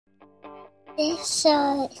This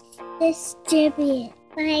show is distributed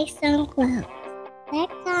by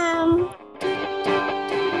SoundCloud.com.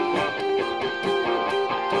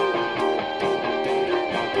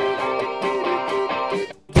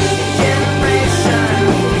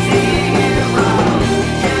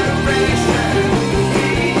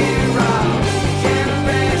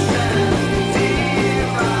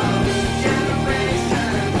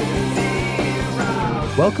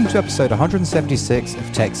 Welcome to episode 176 of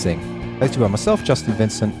TechZing, hosted by myself, Justin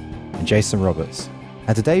Vincent, and Jason Roberts.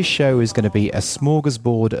 And today's show is going to be a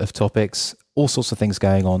smorgasbord of topics, all sorts of things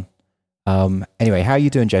going on. Anyway, how are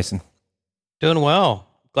you doing, Jason? Doing well.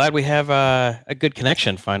 Glad we have a good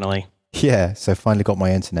connection finally. Yeah, so finally got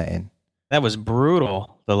my internet in. That was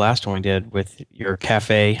brutal, the last one we did with your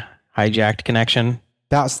cafe hijacked connection.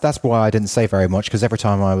 That's why I didn't say very much, because every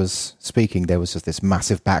time I was speaking, there was just this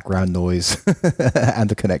massive background noise, and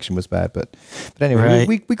the connection was bad. But anyway,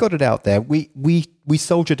 right. we got it out there. We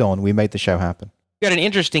soldiered on. We made the show happen. We got an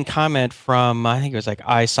interesting comment from, I think it was like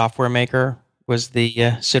iSoftware Maker was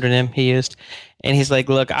the pseudonym he used. And he's like,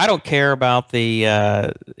 look, I don't care about the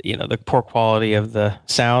the poor quality of the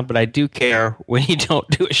sound, but I do care when you don't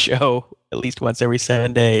do a show at least once every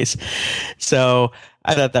 7 days. So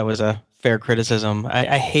I thought that was a fair criticism.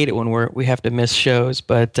 I hate it when we have to miss shows,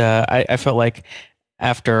 but I felt like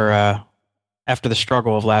after the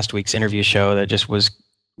struggle of last week's interview show, that just was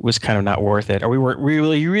kind of not worth it. Or we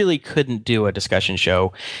really couldn't do a discussion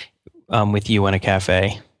show with you in a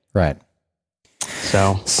cafe. Right.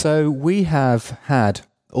 So we have had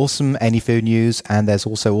awesome AnyFood news, and there's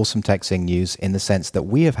also awesome TechZing news in the sense that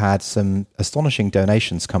we have had some astonishing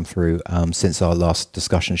donations come through since our last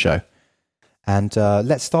discussion show. And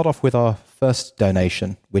let's start off with our first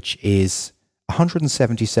donation, which is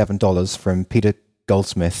 $177 from Peter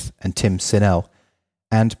Goldsmith and Tim Sinnell.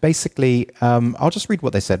 And basically, I'll just read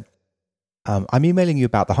what they said. I'm emailing you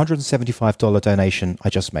about the $175 donation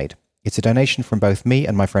I just made. It's a donation from both me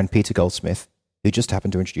and my friend Peter Goldsmith, who just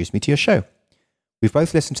happened to introduce me to your show. We've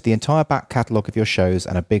both listened to the entire back catalogue of your shows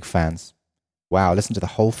and are big fans. Wow, listen to the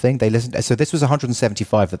whole thing. So this was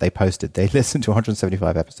 175 that they posted. They listened to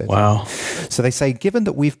 175 episodes. Wow. So they say, given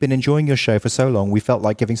that we've been enjoying your show for so long, we felt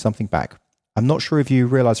like giving something back. I'm not sure if you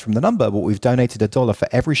realize from the number, but we've donated $1 for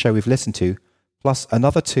every show we've listened to, plus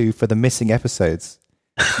another $2 for the missing episodes.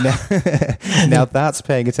 Now that's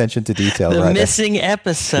paying attention to detail, the right? Missing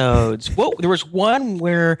episodes. Well, there was one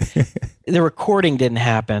where the recording didn't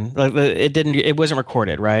happen. Like it wasn't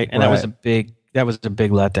recorded, right? And Right. That was a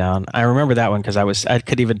big letdown. I remember that one because I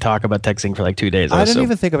could even talk about TechZing for like 2 days. I don't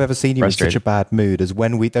even think I've ever seen you in such a bad mood as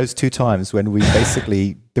those two times when we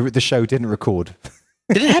basically the show didn't record.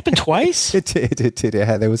 Did it happen twice? It did.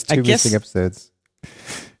 Yeah, there was two missing episodes.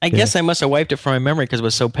 I guess I must have wiped it from my memory because it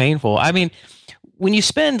was so painful. I mean, when you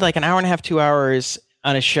spend like an hour and a half, 2 hours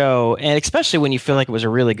on a show, and especially when you feel like it was a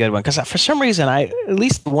really good one, because for some reason, at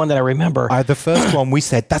least the one that I remember, the first one we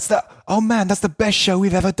said, that's the best show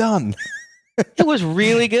we've ever done. It was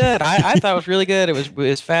really good. I thought it was really good. It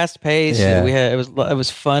was fast paced. Yeah. It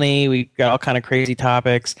was funny. We got all kind of crazy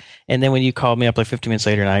topics. And then when you called me up like 15 minutes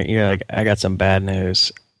later, and you're like, I got some bad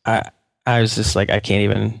news. I was just like, I can't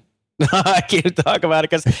even talk about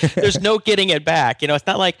it because there's no getting it back. It's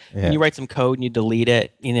not like when you write some code and you delete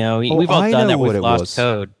it. We've all done that with lost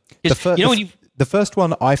code. The first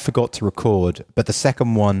one I forgot to record, but the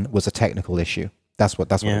second one was a technical issue. That's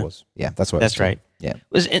what it was. Yeah, that's what. That's right. Yeah.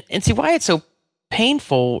 And see why it's so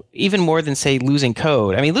painful, even more than say losing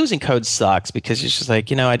code. I mean, losing code sucks because it's just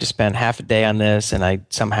like, I just spent half a day on this and I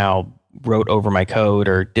somehow wrote over my code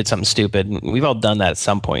or did something stupid. And we've all done that at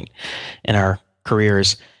some point in our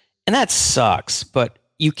careers, and that sucks. But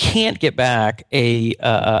you can't get back a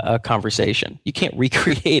conversation. You can't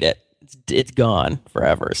recreate it. It's gone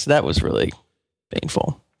forever. So that was really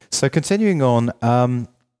painful. So continuing on.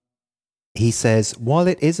 He says, while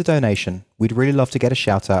it is a donation, we'd really love to get a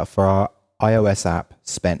shout out for our iOS app,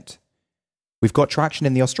 Spent. We've got traction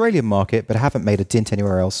in the Australian market, but haven't made a dent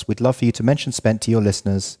anywhere else. We'd love for you to mention Spent to your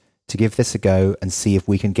listeners to give this a go and see if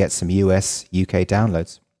we can get some US, UK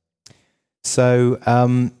downloads. So,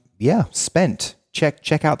 Spent.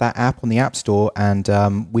 Check out that app on the App Store, and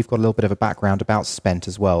we've got a little bit of a background about Spent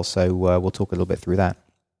as well, so we'll talk a little bit through that.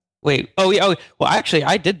 Wait. Oh, yeah. Well, actually,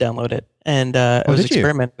 I did download it, and I was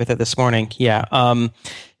experimenting with it this morning. Yeah.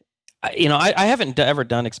 I haven't ever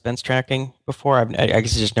done expense tracking before. I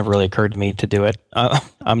guess it just never really occurred to me to do it.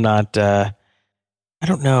 I'm not. I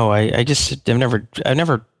don't know. I've never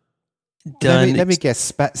done. Let me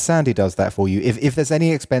guess. Sandy does that for you. If there's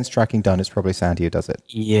any expense tracking done, it's probably Sandy who does it.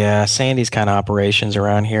 Yeah, Sandy's kind of operations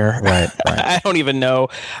around here. Right. I don't even know.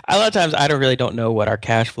 A lot of times I don't know what our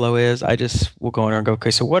cash flow is. I just will go in there and go,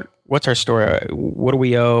 okay, so what's our story? What do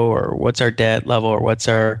we owe, or what's our debt level, or what's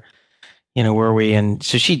our, where are we? And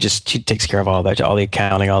so she takes care of all that, all the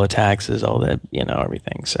accounting, all the taxes, all that,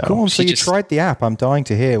 everything. So cool. So you tried the app. I'm dying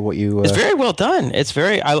to hear what you. It's very well done. It's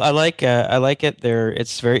very. I like it.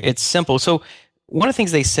 It's simple. So one of the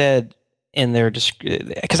things they said in their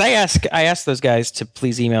because I asked those guys to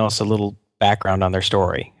please email us a little background on their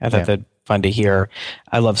story. I thought that'd fun to hear.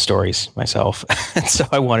 I love stories myself, and so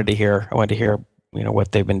I wanted to hear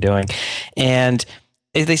what they've been doing, and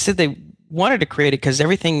they said they wanted to create it because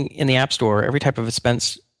everything in the App Store, every type of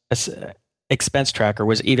expense tracker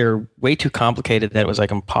was either way too complicated that it was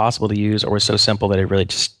like impossible to use, or was so simple that it really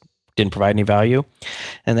just didn't provide any value.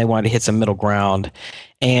 And they wanted to hit some middle ground.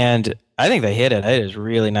 And I think they hit it. It is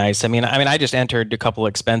really nice. I mean, I just entered a couple of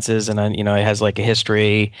expenses, and then, it has like a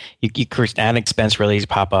history. You add an expense really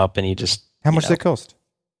pop up, and you just. How much does it cost?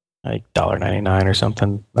 Like $1.99 or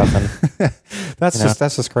something. Nothing. That's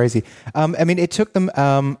just crazy. It took them.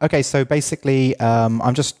 Okay, so basically,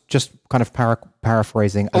 I'm just kind of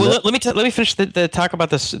paraphrasing. Well, let me finish the talk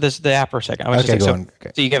about the app for a second. Okay, go on.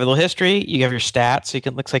 Okay. So you have a little history. You have your stats. So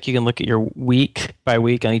looks like you can look at your week by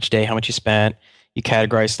week on each day how much you spent. You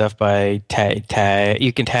categorize stuff by tag.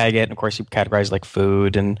 You can tag it, and of course you categorize like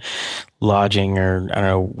food and lodging, or I don't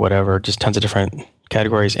know, whatever. Just tons of different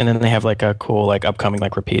categories. And then they have like a cool like upcoming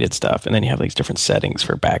like repeated stuff, and then you have these different settings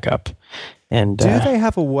for backup. And do they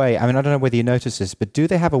have a way, I don't know whether you notice this, but do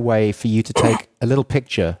they have a way for you to take a little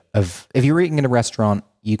picture of, if you're eating in a restaurant,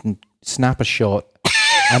 you can snap a shot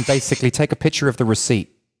and basically take a picture of the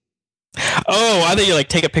receipt? Oh, I thought you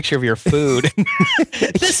take a picture of your food.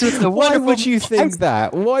 This was the Why would you think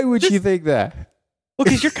that? Why would you think that? Well,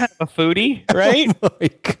 because you're kind of a foodie, right? Oh my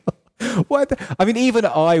God. What? Even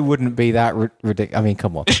I wouldn't be that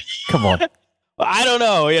ridiculous. Come on. Well, I don't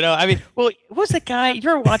know. What was the guy? You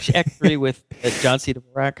ever watch X3 with John C.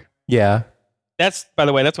 Dvorak? Yeah. By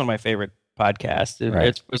the way, that's one of my favorite podcasts.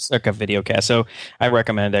 Right. It's like a video cast. So I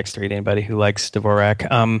recommend X3 to anybody who likes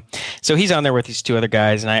Dvorak. So he's on there with these two other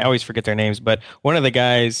guys, and I always forget their names, but one of the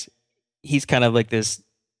guys, he's kind of like this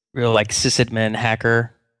real like sysadmin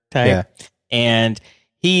hacker type. Yeah. And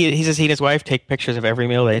he says he and his wife take pictures of every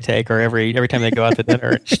meal they take, or every time they go out to dinner,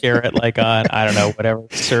 and share it like on, I don't know, whatever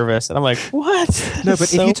service. And I'm like, what? No,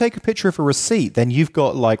 but if you take a picture of a receipt, then you've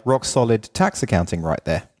got like rock solid tax accounting right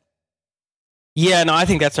there. Yeah, no, I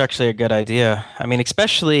think that's actually a good idea.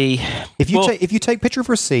 Especially if you take a picture of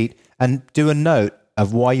a receipt and do a note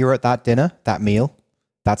of why you're at that dinner, that meal,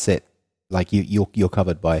 that's it. Like you're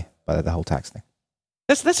covered by the whole tax thing.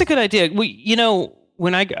 That's a good idea.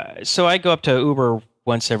 When I go up to Uber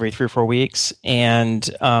once every 3 or 4 weeks, and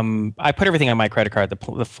I put everything on my credit card,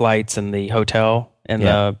 the flights and the hotel and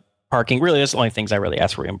the parking. Really, that's the only things I really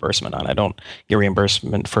ask for reimbursement on. I don't get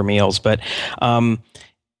reimbursement for meals, but one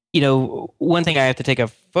thing I have to take a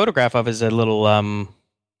photograph of is a little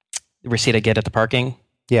receipt I get at the parking.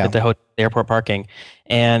 Yeah. At the airport parking.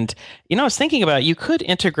 And, I was thinking about, you could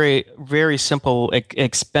integrate very simple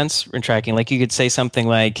expense tracking. Like you could say something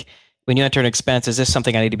like, when you enter an expense, is this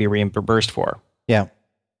something I need to be reimbursed for? Yeah.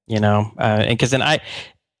 And because then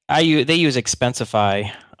they use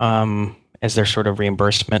Expensify as their sort of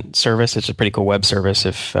reimbursement service. It's a pretty cool web service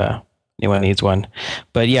if anyone needs one.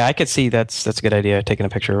 But yeah, I could see that's a good idea, taking a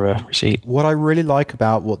picture of a receipt. What I really like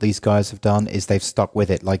about what these guys have done is they've stuck with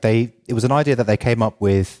it. Like it was an idea that they came up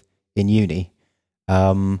with in uni.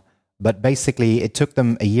 But basically it took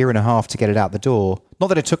them a year and a half to get it out the door. Not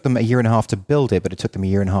that it took them a year and a half to build it, but it took them a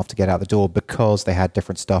year and a half to get out the door because they had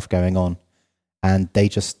different stuff going on. And they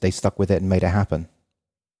stuck with it and made it happen.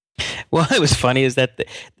 Well, it was funny is that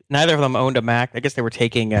neither of them owned a Mac. I guess they were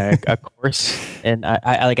taking a course in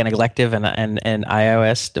I like an elective in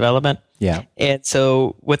iOS development. Yeah. And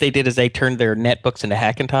so what they did is they turned their netbooks into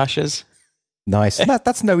Hackintoshes. Nice.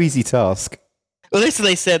 That's no easy task. Well,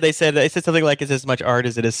 they said something like, "It's as much art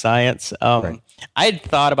as it is science." Right. I had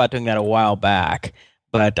thought about doing that a while back,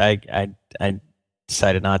 but I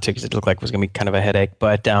decided not to because it looked like it was going to be kind of a headache.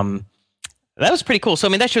 But that was pretty cool. So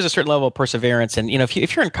that shows a certain level of perseverance. And if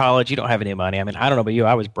you're in college, you don't have any money. I don't know about you.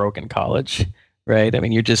 I was broke in college, right?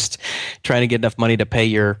 You're just trying to get enough money to pay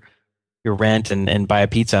your rent and buy a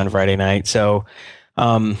pizza on Friday night. So,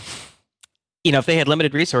 if they had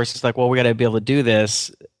limited resources, like, well, we got to be able to do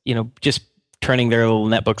this. Just turning their little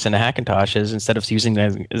netbooks into Hackintoshes instead of using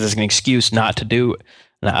that as an excuse not to do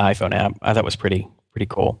an iPhone app, I thought was pretty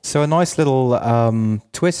cool. So a nice little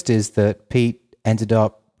twist is that Pete ended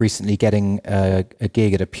up recently getting a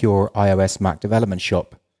gig at a pure iOS Mac development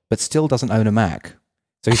shop, but still doesn't own a Mac.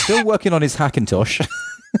 So he's still working on his Hackintosh.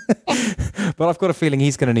 But I've got a feeling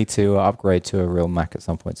he's going to need to upgrade to a real Mac at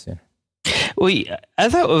some point soon. Well, I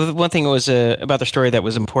thought one thing was about the story that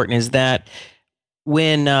was important is that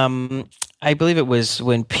when I believe it was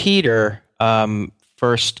when Peter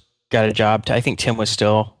first got a job. I think Tim was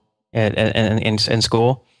still in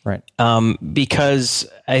school, right? Because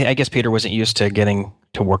I guess Peter wasn't used to getting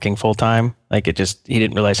to working full time. Like he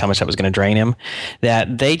didn't realize how much that was going to drain him.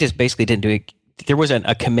 That they just basically didn't do it. There wasn't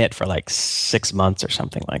a commit for like 6 months or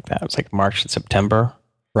something like that. It was like March and September.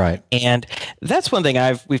 Right. And that's one thing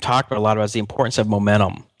we've talked about a lot about is the importance of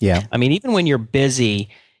momentum. Yeah. I mean, even when you're busy,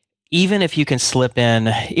 even if you can slip in,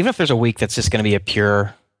 even if there's a week that's just going to be a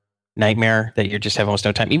pure nightmare that you just have almost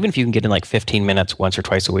no time, even if you can get in like 15 minutes once or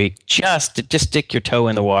twice a week, just stick your toe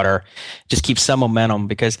in the water, just keep some momentum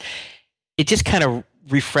because it just kind of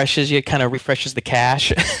refreshes you, it kind of refreshes the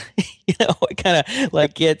cache. It kind of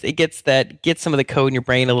like gets some of the code in your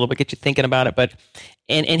brain a little bit, get you thinking about it. But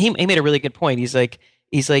and he made a really good point. He's like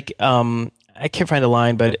I can't find the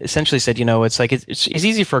line, but essentially said, it's like it's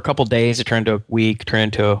easy for a couple days to turn into a week, turn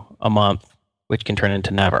into a month, which can turn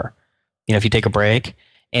into never. If you take a break.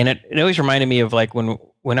 And it always reminded me of like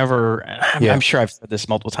whenever I'm sure I've said this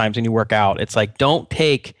multiple times when you work out, it's like don't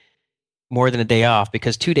take more than a day off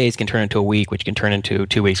because 2 days can turn into a week, which can turn into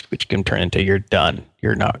 2 weeks, which can turn into you're done.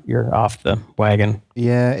 You're off the wagon.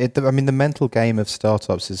 Yeah, the mental game of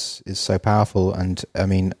startups is so powerful, and I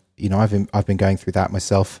mean, I've been going through that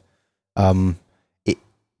myself. It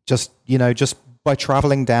just by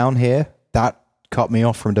traveling down here, that cut me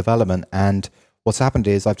off from development, and what's happened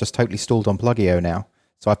is I've just totally stalled on Plugio now.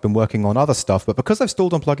 So I've been working on other stuff, but because I've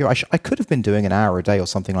stalled on Plugio, I could have been doing an hour a day or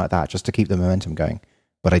something like that just to keep the momentum going,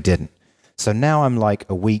 but I didn't. So now I'm like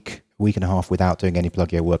a week and a half without doing any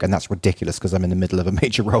Plugio work, and that's ridiculous because I'm in the middle of a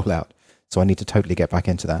major rollout. So I need to totally get back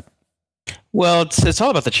into that. Well, it's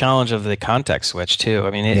all about the challenge of the context switch too.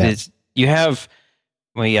 I mean, you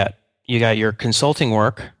got your consulting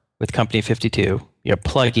work with Company 52, you have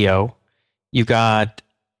Plugio, you got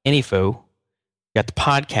Anyfoo, you got the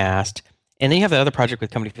podcast. And then you have the other project with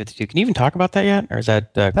Company 52. Can you even talk about that yet, or is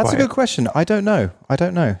that That's quiet? a good question. I don't know.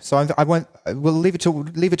 So we'll leave it till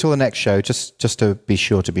the next show, just to be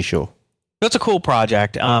sure. That's a cool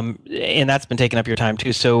project, and that's been taking up your time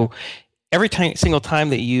too. So every single time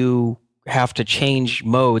that you have to change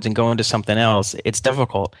modes and go into something else, it's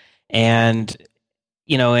difficult. And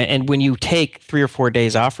and when you take 3 or 4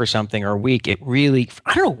 days off or something or a week, it really,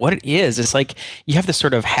 I don't know what it is. It's like you have this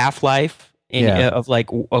sort of half-life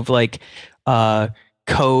of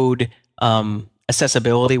code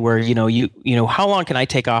accessibility where how long can I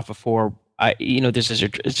take off before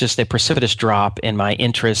it's just a precipitous drop in my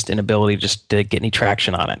interest and ability just to get any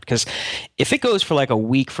traction on it. Because if it goes for like a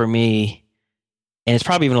week for me, and it's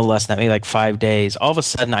probably even a little less than that, maybe like 5 days, all of a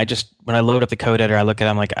sudden when I load up the code editor, I look at it,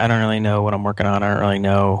 I'm like, I don't really know what I'm working on. I don't really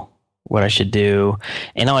know what I should do.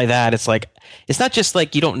 And not only that, it's like, it's not just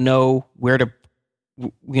like you don't know where to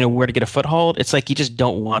get a foothold. It's like you just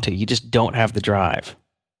don't want to. You just don't have the drive.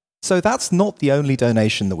 So that's not the only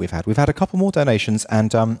donation that we've had. We've had a couple more donations,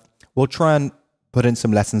 and we'll try and put in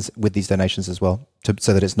some lessons with these donations as well,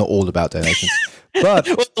 so that it's not all about donations. But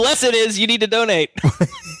well, the lesson is you need to donate.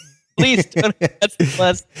 Please donate. That's the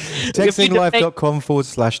lesson.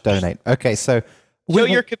 TextingLife.com/donate. Okay, so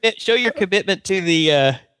show your commitment to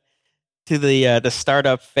the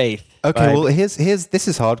startup faith. Okay, well here's this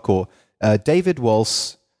is hardcore. David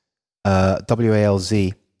Walsh,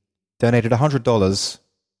 WALZ, donated $100.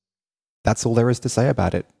 That's all there is to say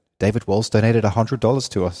about it. David Walsh donated $100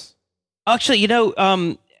 to us. Actually,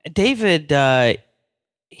 David,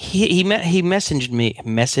 he messaged me.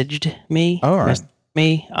 All right. Messaged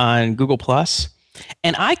me on Google Plus,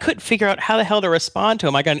 and I couldn't figure out how the hell to respond to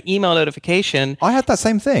him. I got an email notification. I had that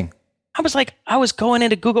same thing. I was going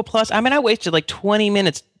into Google Plus. I mean, I wasted like 20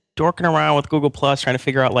 minutes dorking around with Google Plus trying to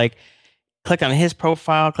figure out click on his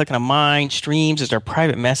profile, clicking on mine, streams, is there a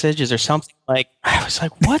private message? Is there something I was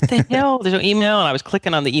like, what the hell? There's no email. And I was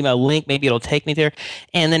clicking on the email link. Maybe it'll take me there.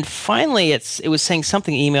 And then finally it was saying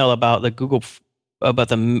something email about the Google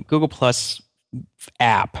Plus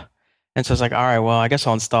app. And so I was like, all right, well, I guess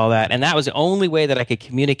I'll install that. And that was the only way that I could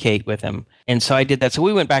communicate with him. And so I did that. So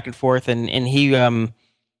we went back and forth, and he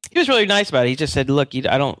was really nice about it. He just said, look, he's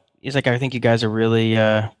like, I think you guys are really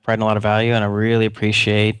providing a lot of value, and I really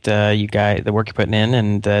appreciate you guys, the work you're putting in,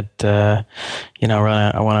 and that I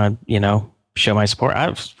want to show my support.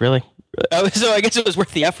 So I guess it was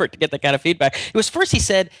worth the effort to get that kind of feedback. It was first he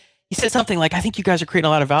said he said something like, "I think you guys are creating a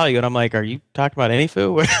lot of value," and I'm like, "Are you talking about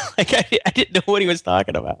AnyFu?" Like I didn't know what he was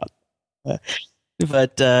talking about.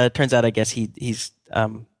 But turns out, I guess he's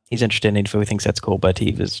interested in AnyFu. He thinks that's cool, but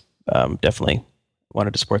he was definitely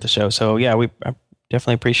wanted to support the show. So yeah, I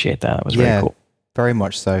definitely appreciate that. It was really cool. Very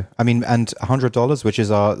much so. I mean, and $100, which is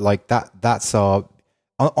our that's our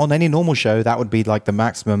on any normal show that would be like the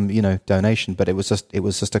maximum, donation. But it was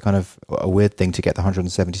just a kind of a weird thing to get the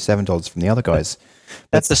 $177 from the other guys.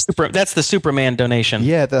 That's the Superman donation.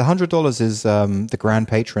 Yeah, the $100 is the grand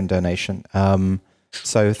patron donation.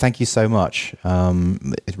 So thank you so much.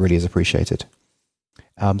 It really is appreciated.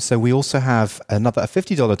 So we also have a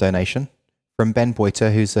 $50 donation from Ben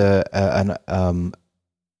Boiter, who's a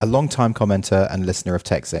long-time commenter and listener of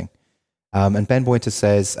TechZing. And Ben Boiter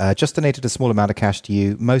says, just donated a small amount of cash to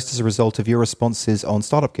you, most as a result of your responses on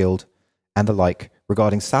Startup Guild and the like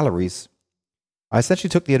regarding salaries. I essentially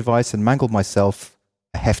took the advice and mangled myself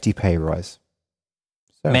a hefty pay rise.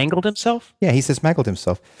 So, mangled himself? Yeah, he says mangled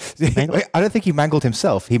himself. I don't think he mangled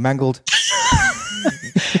himself. He mangled...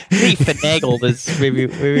 He finagled is maybe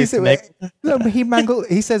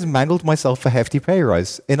he says mangled myself a hefty pay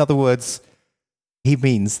rise. In other words, he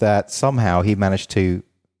means that somehow he managed to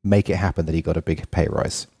make it happen that he got a big pay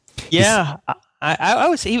rise. Yeah, I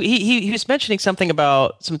was he was mentioning something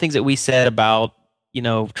about some things that we said about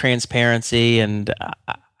transparency and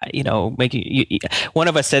making one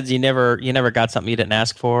of us said you never got something you didn't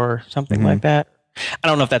ask for or something like that. I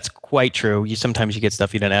don't know if that's quite true. Sometimes you get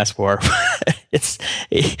stuff you didn't ask for. It's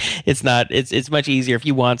much easier if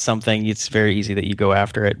you want something. It's very easy that you go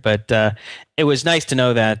after it. But it was nice to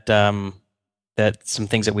know that that some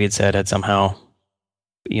things that we had said had somehow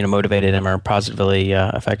motivated him or positively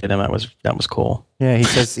affected him. That was cool. Yeah, he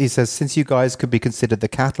says since you guys could be considered the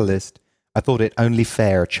catalyst, I thought it only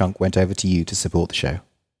fair a chunk went over to you to support the show.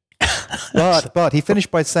 But he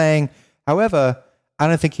finished by saying, however, I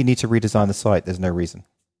don't think you need to redesign the site. There's no reason.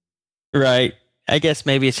 Right. I guess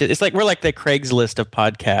maybe it's like we're like the Craigslist of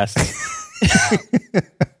podcasts.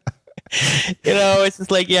 It's just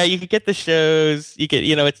like, yeah, you can get the shows, you get,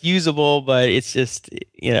 it's usable, but it's just,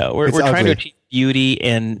 we're trying to achieve beauty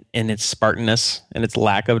in its Spartanness and its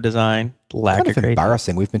lack of design. Kind of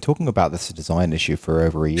embarrassing. We've been talking about this design issue for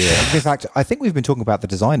over a year. In fact, I think we've been talking about the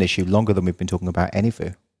design issue longer than we've been talking about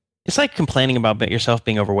AnyFu. It's like complaining about yourself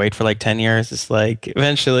being overweight for like 10 years. It's like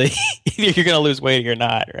eventually either you're going to lose weight or you're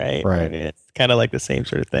not, right? Right. I mean, it's kind of like the same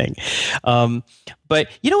sort of thing. But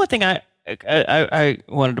one thing I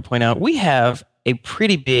wanted to point out, we have a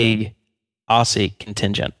pretty big Aussie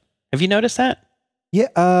contingent. Have you noticed that?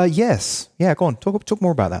 Yeah. Yes. Yeah. Go on. Talk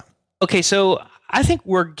more about that. Okay. So I think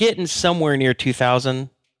we're getting somewhere near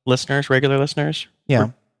 2,000 listeners, regular listeners.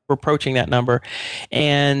 Yeah. We're approaching that number.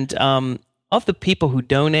 And, of the people who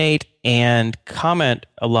donate and comment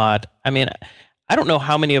a lot, I mean, I don't know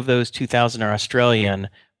how many of those 2,000 are Australian,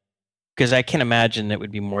 because I can't imagine it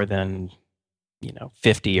would be more than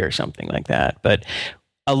 50 or something like that. But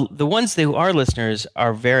the ones who are listeners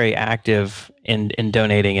are very active in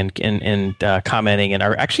donating and commenting, and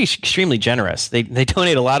are actually extremely generous. They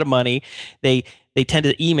donate a lot of money. They tend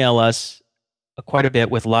to email us quite a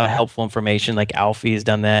bit with a lot of helpful information. Like Alfie has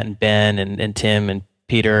done that, and Ben and Tim and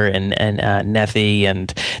Peter and Nethy,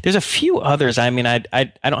 and there's a few others. I mean, I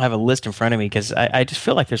don't have a list in front of me because I just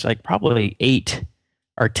feel like there's like probably 8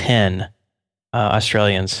 or 10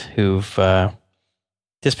 Australians who've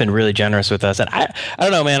just been really generous with us. And I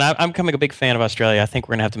don't know, man. I'm becoming a big fan of Australia. I think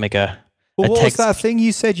we're gonna have to make a. Well, what was that thing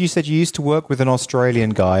you said? You said you used to work with an Australian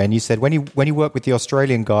guy, and you said when you worked with the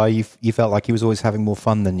Australian guy, you felt like he was always having more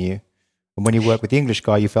fun than you, and when you worked with the English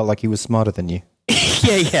guy, you felt like he was smarter than you.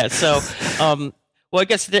 Yeah. So. Well, I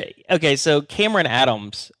guess so Cameron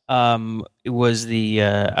Adams was the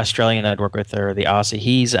Australian I'd work with, or the Aussie.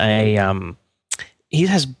 He's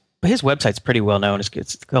his website's pretty well known.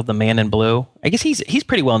 It's called The Man in Blue. I guess he's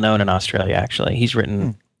pretty well known in Australia. Actually, he's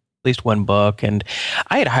written at least one book, and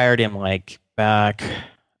I had hired him like back,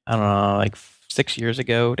 I don't know, like 6 years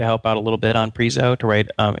ago to help out a little bit on Prezo to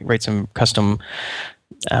write some custom,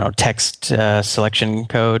 I don't know, text selection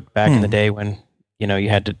code back in the day when. You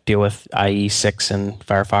had to deal with IE6 and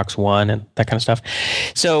Firefox 1 and that kind of stuff.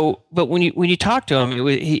 So, but when you talk to him,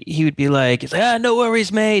 he would be like, no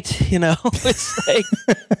worries, mate. It's like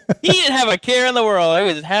he didn't have a care in the world. I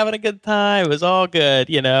was having a good time. It was all good.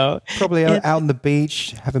 Probably out on the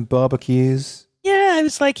beach having barbecues. Yeah, it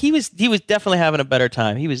was like he was definitely having a better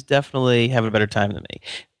time. He was definitely having a better time than me.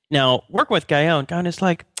 Now, working with Guyon is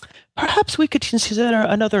like, perhaps we could consider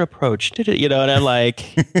another approach. And I'm like,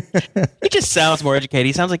 he just sounds more educated.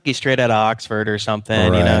 He sounds like he's straight out of Oxford or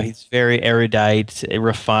something. Right. He's very erudite, a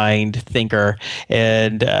refined thinker,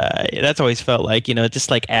 and that's always felt like, it just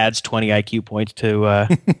like adds 20 IQ points to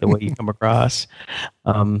the way you come across.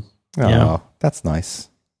 That's nice.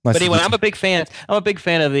 But anyway, I'm a big fan. I'm a big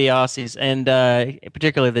fan of the Aussies, and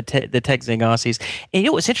particularly the TechZing Aussies. And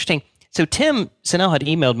what's interesting? So Tim Sinnell had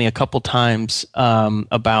emailed me a couple times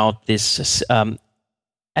about this. I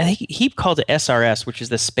think he called it SRS, which is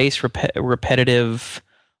the Space Repetitive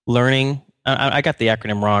Learning. I got the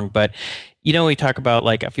acronym wrong, but we talk about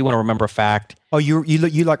like if you want to remember a fact. Oh, you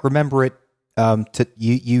like remember it.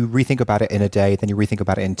 You rethink about it in a day, then you rethink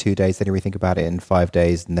about it in 2 days, then you rethink about it in 5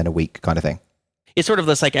 days, and then a week, kind of thing. It's sort of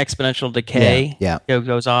this like exponential decay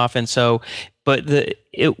goes off, and so, but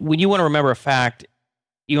when you want to remember a fact.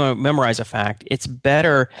 You want to memorize a fact, it's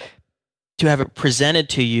better to have it presented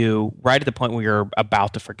to you right at the point where you're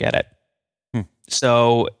about to forget it.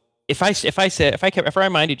 So if I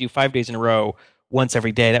reminded you 5 days in a row once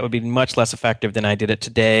every day, that would be much less effective than I did it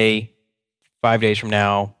today, 5 days from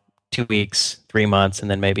now, 2 weeks, 3 months, and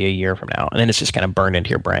then maybe a year from now. And then it's just kind of burned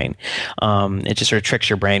into your brain. It just sort of tricks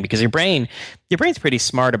your brain because your brain's pretty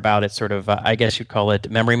smart about it. Sort of, I guess you'd call it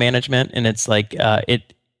memory management. And it's like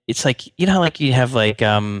it's like, like you have like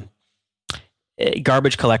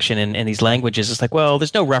garbage collection in these languages. It's like, well,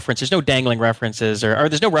 there's no reference, there's no dangling references, or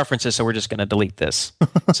there's no references, so we're just going to delete this.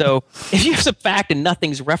 So if you have some fact and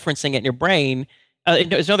nothing's referencing it in your brain,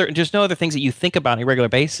 there's no other things that you think about on a regular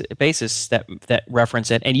basis that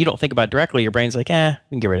reference it, and you don't think about it directly. Your brain's like, we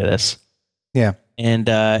can get rid of this. Yeah. And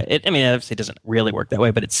obviously it doesn't really work that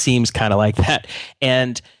way, but it seems kind of like that.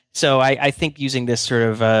 And so I think using this sort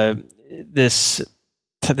of this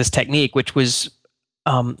technique, which was,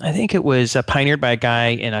 I think it was pioneered by a guy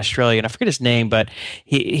in Australia, and I forget his name, but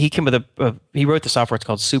he came with he wrote the software. It's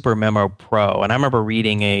called Super Memo Pro, and I remember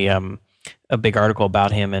reading a big article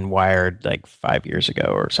about him in Wired like 5 years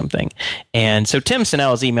ago or something. And so Tim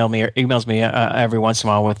Sinnell emails me every once in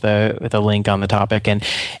a while with a link on the topic, and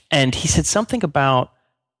he said something about,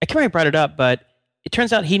 I can't remember who brought it up, but it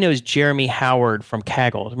turns out he knows Jeremy Howard from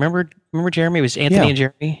Kaggle. Remember Jeremy? It was Anthony and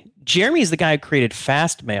Jeremy. Jeremy is the guy who created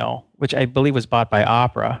Fastmail, which I believe was bought by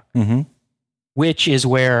Opera, which is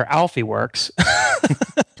where Alfie works,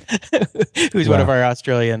 who's one of our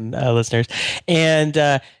Australian listeners. And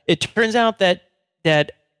it turns out that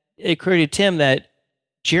it created Tim that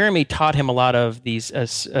Jeremy taught him a lot of these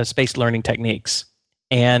space learning techniques.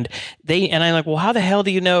 And I'm like, well, how the hell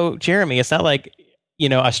do you know Jeremy? It's not like,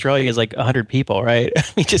 Australia is like 100 people, right? I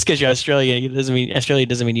mean, just because you're Australia doesn't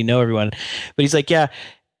mean you know everyone. But he's like, yeah.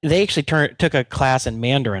 They actually took a class in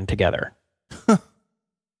Mandarin together.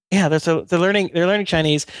 Yeah, they're learning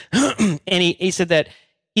Chinese, and he said that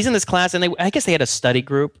he's in this class, and I guess they had a study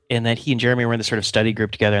group, and that he and Jeremy were in this sort of study group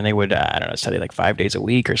together, and they would study like 5 days a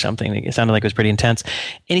week or something. It sounded like it was pretty intense.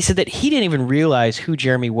 And he said that he didn't even realize who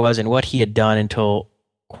Jeremy was and what he had done until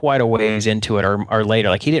quite a ways into it or later.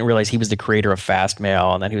 Like he didn't realize he was the creator of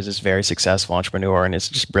Fastmail, and that he was this very successul entrepreneur and is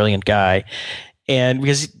just brilliant guy. And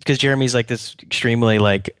because Jeremy's like this extremely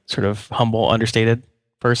like sort of humble, understated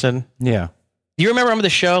person. Yeah. Do you remember him on the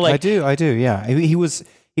show? Like I do. Yeah. He was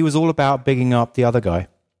all about bigging up the other guy.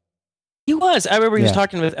 He was. I remember he was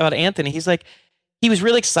talking about Anthony. He's like, he was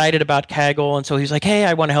really excited about Kaggle, and so he was like, hey,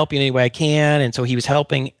 I want to help you in any way I can. And so he was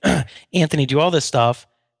helping Anthony do all this stuff.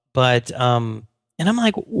 But and I'm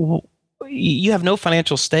like, well, you have no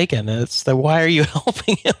financial stake in it. So why are you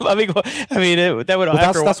helping him? I mean, that would.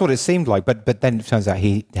 Well, that's what it seemed like. But then it turns out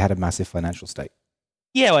he had a massive financial stake.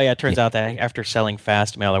 Yeah, well, it turns out that after selling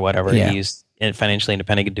Fastmail or whatever, he's financially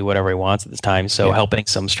independent, can do whatever he wants at this time. So helping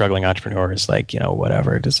some struggling entrepreneurs, like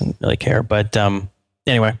whatever, doesn't really care. But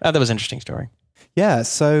anyway, that was an interesting story. Yeah.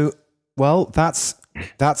 So that's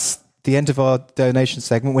the end of our donation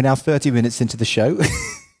segment. We're now 30 minutes into the show.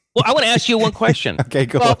 Well, I want to ask you one question. Okay,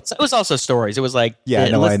 go on. It was also stories. It was like I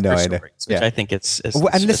know. Stories, which I think it's and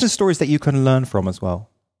listen to stories that you can learn from as well.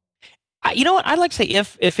 You know what? I'd like to say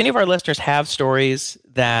if any of our listeners have stories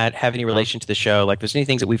that have any relation to the show, like there's any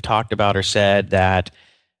things that we've talked about or said that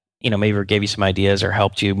maybe gave you some ideas or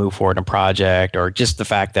helped you move forward in a project, or just the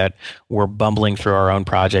fact that we're bumbling through our own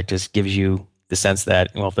project just gives you the sense that,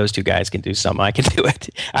 well, if those two guys can do something, I can do it.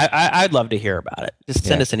 I'd love to hear about it. Just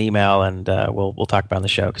send us an email and we'll talk about it on the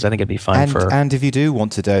show, because I think it'd be fun. And if you do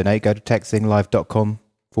want to donate, go to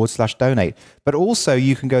techzinglive.com/donate. But also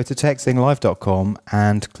you can go to techzinglive.com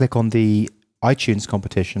and click on the iTunes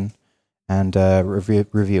competition and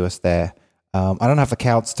review us there. I don't have the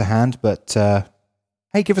counts to hand, but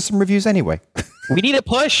hey, give us some reviews anyway. We need a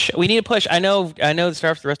push. I know the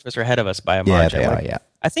rest of us are ahead of us by a margin. Yeah, they are, yeah.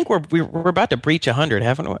 I think we're about to breach 100,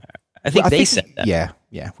 haven't we? I think they said that.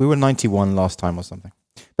 Yeah. We were 91 last time or something.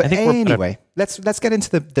 But anyway, let's get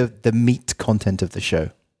into the meat content of the show.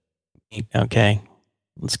 Okay.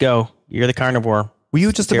 Let's go. You're the carnivore. Were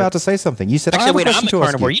you just about to say something? You said, actually, I'm the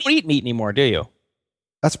carnivore. You don't eat meat anymore, do you?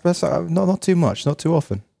 That's not too much, not too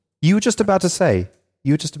often. You were just about to say,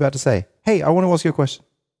 hey, I want to ask you a question.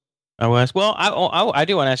 I was. Well, I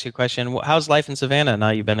do want to ask you a question. How's life in Savannah now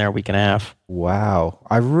you've been there a week and a half? Wow.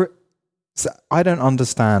 I don't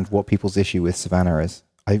understand what people's issue with Savannah is.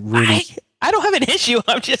 I don't have an issue.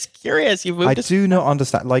 I'm just curious. I do not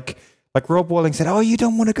understand. Like Rob Walling said, oh, you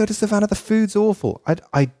don't want to go to Savannah. The food's awful.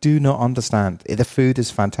 I do not understand. The food is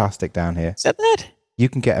fantastic down here. Said that? You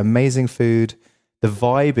can get amazing food. The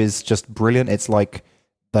vibe is just brilliant. It's like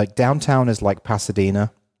downtown is like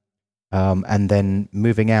Pasadena. And then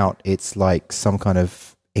moving out, it's like some kind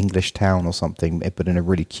of English town or something, but in a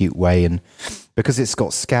really cute way. And because it's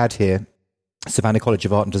got SCAD here, Savannah College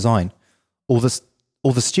of Art and Design, all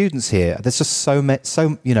the students here, there's just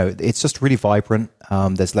it's just really vibrant.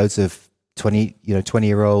 There's loads of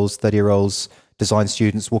 20-year-olds, 30-year-olds, design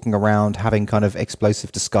students walking around having kind of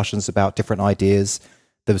explosive discussions about different ideas.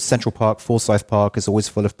 The Central Park, Forsyth Park, is always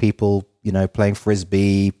full of people, playing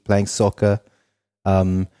frisbee, playing soccer.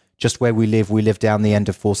 Just where we live down the end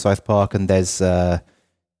of Forsyth Park, and there's a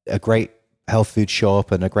great health food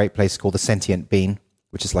shop and a great place called the Sentient Bean,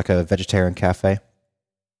 which is like a vegetarian cafe.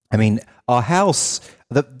 I mean, our house,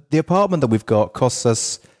 the apartment that we've got costs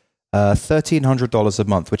us $1,300 a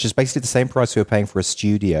month, which is basically the same price we were paying for a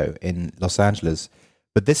studio in Los Angeles.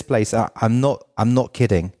 But this place, I'm not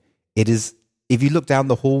kidding. It is. If you look down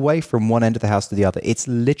the hallway from one end of the house to the other, it's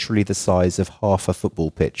literally the size of half a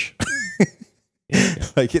football pitch.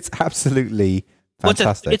 Like, it's absolutely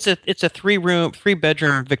fantastic. It's a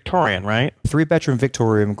 3-bedroom Victorian, right? 3-bedroom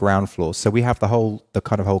Victorian ground floor. So we have the whole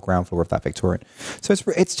ground floor of that Victorian. So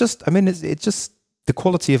it's just the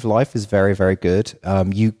quality of life is very, very good.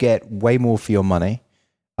 You get way more for your money.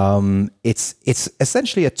 It's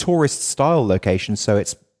essentially a tourist style location, so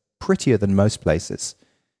it's prettier than most places.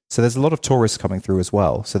 So there's a lot of tourists coming through as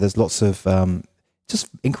well. So there's lots of just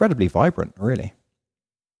incredibly vibrant, really.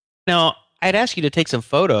 Now, I'd ask you to take some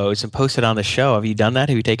photos and post it on the show. Have you done that?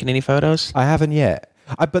 Have you taken any photos? I haven't yet.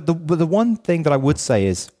 But the one thing that I would say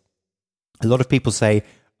is, a lot of people say,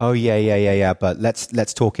 "Oh yeah, but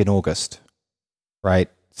let's talk in August, right?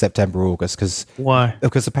 September, August." Why?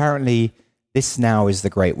 Because apparently this now is the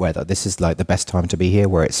great weather. This is like the best time to be here,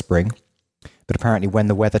 where it's spring. But apparently, when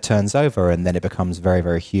the weather turns over and then it becomes very,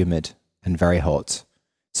 very humid and very hot,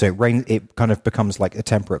 so it kind of becomes like a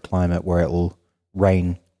temperate climate where it will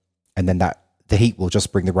rain. And then the heat will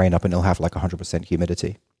just bring the rain up and it'll have like 100%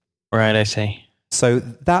 humidity. Right, I see. So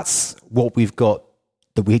that's what we've got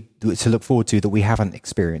to look forward to that we haven't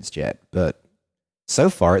experienced yet. But so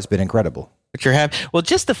far, it's been incredible. But well,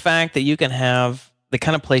 just the fact that you can have the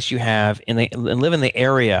kind of place you have and live in the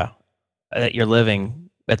area that you're living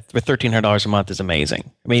with $1,300 a month is amazing.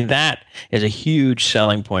 I mean, that is a huge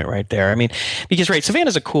selling point right there. I mean, because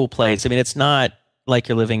Savannah's a cool place. I mean, it's not like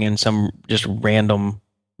you're living in some just random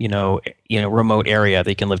remote area that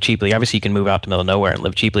you can live cheaply. Obviously, you can move out to the middle of nowhere and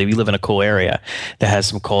live cheaply. If you live in a cool area that has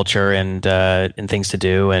some culture and things to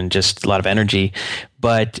do and just a lot of energy.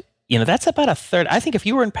 But, that's about a third. I think if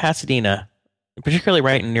you were in Pasadena, particularly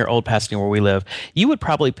right near old Pasadena where we live, you would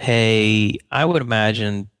probably pay, I would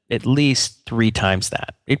imagine, at least 3 times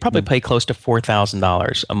that. You'd probably pay close to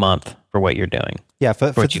 $4,000 a month for what you're doing. Yeah, for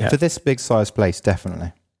this big size place,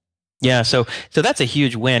 definitely. Yeah, so that's a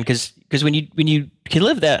huge win because when you can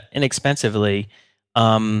live that inexpensively,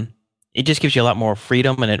 it just gives you a lot more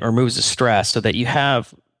freedom and it removes the stress so that you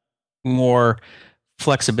have more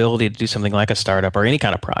flexibility to do something like a startup or any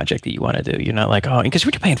kind of project that you want to do. You're not like, because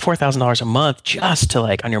you're paying $4,000 a month just to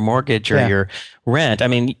like on your mortgage or your rent. I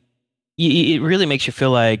mean, it really makes you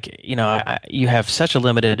feel like, you have such a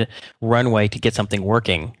limited runway to get something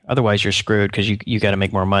working. Otherwise, you're screwed because you got to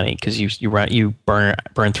make more money because you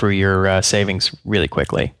burn through your savings really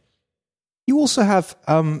quickly. You also have,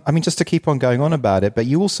 just to keep on going on about it, but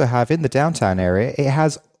you also have in the downtown area, it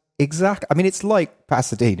has it's like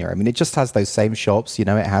Pasadena. I mean, it just has those same shops. It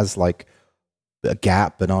has like a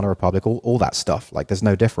Gap, Banana Republic, all that stuff. Like, there's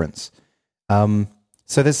no difference.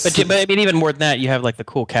 So there's, but I mean, even more than that, you have like the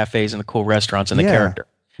cool cafes and the cool restaurants and the character.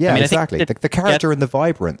 Yeah, exactly. The character and the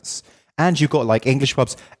vibrance, and you've got like English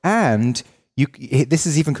pubs, and this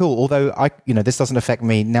is even cool. Although this doesn't affect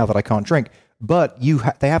me now that I can't drink, but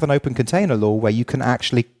they have an open container law where you can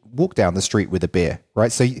actually walk down the street with a beer,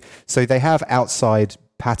 right? So they have outside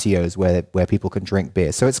patios where people can drink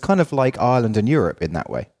beer. So it's kind of like Ireland and Europe in that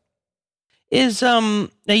way. Now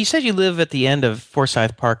you said you live at the end of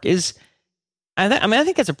Forsyth Park. I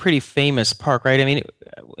think that's a pretty famous park, right? I mean,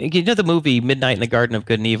 you know the movie Midnight in the Garden of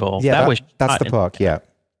Good and Evil. Yeah, that's the park. Yeah.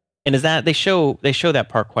 And is that they show that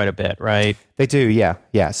park quite a bit, right? They do,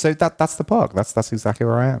 yeah. So that's the park. That's exactly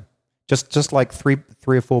where I am. Just like three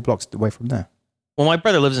or 4 blocks away from there. Well, my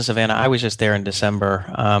brother lives in Savannah. I was just there in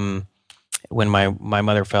December when my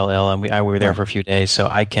mother fell ill, and we were there for a few days. So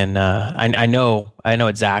I can I know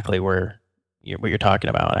exactly what you're talking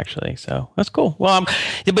about, actually. So that's cool. Well,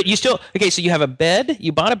 but you still so you have a bed.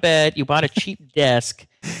 You bought a bed. You bought a cheap desk.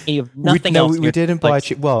 And you have nothing else. We didn't buy a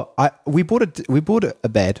cheap. Well, we bought a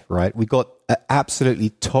bed, right? We got an absolutely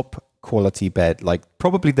top quality bed, like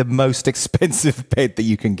probably the most expensive bed that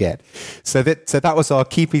you can get. So that was our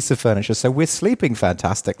key piece of furniture. So we're sleeping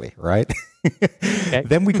fantastically, right? Okay.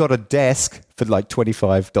 Then we got a desk for like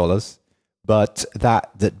 $25, but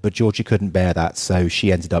Georgie couldn't bear that, so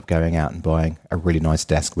she ended up going out and buying a really nice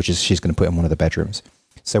desk, which is she's going to put in one of the bedrooms.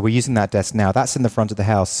 So we're using that desk now. That's in the front of the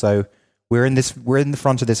house. So we're in the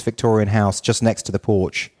front of this Victorian house, just next to the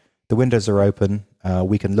porch. The windows are open.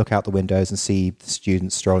 We can look out the windows and see the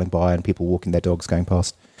students strolling by and people walking their dogs going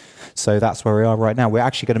past. So that's where we are right now. We're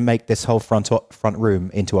actually going to make this whole front room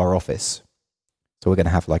into our office. So we're going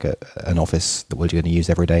to have like an office that we're going to use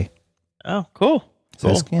every day. Oh, cool. So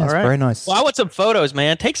it's very nice. Well, I want some photos,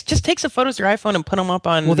 man. Just take some photos with your iPhone and put them up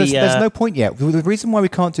on there's no point yet. The reason why we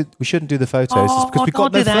shouldn't do the photos is because we've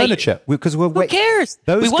got no furniture. Because who cares?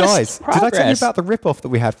 Those guys. Did I tell you about the ripoff that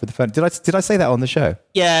we had for the phone? Did I say that on the show?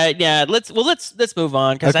 Yeah. Let's move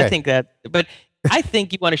on, because I think that. But I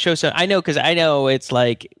think you want to show some. I know, because I know it's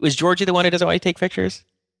like, was Georgie the one who doesn't want you to take pictures?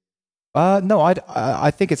 No,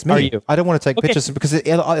 I think it's me. I don't want to take pictures because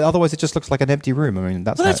otherwise it just looks like an empty room. I mean,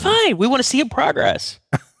 that's fine. We want to see your progress.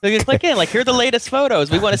 So you click in, like, here are the latest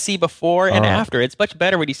photos. We want to see before and after. It's much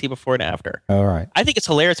better when you see before and after. All right. I think it's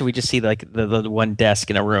hilarious if we just see like the one desk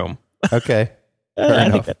in a room. Okay.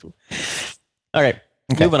 I think that's all right.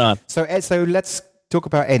 Okay. Moving on. So let's talk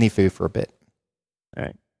about AnyFu for a bit.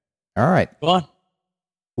 All right. Go on.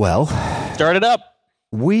 Well, start it up.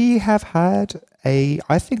 We have had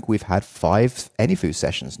I think we've had 5 AnyFu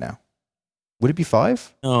sessions now. Would it be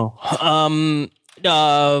 5? Oh,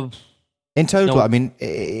 in total, no. I mean,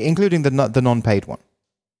 including the non-paid one.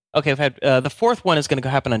 Okay, I've had the 4th one is going to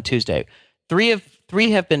happen on Tuesday. 3 have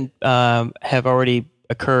been have already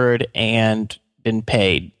occurred and been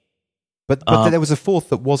paid. But there was a 4th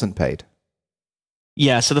that wasn't paid.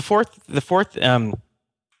 Yeah, so the fourth the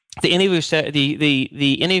AnyFu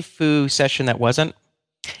session that wasn't,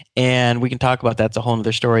 and we can talk about that. It's a whole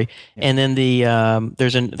other story. Yeah. And then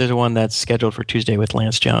there's a one that's scheduled for Tuesday with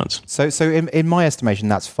Lance Jones. So in my estimation,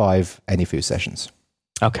 that's 5 AnyFu sessions.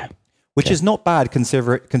 Okay, which is not bad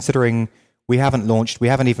considering we haven't launched. We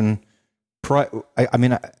haven't even. I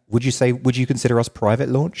mean, would you consider us private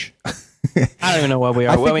launch? I don't even know what we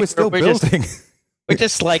are. I think we're still building. We're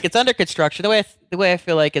just like, it's under construction. The way I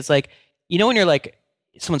feel like it's like, you know, when you're like,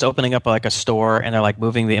 someone's opening up like a store and they're like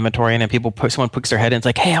moving the inventory in, and someone pooks their head in, it's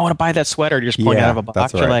like, hey, I want to buy that sweater. You're just pulling it out of a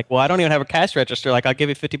box. Right. You're like, well, I don't even have a cash register. Like, I'll give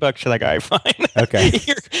you $50. You're like, all right, fine. Okay.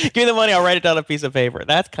 Give me the money. I'll write it down on a piece of paper.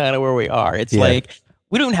 That's kind of where we are. It's like,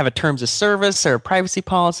 we don't have a terms of service or a privacy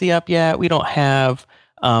policy up yet. We don't have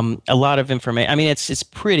a lot of information. I mean, it's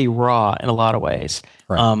pretty raw in a lot of ways.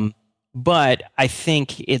 Right. But I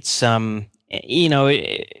think it's, you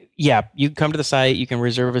can come to the site, you can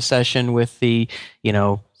reserve a session with the,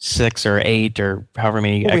 6 or 8 or however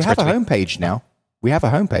many experts. We have a homepage now. We have a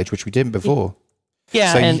homepage, which we didn't before.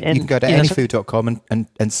 Yeah. So you can go to anyfu.com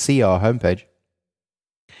and see our homepage.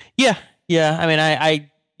 Yeah. Yeah. I mean, I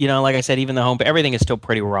like I said, even the homepage, everything is still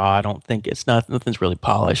pretty raw. I don't think nothing's really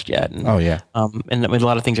polished yet. And, and a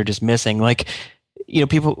lot of things are just missing. Like,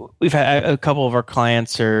 we've had a couple of our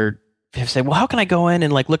clients have said, well, how can I go in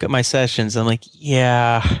and like look at my sessions? I'm like,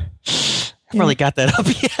 I haven't really got that up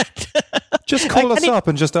yet. Just call us up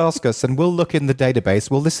and just ask us, and we'll look in the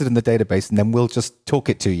database. We'll list it in the database, and then we'll just talk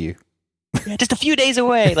it to you. Yeah, just a few days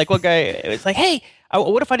away. Like one guy was like, hey,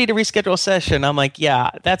 what if I need to reschedule a session? I'm like, yeah,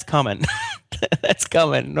 that's coming. That's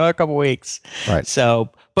coming. Another couple weeks. Right. So,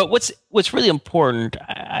 but what's really important,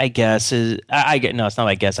 I guess, is it's not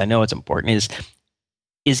I guess, I know it's important,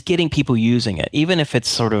 is getting people using it, even if it's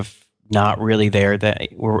sort of not really there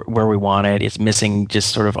where we want it. It's missing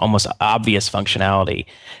just sort of almost obvious functionality,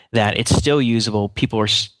 that it's still usable. People are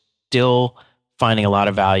still finding a lot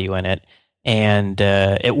of value in it, and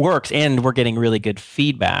it works. And we're getting really good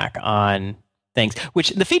feedback on things, which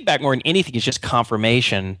the feedback more than anything is just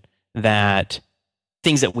confirmation that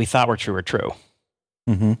things that we thought were true are true.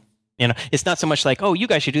 Mm-hmm. You know, it's not so much like, oh, you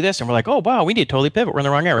guys should do this. And we're like, oh, wow, we need to totally pivot. We're in the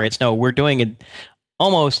wrong area. It's no, we're doing it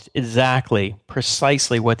almost exactly,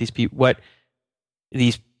 precisely what these people, what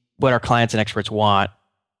our clients and experts want.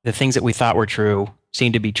 The things that we thought were true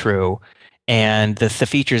seem to be true. And the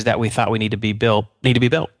features that we thought we need to be built.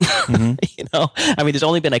 Mm-hmm. You know, I mean, there's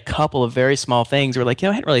only been a couple of very small things where like, I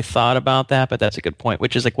hadn't really thought about that, but that's a good point,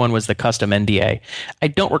 which is like one was the custom NDA. I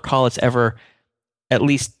don't recall it's ever at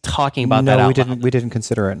least talking about that. No, we didn't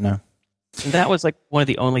consider it. No. That was like one of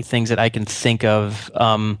the only things that I can think of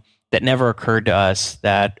that never occurred to us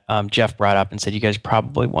that Jeff brought up and said, you guys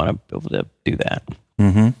probably want to be able to do that.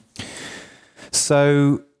 Mm-hmm.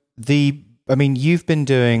 So you've been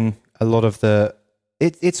doing a lot of the,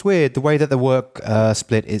 it's weird. The way that the work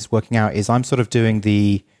split is working out is I'm sort of doing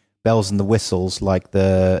the bells and the whistles, like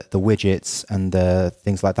the widgets and the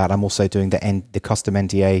things like that. I'm also doing the custom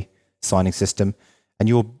NDA signing system. And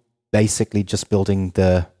you're basically just doing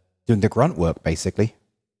the grunt work, basically.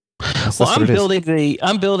 Well,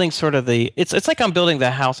 I'm building sort of it's like I'm building the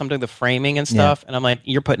house. I'm doing the framing and stuff, and I'm like,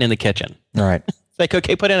 you're putting in the kitchen. All right. It's like,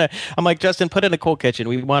 okay, I'm like, Justin, put in a cool kitchen.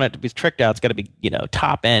 We want it to be tricked out. It's got to be,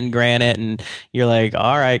 top end granite. And you're like,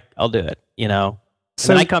 all right, I'll do it, So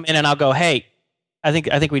then I come in and I'll go, hey, I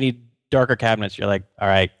think we need darker cabinets. You're like, all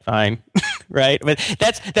right, fine. Right. But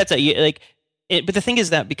but the thing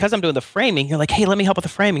is that because I'm doing the framing, you're like, hey, let me help with the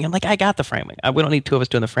framing. I'm like, I got the framing. We don't need two of us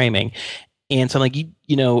doing the framing. And so I'm like,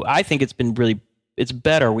 I think it's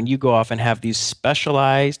better when you go off and have these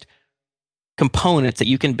specialized components that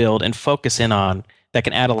you can build and focus in on that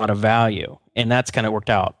can add a lot of value. And that's kind of worked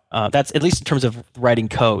out. That's at least in terms of writing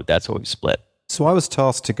code, that's what we've split. So I was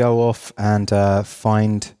tasked to go off and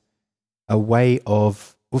find a way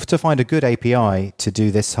to find a good API to do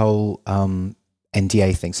this whole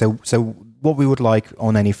NDA thing. So what we would like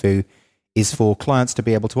on AnyFu is for clients to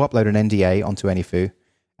be able to upload an NDA onto AnyFu,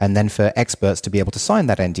 and then for experts to be able to sign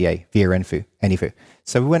that NDA via AnyFu.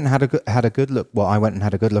 So we went and had a good look. Well, I went and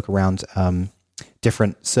had a good look around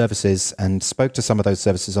different services and spoke to some of those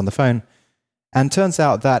services on the phone. And turns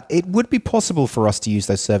out that it would be possible for us to use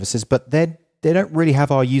those services, but they don't really have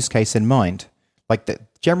our use case in mind.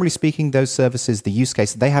 Generally speaking, those services, the use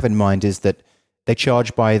case that they have in mind is that they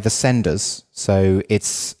charge by the senders. So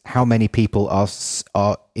it's how many people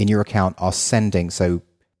are in your account are sending. So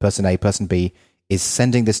person A, person B is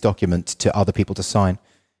sending this document to other people to sign.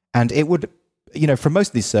 And it would, for most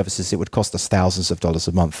of these services, it would cost us thousands of dollars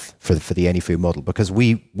a month for the AnyFu model, because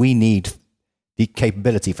we need the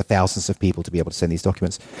capability for thousands of people to be able to send these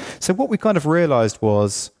documents. So what we kind of realized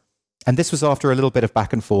was, and this was after a little bit of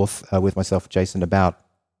back and forth with myself and Jason about,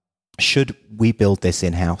 should we build this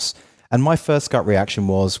in-house? And my first gut reaction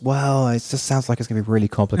was, well, it just sounds like it's going to be really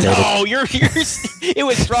complicated. No, it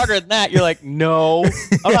was stronger than that. You're like, no,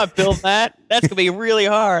 I'm not building that. That's going to be really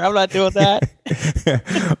hard. I'm not doing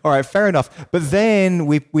that. All right, fair enough. But then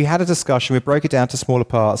we had a discussion. We broke it down to smaller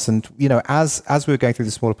parts. And, as we were going through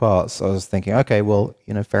the smaller parts, I was thinking, okay, well,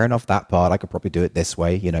 fair enough, that part, I could probably do it this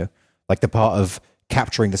way, like the part of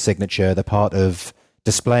capturing the signature, the part of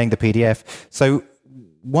displaying the PDF. So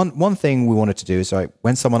one thing we wanted to do is,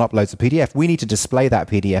 when someone uploads a PDF, we need to display that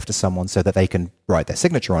PDF to someone so that they can write their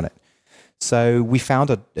signature on it. So we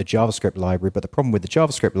found a JavaScript library, but the problem with the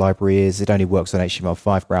JavaScript library is it only works on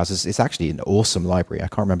HTML5 browsers. It's actually an awesome library. I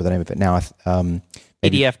can't remember the name of it now.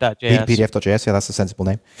 PDF.js. PDF.js, yeah, that's a sensible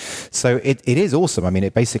name. So it is awesome. I mean,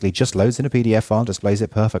 it basically just loads in a PDF file, displays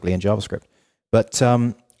it perfectly in JavaScript. But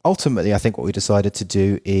ultimately, I think what we decided to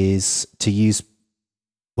do is to use,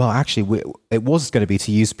 it was going to be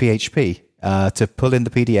to use PHP to pull in the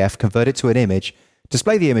PDF, convert it to an image,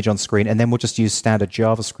 display the image on screen, and then we'll just use standard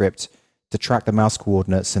JavaScript to track the mouse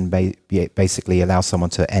coordinates and basically allow someone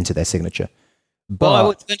to enter their signature. But it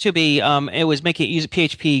was going to be, it was use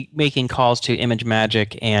PHP making calls to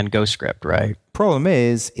ImageMagick and GhostScript, right? Problem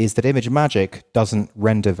is that ImageMagick doesn't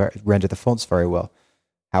render the fonts very well.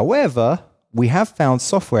 However, we have found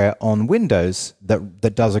software on Windows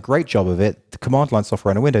that does a great job of it, the command line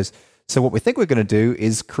software on Windows. So what we think we're going to do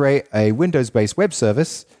is create a Windows-based web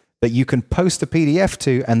service that you can post a PDF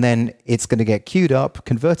to, and then it's going to get queued up,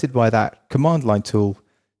 converted by that command line tool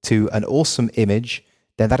to an awesome image.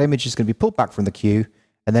 Then that image is going to be pulled back from the queue,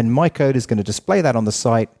 and then my code is going to display that on the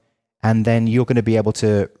site, and then you're going to be able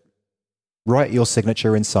to write your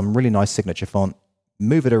signature in some really nice signature font,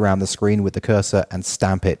 move it around the screen with the cursor, and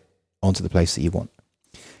stamp it onto the place that you want.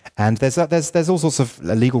 And there's all sorts of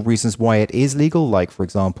legal reasons why it is legal, like, for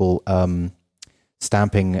example,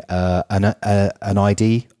 stamping an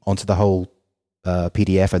ID onto the whole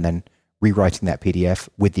PDF and then rewriting that PDF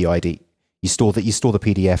with the ID. You store the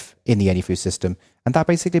PDF in the AnyFu system, and that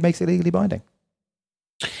basically makes it legally binding.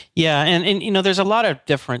 Yeah, and there's a lot of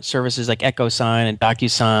different services like EchoSign and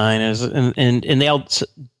DocuSign, and they all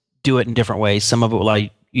do it in different ways. Some of it will allow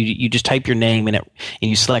you just type your name in it, and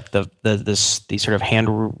you select the sort of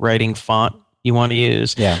handwriting font you want to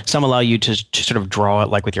use. Yeah. Some allow you to sort of draw it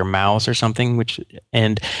like with your mouse or something,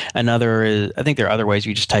 and another is, I think there are other ways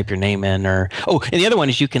you just type your name in, and the other one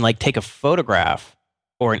is you can like take a photograph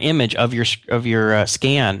or an image of your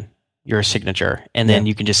scan your signature, and then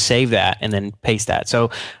you can just save that and then paste that. So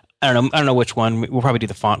I don't know which one. We'll probably do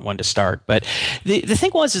the font one to start. But the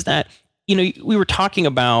thing is that, we were talking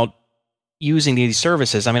about using these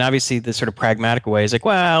services. I mean, obviously the sort of pragmatic way is like,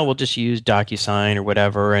 well, we'll just use DocuSign or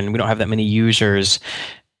whatever, and we don't have that many users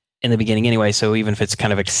in the beginning anyway. So even if it's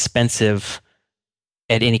kind of expensive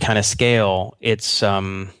at any kind of scale,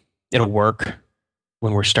 it'll work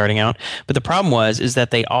when we're starting out. But the problem is that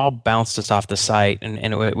they all bounced us off the site, and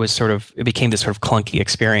it became this sort of clunky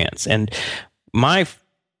experience. And my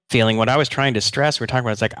feeling, what I was trying to stress, we were talking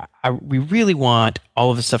about, is like, we really want all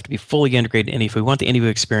of this stuff to be fully integrated in AnyFu. We want the AnyFu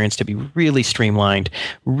experience to be really streamlined,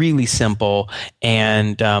 really simple,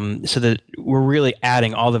 and so that we're really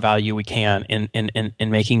adding all the value we can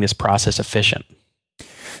in making this process efficient.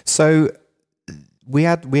 So we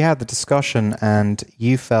had the discussion, and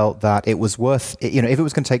you felt that it was worth, if it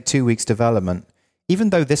was going to take 2 weeks development, even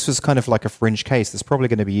though this was kind of like a fringe case that's probably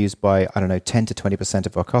going to be used by, 10 to 20%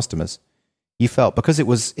 of our customers. You felt because it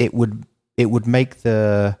would make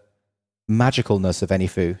the magicalness of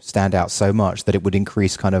AnyFu stand out so much that it would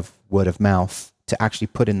increase kind of word of mouth to actually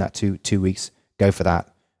put in that 2 weeks, go for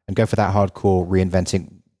that, and go for that hardcore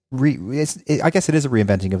reinventing. I guess it is a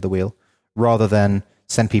reinventing of the wheel rather than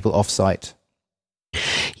send people off site.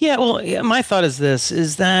 Yeah, well, my thought is this: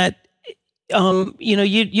 is that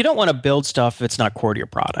you don't want to build stuff if it's not core to your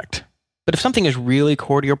product. But if something is really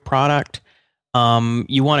core to your product,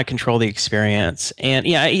 you want to control the experience. And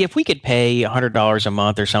yeah, if we could pay $100 a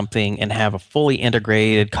month or something and have a fully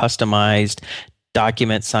integrated, customized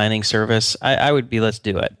document signing service, I would be, let's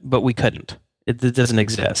do it. But we couldn't. It doesn't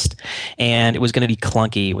exist. And it was going to be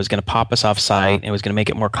clunky. It was going to pop us off site. And it was going to make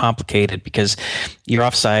it more complicated because you're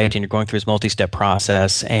off site and you're going through this multi-step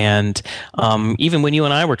process. And even when you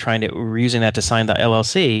and I were using that to sign the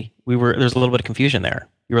LLC, there's a little bit of confusion there.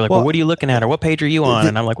 You were like, well, what are you looking at? Or what page are you on?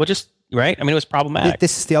 And I'm like, well, just, right? I mean, it was problematic.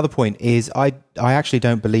 This is the other point, is I actually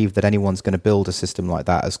don't believe that anyone's going to build a system like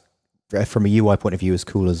that as, from a UI point of view, as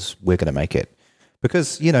cool as we're going to make it.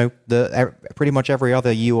 Because, pretty much every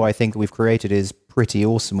other UI thing that we've created is pretty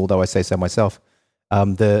awesome, although I say so myself.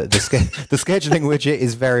 The scheduling widget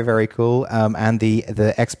is very, very cool, and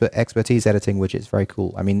the expertise editing widget is very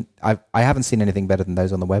cool. I mean, I haven't seen anything better than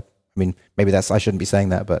those on the web. I mean, maybe I shouldn't be saying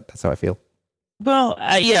that, but that's how I feel. Well,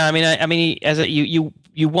 yeah. I mean,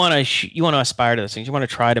 you want to aspire to those things. You want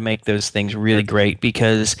to try to make those things really great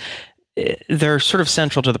because they're sort of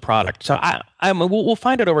central to the product. So we'll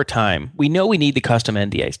find it over time. We know we need the custom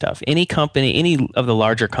NDA stuff. Any company, any of the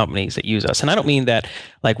larger companies that use us, and I don't mean that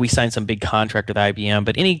like we signed some big contract with IBM,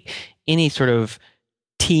 but any sort of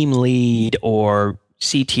team lead or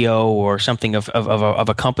CTO or something of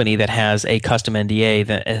a company that has a custom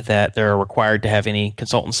NDA that they're required to have any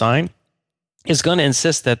consultant sign is going to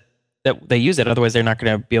insist that they use it. Otherwise, they're not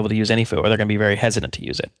going to be able to use AnyFu, or they're going to be very hesitant to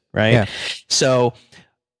use it, right? Yeah. So.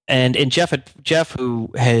 And Jeff,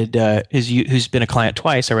 who's been a client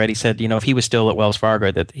twice already, said, if he was still at Wells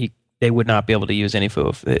Fargo, that they would not be able to use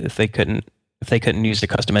AnyFu if they couldn't use the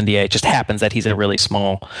custom NDA. It just happens that he's a really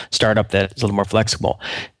small startup that is a little more flexible.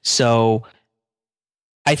 So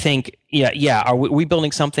I think, are we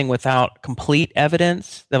building something without complete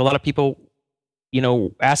evidence that a lot of people,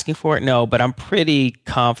 asking for it? No, but I'm pretty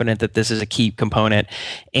confident that this is a key component,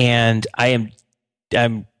 and I'm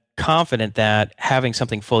confident that having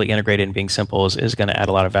something fully integrated and being simple is going to add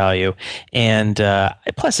a lot of value. And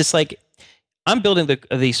plus, it's like I'm building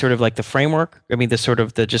the sort of like the framework. I mean, the sort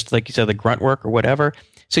of just like you said, the grunt work or whatever.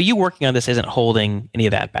 So you working on this isn't holding any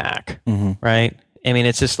of that back, right? I mean,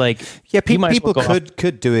 it's just like people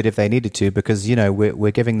could do it if they needed to, because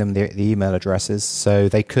we're giving them the email addresses, so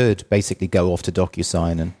they could basically go off to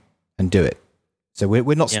DocuSign and do it. So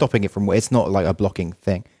we're not stopping it from. It's not like a blocking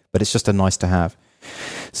thing, but it's just a nice to have.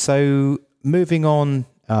 So moving on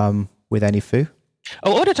with AnyFu.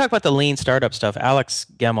 Oh, I want to talk about the lean startup stuff. Alex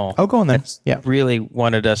Gemmel. Oh, go on then. Yeah, really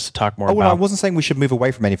wanted us to talk more about. Well, I wasn't saying we should move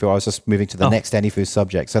away from AnyFu. I was just moving to the next AnyFu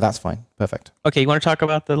subject. So that's fine. Perfect. Okay, you want to talk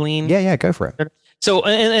about the lean? Yeah, go for it. So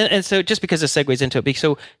and so just because it segues into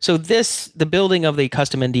it, so the building of the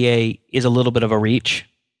custom NDA is a little bit of a reach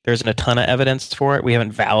there isn't a ton of evidence for it. We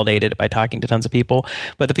haven't validated it by talking to tons of people,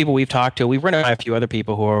 but the people we've talked to, we've run it by a few other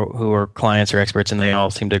people who are clients or experts, and they all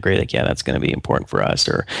seem to agree like, yeah, that's going to be important for us,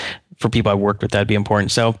 or for people I worked with, that'd be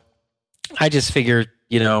important. So I just figure,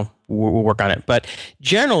 we'll work on it. But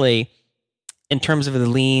generally, in terms of the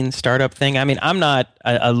lean startup thing, I mean, I'm not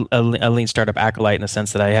a lean startup acolyte in the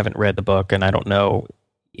sense that I haven't read the book and I don't know,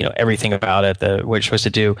 everything about it, what you're supposed to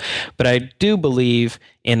do. But I do believe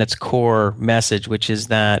in its core message, which is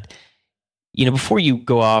that, before you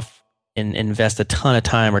go off and invest a ton of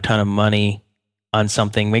time or ton of money on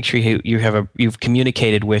something, make sure you've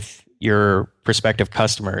communicated with your prospective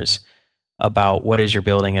customers about what is you're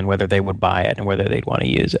building and whether they would buy it and whether they'd want to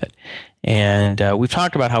use it. And we've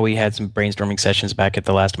talked about how we had some brainstorming sessions back at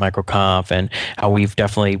the last MicroConf, and how we've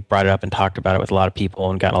definitely brought it up and talked about it with a lot of people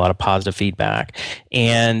and gotten a lot of positive feedback.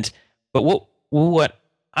 But what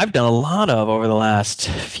I've done a lot of over the last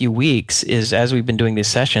few weeks is, as we've been doing these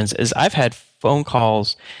sessions, is I've had phone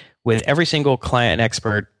calls with every single client and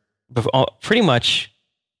expert pretty much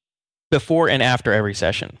before and after every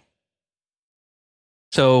session.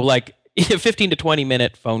 So like a 15 to 20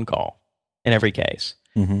 minute phone call in every case.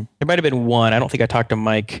 Mm-hmm. There might have been one. I don't think I talked to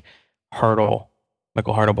Michael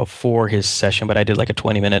Hartle before his session, but I did like a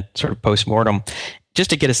 20-minute sort of post-mortem just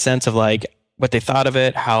to get a sense of like what they thought of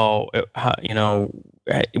it, how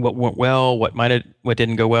what went well, what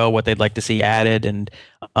didn't go well, what they'd like to see added. And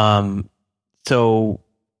so,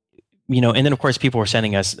 and then of course people were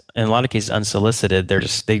sending us, in a lot of cases unsolicited, they'll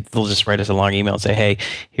just write us a long email and say, hey,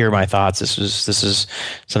 here are my thoughts. This is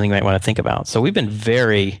something you might want to think about. So we've been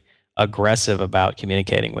very aggressive about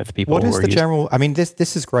communicating with people. What is the general, I mean,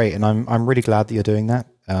 this is great, and I'm really glad that you're doing that.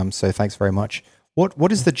 So thanks very much.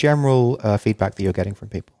 What is the general feedback that you're getting from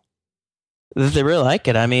people? They really like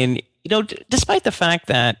it. I mean, despite the fact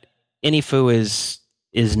that AnyFu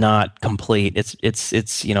is not complete,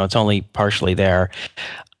 it's only partially there.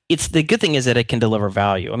 It's the good thing is that it can deliver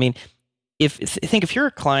value. I mean, if you're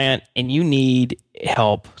a client and you need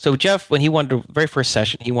help, so Jeff, when he wanted the very first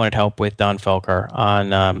session, he wanted help with Don Felker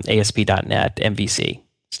on ASP.NET MVC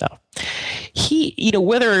stuff. He,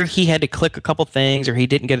 whether he had to click a couple things or he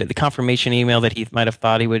didn't get the confirmation email that he might have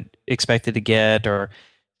thought he would expected to get or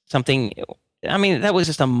something. I mean, that was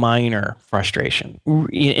just a minor frustration.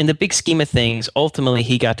 In the big scheme of things, ultimately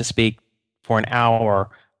he got to speak for an hour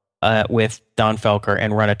with Don Felker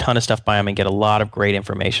and run a ton of stuff by him and get a lot of great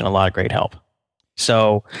information, a lot of great help.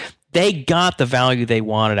 So they got the value they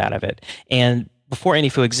wanted out of it. And before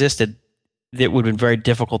AnyFu existed, it would have been very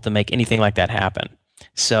difficult to make anything like that happen.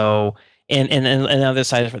 So, and the other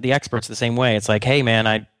side for the experts the same way. It's like, hey man,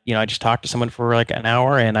 I just talked to someone for like an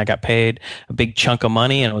hour and I got paid a big chunk of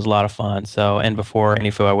money and it was a lot of fun. So, and before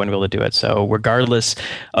AnyFu, I wouldn't be able to do it. So regardless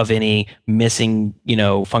of any missing,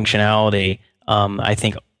 functionality, I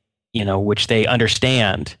think, which they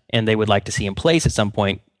understand and they would like to see in place at some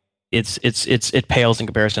point, it pales in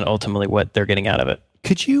comparison to ultimately what they're getting out of it.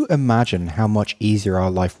 Could you imagine how much easier our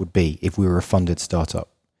life would be if we were a funded startup?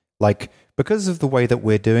 Like, because of the way that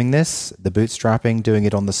we're doing this, the bootstrapping, doing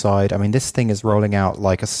it on the side, I mean, this thing is rolling out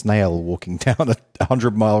like a snail walking down a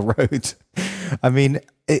 100-mile road. I mean,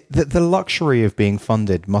 the luxury of being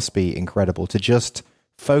funded must be incredible, to just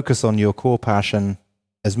focus on your core passion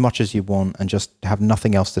as much as you want and just have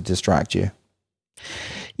nothing else to distract you.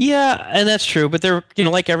 Yeah, and that's true. But they're,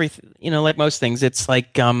 like everything, like most things, it's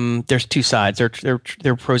like there's two sides. There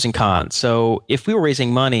are pros and cons. So if we were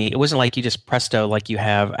raising money, it wasn't like you just presto, like you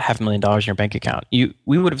have $500,000 in your bank account. We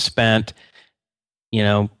would have spent,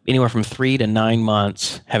 anywhere from 3 to 9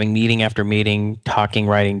 months having meeting after meeting, talking,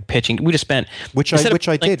 writing, pitching. We just spent which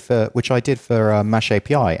I did for Mash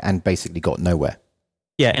API and basically got nowhere.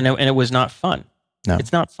 Yeah, and it was not fun. No,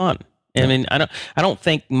 it's not fun. No. I mean, I don't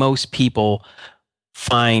think most people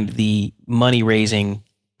find the money raising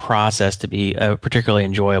process to be particularly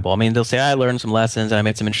enjoyable. I mean, they'll say, I learned some lessons and I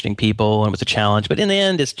met some interesting people and it was a challenge, but in the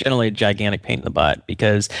end, it's generally a gigantic pain in the butt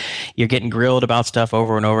because you're getting grilled about stuff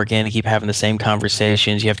over and over again. You keep having the same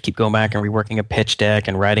conversations. You have to keep going back and reworking a pitch deck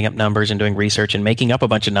and writing up numbers and doing research and making up a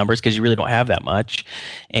bunch of numbers because you really don't have that much.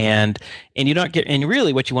 And you don't get, and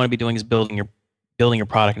really what you want to be doing is building your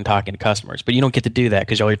product and talking to customers, but you don't get to do that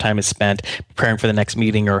because all your time is spent preparing for the next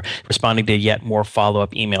meeting or responding to yet more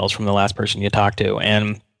follow-up emails from the last person you talked to.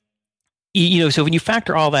 And, so when you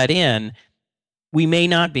factor all that in, we may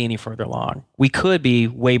not be any further along. We could be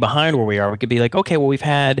way behind where we are. We could be like, okay, well, we've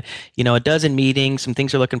had, a dozen meetings, some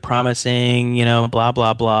things are looking promising, blah,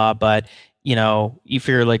 blah, blah. But, you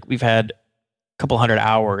figure like we've had a couple hundred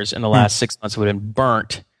hours in the last 6 months would have been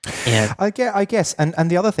burnt. And I guess.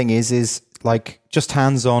 And the other thing is like just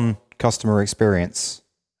hands-on customer experience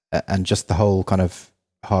and just the whole kind of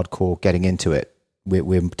hardcore getting into it,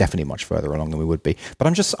 we're definitely much further along than we would be. But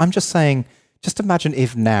I'm just saying, just imagine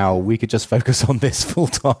if now we could just focus on this full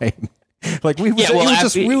time. Like we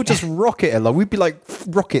would just rocket along. We'd be like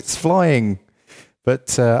rockets flying.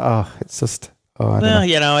 But it's just I don't know.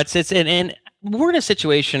 You know, it's and we're in a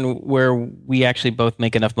situation where we actually both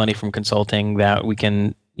make enough money from consulting that we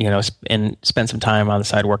can, you know, and spend some time on the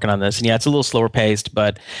side working on this. And yeah, it's a little slower paced,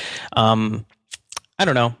 but I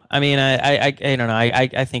don't know. I mean, I don't know.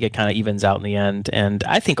 I think it kind of evens out in the end. And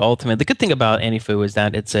I think ultimately the good thing about AnyFu is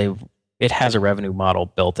that it has a revenue model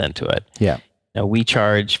built into it. Yeah. You know, we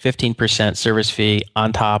charge 15% service fee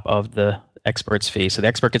on top of the expert's fee. So the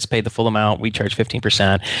expert gets paid the full amount. We charge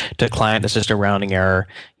 15%. To the client, that's just a rounding error,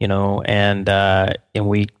 you know, and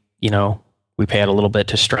we, you know, we pay out a little bit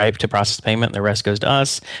to Stripe to process the payment, and the rest goes to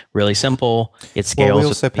us. Really simple. It scales. Well, we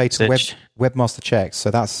also pay to Webmaster Checks, so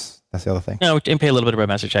that's the other thing. No, and pay a little bit of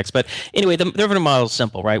Webmaster Checks. But anyway, the revenue model is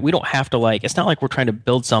simple, right? We don't have to it's not like we're trying to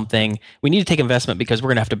build something. We need to take investment because we're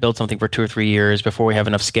going to have to build something for 2 or 3 years before we have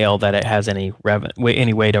enough scale that it has any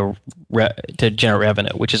way to generate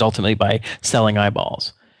revenue, which is ultimately by selling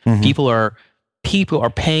eyeballs. Mm-hmm. People are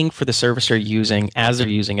paying for the service they're using as they're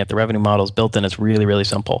using it. The revenue model is built in. It's really, really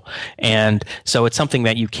simple. And so it's something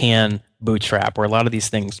that you can bootstrap, where a lot of these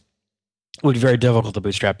things would be very difficult to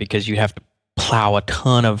bootstrap because you have to plow a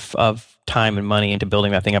ton of time and money into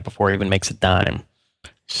building that thing up before it even makes a dime.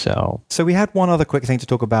 So we had one other quick thing to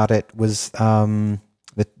talk about. It was the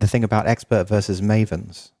thing about expert versus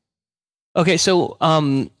mavens. Okay, so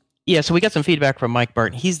so we got some feedback from Mike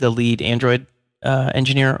Barton. He's the lead Android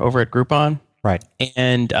engineer over at Groupon. Right.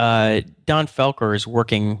 And Don Felker is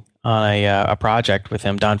working on a project with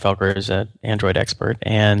him. Don Felker is an Android expert.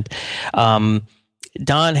 And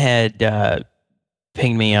Don had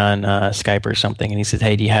pinged me on Skype or something, and he said,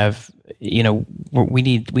 "Hey, do you have, you know, we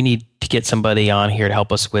need to get somebody on here to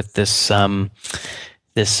help us with this open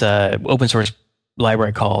source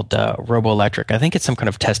library called RoboElectric. I think it's some kind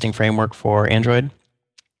of testing framework for Android."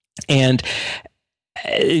 And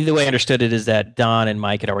the way I understood it is that Don and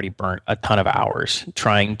Mike had already burnt a ton of hours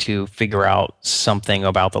trying to figure out something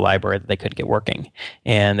about the library that they couldn't get working,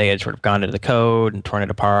 and they had sort of gone into the code and torn it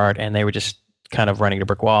apart, and they were just kind of running a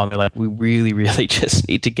brick wall, and they're like, we really, really just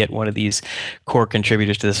need to get one of these core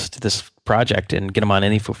contributors to this project and get them on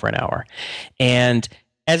AnyFu for an hour. And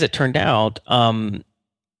as it turned out,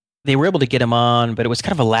 they were able to get him on, but it was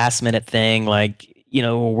kind of a last minute thing. Like, you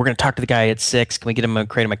know, we're going to talk to the guy at 6. Can we get him to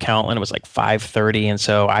create him an account? And it was like 5:30, and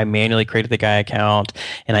so I manually created the guy account,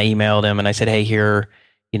 and I emailed him, and I said, "Hey,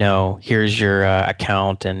 here's your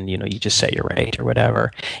account, and you know, you just set your rate or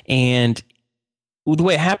whatever." And the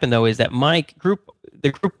way it happened, though, is that Mike works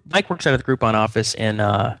out of the Groupon office in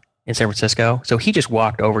San Francisco, so he just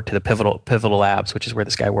walked over to the Pivotal Labs, which is where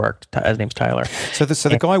this guy worked. His name's Tyler. So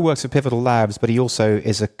the guy works at Pivotal Labs, but he also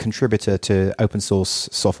is a contributor to open source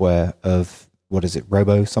software of, what is it,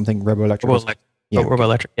 RoboElectric? RoboElectric. Yeah.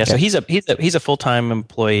 RoboElectric. Yeah. So he's a full-time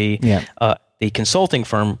employee. Yeah. The consulting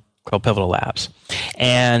firm called Pivotal Labs,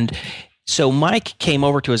 and so Mike came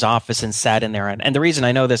over to his office and sat in there. And the reason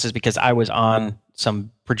I know this is because I was on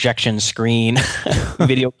some projection screen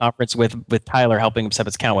video conference with Tyler helping him set up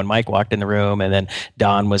his account when Mike walked in the room, and then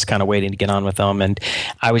Don was kind of waiting to get on with him. And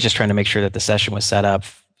I was just trying to make sure that the session was set up,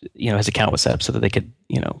 you know, his account was set up so that they could,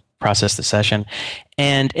 you know, process the session.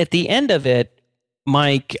 And at the end of it,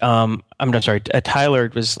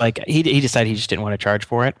 Tyler was like, he decided he just didn't want to charge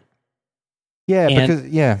for it.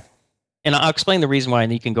 Yeah, And I'll explain the reason why,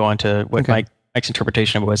 and you can go on to what Mike's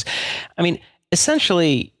interpretation of it was. I mean,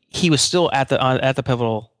 essentially, he was still at the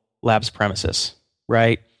Pivotal Labs premises,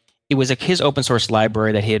 right? It was his open source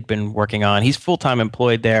library that he had been working on. He's full-time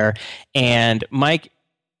employed there, and Mike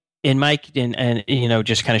you know,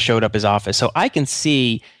 just kind of showed up his office. So I can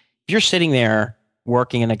see if you're sitting there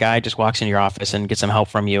working and a guy just walks into your office and gets some help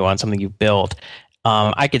from you on something you've built.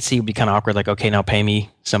 I could see it would be kind of awkward, like, okay, now pay me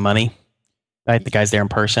some money. Right? The guy's there in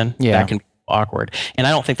person. Yeah. That can be awkward. And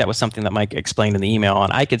I don't think that was something that Mike explained in the email.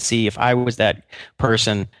 And I could see if I was that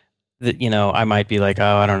person that, you know, I might be like,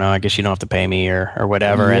 oh, I don't know, I guess you don't have to pay me or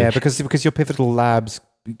whatever. Yeah, because your Pivotal Labs,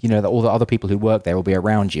 you know, all the other people who work there will be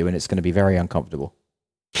around you, and it's going to be very uncomfortable.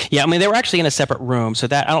 Yeah, I mean, they were actually in a separate room, so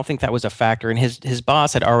that I don't think that was a factor. And his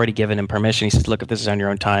boss had already given him permission. He said, "Look, if this is on your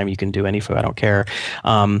own time, you can do AnyFu. I don't care."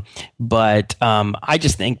 But I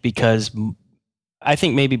just think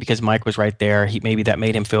maybe because Mike was right there, maybe that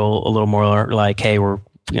made him feel a little more like, "Hey,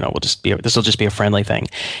 this will just be a friendly thing."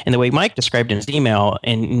 And the way Mike described in his email,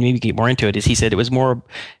 and maybe get more into it, is he said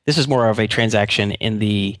this is more of a transaction in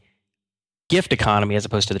the gift economy as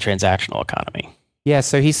opposed to the transactional economy. Yeah,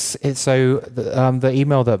 so the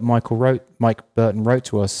email that Mike Burton wrote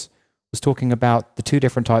to us was talking about the two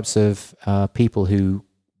different types of people who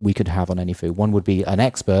we could have on AnyFu. One would be an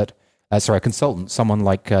expert, a consultant, someone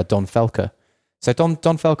like Don Felker. So Don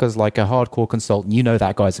Felker is like a hardcore consultant. You know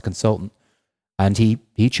that guy's a consultant, and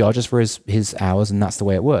he charges for his hours, and that's the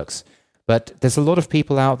way it works. But there's a lot of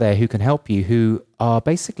people out there who can help you who are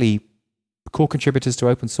basically core contributors to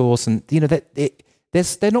open source, and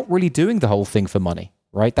they're not really doing the whole thing for money,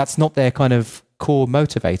 right? That's not their kind of core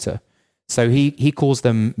motivator. So he calls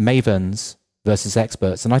them mavens versus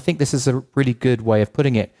experts, and I think this is a really good way of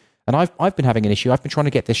putting it. And I've been having an issue. I've been trying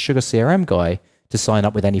to get this Sugar CRM guy to sign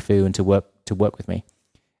up with AnyFu and to work with me,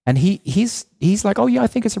 and he's like, oh yeah, I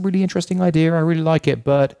think it's a really interesting idea. I really like it,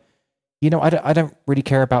 but I don't really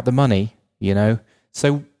care about the money.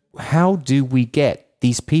 So how do we get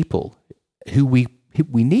these people who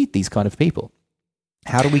we need these kind of people?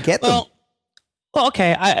 How do we get them? Well,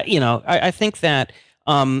 okay. I think that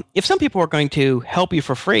if some people are going to help you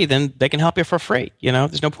for free, then they can help you for free.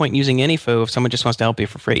 There's no point in using AnyFu if someone just wants to help you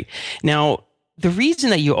for free. Now, the reason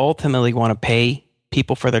that you ultimately want to pay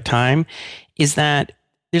people for their time is that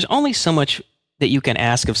there's only so much that you can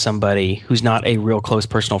ask of somebody who's not a real close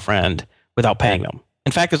personal friend without paying them.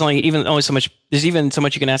 In fact, there's only so much. There's even so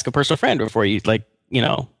much you can ask a personal friend before you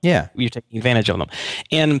you're taking advantage of them.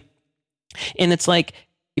 And it's like,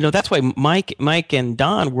 that's why Mike and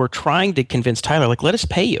Don were trying to convince Tyler, like, let us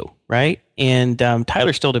pay you, right? And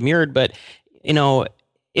Tyler still demurred, but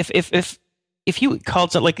if you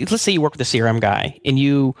called, like, let's say you work with a CRM guy and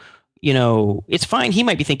it's fine. He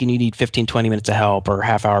might be thinking you need 15, 20 minutes of help or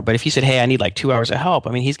half hour. But if you said, hey, I need like 2 hours of help,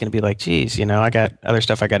 I mean, he's going to be like, geez, I got other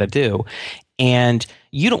stuff I got to do. And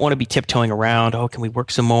you don't want to be tiptoeing around. Oh, can we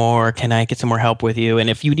work some more? Can I get some more help with you? And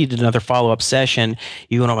if you needed another follow-up session,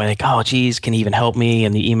 you want to be like, oh, geez, can he even help me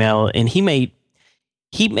in the email? And he may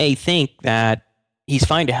think that he's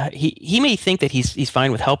fine he may think that he's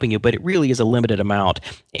fine with helping you, but it really is a limited amount.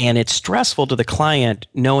 And it's stressful to the client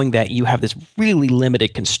knowing that you have this really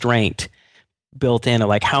limited constraint built in of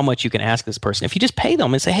like how much you can ask this person. If you just pay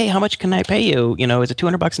them and say, hey, how much can I pay you? Is it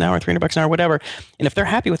 $200 an hour, $300 an hour, whatever? And if they're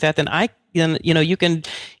happy with that, then you can,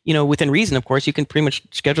 within reason, of course, you can pretty much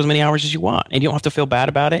schedule as many hours as you want, and you don't have to feel bad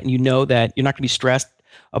about it. And you know that you're not going to be stressed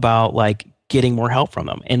about like getting more help from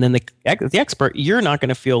them. And then the expert, you're not going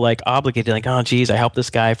to feel like obligated, like, oh, geez, I helped this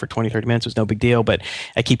guy for 20, 30 minutes. It was no big deal, but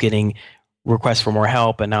I keep getting requests for more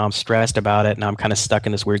help, and now I'm stressed about it, and I'm kind of stuck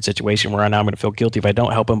in this weird situation where now I'm going to feel guilty if I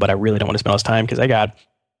don't help him, but I really don't want to spend all this time because I got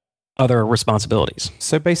other responsibilities.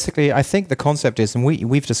 So basically, I think the concept is, and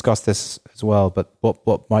we've discussed this as well, but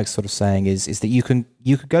what Mike's sort of saying is that you could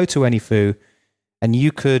go to AnyFu and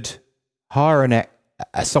you could hire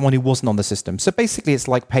someone who wasn't on the system. So basically, it's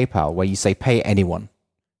like PayPal, where you say pay anyone.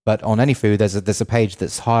 But on AnyFu, there's a page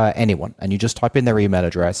that's hire anyone, and you just type in their email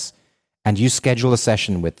address, and you schedule a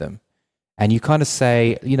session with them. And you kind of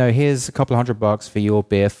say, here's a couple $100 for your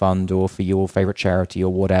beer fund or for your favorite charity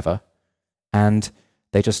or whatever. And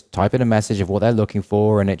they just type in a message of what they're looking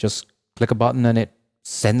for, and it just click a button and it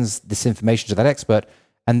sends this information to that expert.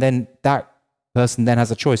 And then that person then has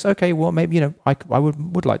a choice. Okay, well, maybe, I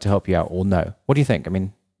would like to help you out, or no. What do you think? I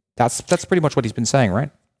mean, that's pretty much what he's been saying, right?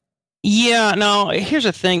 Yeah, no, here's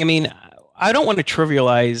the thing. I mean, I don't want to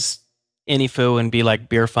trivialize AnyFu and be like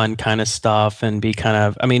beer fund kind of stuff and be kind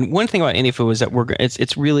of, I mean, one thing about AnyFu is that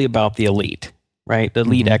it's really about the elite, right? The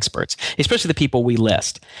elite experts, especially the people we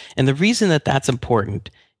list. And the reason that that's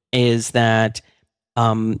important is that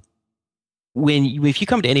if you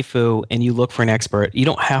come to AnyFu and you look for an expert, you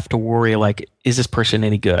don't have to worry like, is this person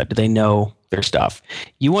any good? Do they know their stuff?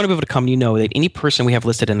 You want to be able to come, that any person we have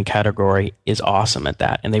listed in the category is awesome at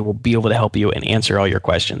that, and they will be able to help you and answer all your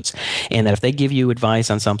questions. And that if they give you advice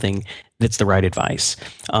on something, that's the right advice,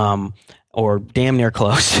 or damn near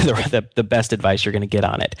close to the best advice you're going to get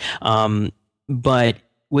on it. But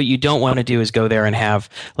what you don't want to do is go there and have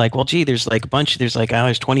like, well, gee, there's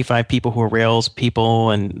 25 people who are Rails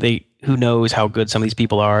people, and who knows how good some of these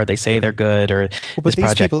people are. They say they're good, or but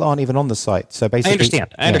these people aren't even on the site. So basically,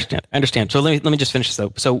 I understand. So let me just finish this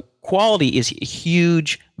though. So quality is a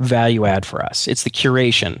huge value add for us. It's the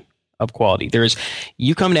curation of quality.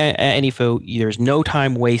 You come to AnyFu, there's no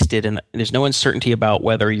time wasted, and there's no uncertainty about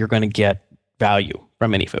whether you're going to get value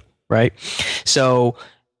from AnyFu, right? So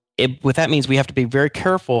what that means, we have to be very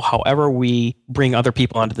careful however we bring other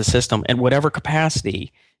people onto the system in whatever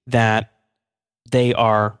capacity that they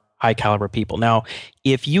are high caliber people. Now,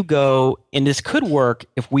 if you go, and this could work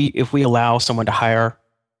if we allow someone to hire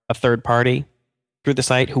a third party through the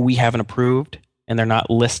site who we haven't approved and they're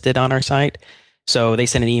not listed on our site. So they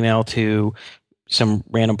send an email to some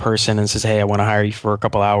random person and says, "Hey, I want to hire you for a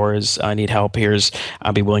couple hours. I need help.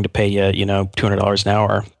 I'll be willing to pay you, $200 an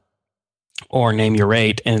hour, or name your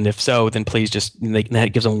rate. And if so, then please that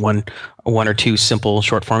gives them one or two simple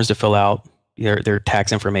short forms to fill out, their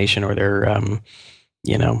tax information or their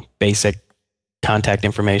basic contact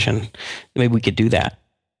information. Maybe we could do that.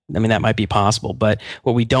 I mean, that might be possible. But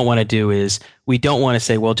what we don't want to do is we don't want to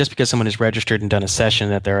say, well, just because someone is registered and done a session,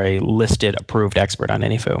 that they're a listed, approved expert on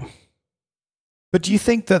AnyFu. But do you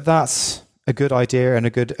think that that's a good idea and a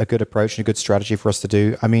good approach and a good strategy for us to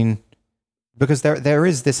do? I mean, because there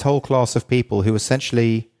is this whole class of people who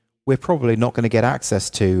essentially we're probably not going to get access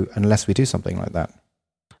to unless we do something like that.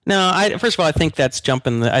 No, first of all, I think that's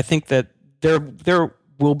jumping. I think that there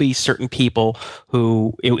will be certain people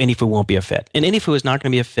who AnyFu won't be a fit, and AnyFu is not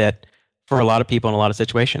going to be a fit for a lot of people in a lot of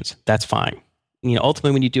situations. That's fine.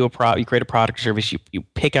 Ultimately, when you do you create a product or service, you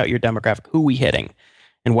pick out your demographic. Who are we hitting,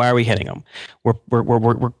 and why are we hitting them?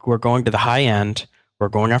 We're going to the high end. We're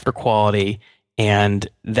going after quality, and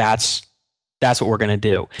that's what we're going to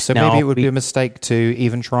do. So now, maybe it would be a mistake to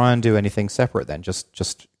even try and do anything separate then.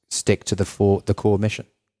 Just stick to the core mission.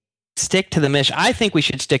 Stick to the mission. I think we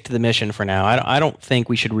should stick to the mission for now. I don't think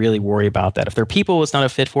we should really worry about that. If there are people it's not a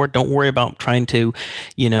fit for, don't worry about trying to,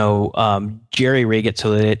 jerry-rig it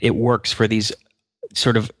so that it works for these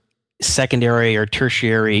sort of secondary or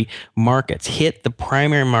tertiary markets. Hit the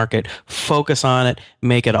primary market, focus on it,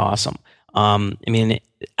 make it awesome. And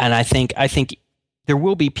I think there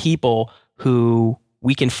will be people who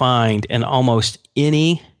we can find in almost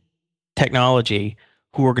any technology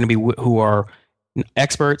who are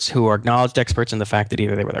experts, who are acknowledged experts in the fact that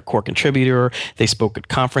either they were their core contributor, they spoke at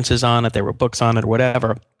conferences on it, they wrote books on it, or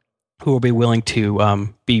whatever, who will be willing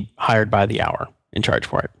to be hired by the hour and charge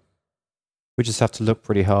for it. We just have to look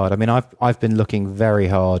pretty hard. I mean, I've been looking very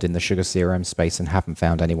hard in the Sugar CRM space and haven't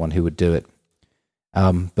found anyone who would do it.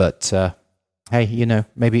 But hey,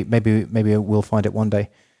 maybe we'll find it one day.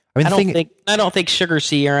 I don't think Sugar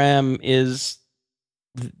CRM is,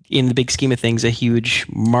 in the big scheme of things, a huge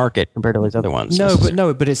market compared to those other ones.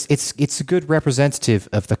 But it's a good representative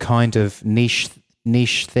of the kind of niche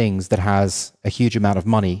things that has a huge amount of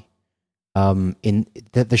money. In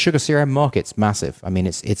the Sugar CRM market's massive. I mean,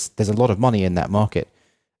 there's a lot of money in that market,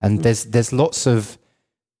 and there's lots of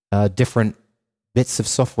different bits of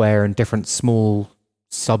software and different small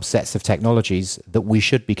subsets of technologies that we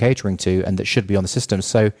should be catering to and that should be on the system.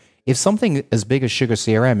 So if something as big as Sugar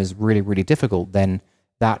CRM is really, really difficult, then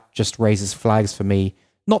that just raises flags for me.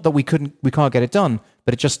 Not that we can't get it done,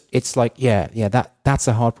 but it's like, that's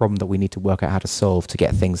a hard problem that we need to work out how to solve to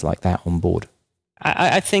get things like that on board.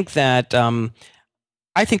 I think that's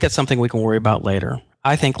something we can worry about later.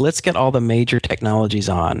 I think let's get all the major technologies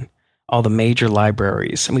on, all the major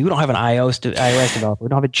libraries. I mean, we don't have an iOS developer. We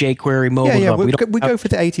don't have a jQuery mobile developer. We go for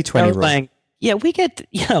the 80-20 rule. Yeah,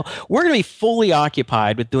 we're going to be fully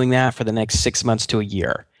occupied with doing that for the next 6 months to a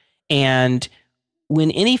year. And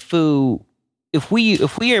when AnyFu, if we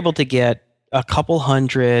are able to get a couple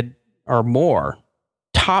hundred or more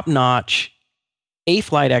top-notch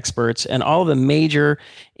A-Flight experts and all the major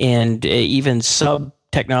and even sub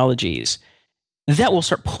technologies, that will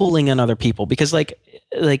start pulling in other people. Because like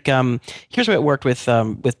here's what it worked with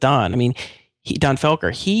Don. I mean, Don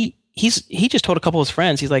Felker, he just told a couple of his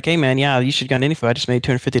friends, he's like, hey man, yeah, you should go on AnyFu. I just made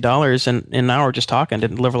 $250 in an hour just talking,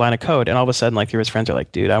 didn't deliver a line of code. And all of a sudden, like, three of his friends are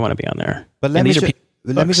like, dude, I want to be on there. But let me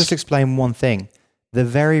just explain one thing. The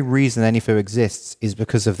very reason AnyFu exists is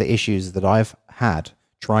because of the issues that I've had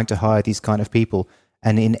trying to hire these kind of people.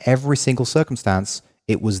 And in every single circumstance,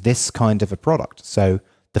 it was this kind of a product. So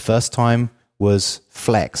the first time was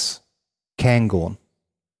Flex, Cairngorm.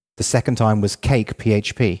 The second time was Cake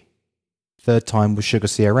PHP. Third time was Sugar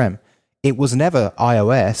CRM. It was never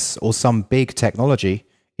iOS or some big technology.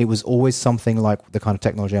 It was always something like the kind of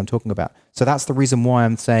technology I'm talking about. So that's the reason why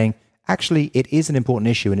I'm saying, actually, it is an important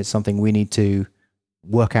issue and it's something we need to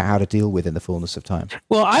work out how to deal with in the fullness of time.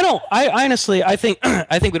 Well, I honestly think we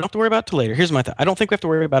don't have to worry about it till later. Here's my thought. I don't think we have to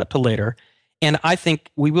worry about it till later. And I think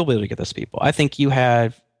we will be able to get those people. I think you've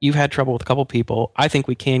had trouble with a couple people. I think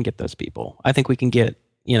we can get those people. I think we can get,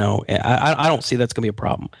 I don't see that's going to be a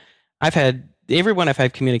problem. Everyone I've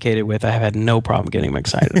had communicated with, I have had no problem getting them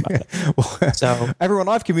excited about it. Well, so everyone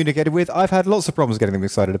I've communicated with, I've had lots of problems getting them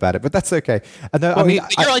excited about it, but that's okay. You're only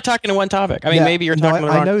talking to one topic. Maybe you're talking.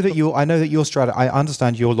 I know that your strategy. I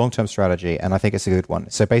understand your long-term strategy, and I think it's a good one.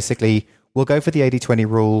 So basically, we'll go for the 80-20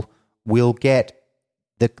 rule. We'll get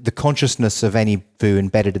the consciousness of AnyFu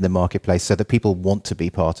embedded in the marketplace, so that people want to be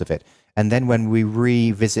part of it. And then when we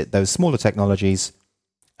revisit those smaller technologies,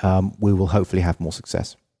 we will hopefully have more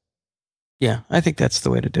success. Yeah, I think that's the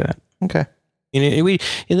way to do it. Okay.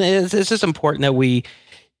 It's just important that we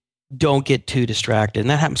don't get too distracted, and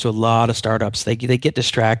that happens to a lot of startups. They get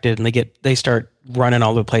distracted and they start running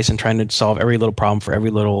all over the place and trying to solve every little problem for every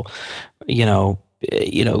little,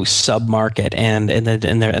 sub market, and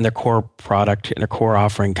their core product and their core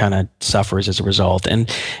offering kind of suffers as a result. And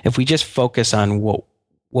if we just focus on what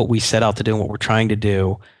we set out to do and what we're trying to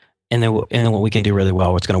do, and then what we can do really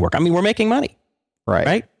well, it's going to work. I mean, we're making money,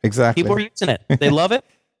 right? Exactly. People are using it; they love it.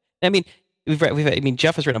 I mean,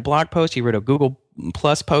 Jeff has written a blog post. He wrote a Google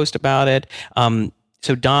Plus post about it.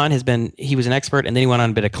 So Don he was an expert, and then he went on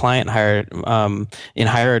a bit of client and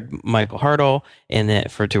hired Michael Hartle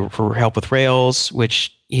for help with Rails,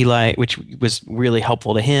 which was really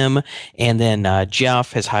helpful to him. And then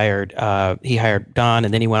Jeff has hired Don,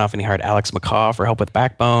 and then he went off and he hired Alex McCaw for help with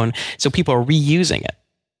Backbone. So people are reusing it,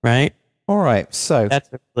 right? All right, so that's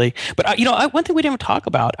really. But one thing we didn't talk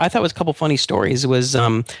about, I thought was a couple funny stories. Was I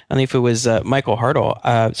don't know if it was Michael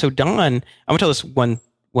Hartle. So Don, I'm gonna tell this one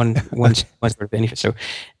sort of benefit.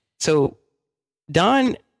 So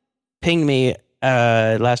Don pinged me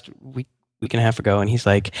last week and a half ago, and he's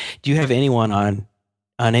like, "Do you have anyone on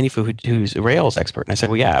AnyFu who's a Rails expert?" And I said,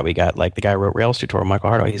 "Well, yeah, we got like the guy who wrote Rails tutorial,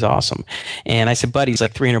 Michael Hartle. He's awesome." And I said, "But he's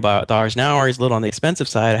like $300 an hour. He's a little on the expensive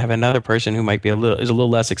side. I have another person who might be a little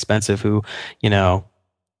less expensive. Who,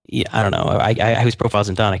 I don't know. I whose profile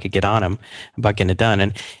isn't done. I could get on him about getting it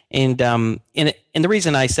done." And the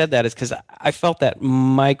reason I said that is because I felt that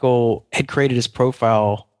Michael had created his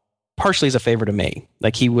profile partially as a favor to me.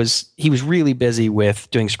 Like he was really busy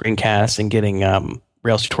with doing screencasts and getting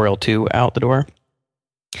Rails tutorial 2 out the door.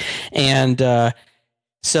 And but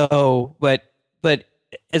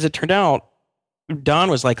as it turned out, Don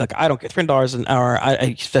was like I don't get $300 an hour.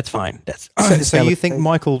 That's fine. So you think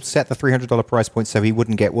Michael set the $300 price point so he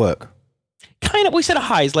wouldn't get work? Kind of. We set a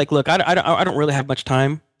high. He's like, look, I don't really have much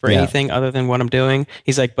time for anything other than what I'm doing.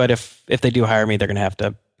 He's like, but if they do hire me, they're going to have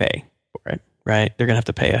to pay for it, right? They're going to have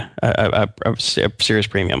to pay a serious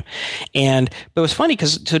premium. But it was funny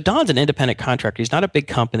because Don's an independent contractor. He's not a big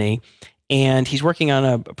company. And he's working on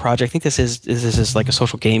a project. I think this is like a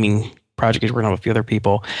social gaming project. He's working on with a few other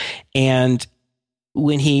people. And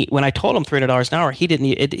when I told him $300 an hour, he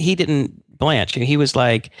didn't blanch. He was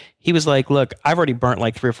like, look, I've already burnt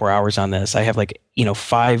like 3 or 4 hours on this. I have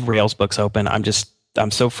 5 Rails books open.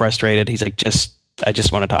 I'm so frustrated. He's like, I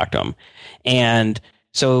just want to talk to him. And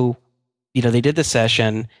so, they did the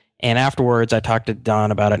session. And afterwards, I talked to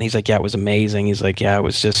Don about it. And he's like, yeah, it was amazing. He's like, yeah,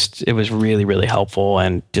 it was really, really helpful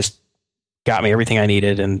and just got me everything I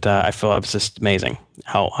needed, and I feel it was just amazing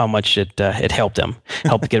how much it helped him,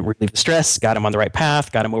 helped relieve the stress, got him on the right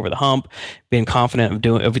path, got him over the hump, being confident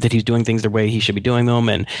that he's doing things the way he should be doing them,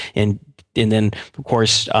 and then of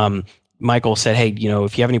course Michael said, hey,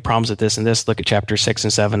 if you have any problems with this and this, look at chapter 6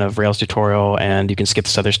 and 7 of Rails tutorial, and you can skip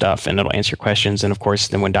this other stuff, and it'll answer your questions. And of course,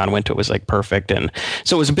 then when Don went to it, was like perfect, and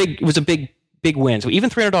so it was a big win. So even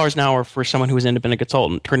 $300 an hour for someone who was an independent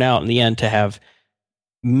consultant turned out in the end to have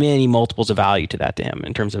many multiples of value to him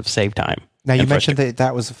in terms of save time. Now you mentioned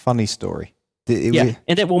that was a funny story. And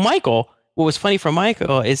then Michael, what was funny for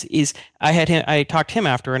Michael is I talked to him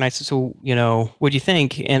after, and I said, so what'd you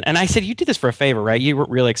think? And I said, you did this for a favor, right? You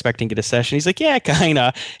weren't really expecting to get a session. He's like, yeah,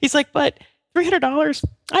 kinda. He's like, but $300?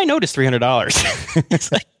 I noticed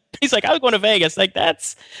 $300. he's like, I was going to Vegas. Like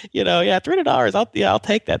that's $300. I'll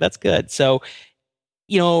take that. That's good. So.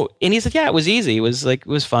 And he said, yeah, it was easy. It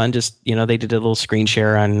was fun. Just, they did a little screen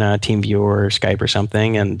share on TeamViewer or Skype or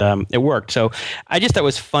something, and it worked. So I just thought it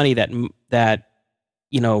was funny that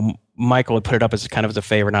Michael had put it up as kind of as a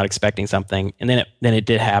favor, not expecting something. And then it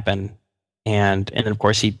did happen. And then of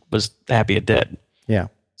course he was happy it did. Yeah.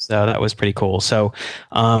 So that was pretty cool. So,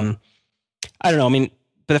 I don't know. I mean,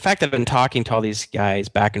 but the fact that I've been talking to all these guys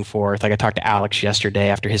back and forth, like I talked to Alex yesterday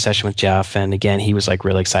after his session with Jeff, and again, he was like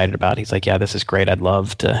really excited about it. He's like, yeah, this is great. I'd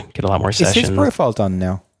love to get a lot more sessions. Is his profile done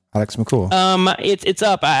now, Alex McCaw? It's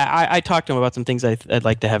up. I talked to him about some things I'd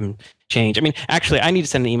like to have him change. I mean, actually, I need to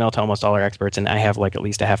send an email to almost all our experts, and I have like at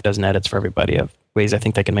least a half dozen edits for everybody of ways I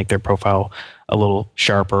think they can make their profile a little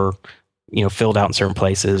sharper, filled out in certain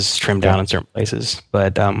places, trimmed down in certain places.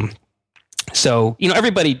 But so,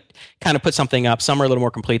 everybody kind of put something up. Some are a little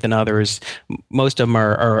more complete than others. Most of them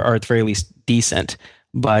are at the very least decent.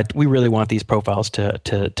 But we really want these profiles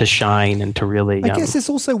to shine and to really. I guess it's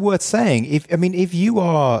also worth saying if you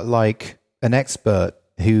are like an expert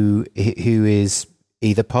who is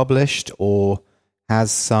either published or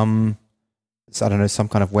has some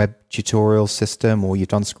kind of web tutorial system, or you've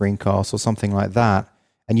done screencasts or something like that,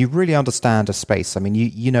 and you really understand a space. I mean,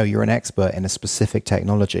 you're an expert in a specific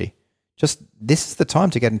technology. Just this is the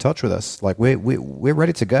time to get in touch with us. Like we're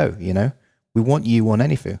ready to go. We want you on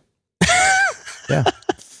AnyFu. Yeah.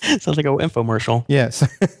 Sounds like an infomercial. Yes.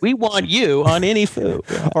 We want you on AnyFu.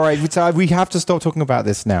 Yeah. All right, we have to stop talking about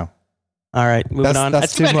this now. All right, moving on.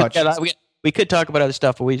 That's too much. We could talk about other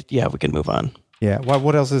stuff, but we could move on. Yeah.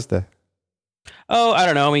 What else is there? Oh, I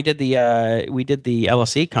don't know. We did the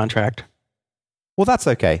LLC contract. Well, that's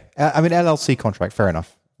okay. I mean, LLC contract. Fair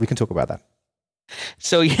enough. We can talk about that.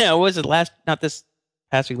 So yeah, was it not this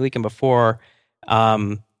past week, the weekend before?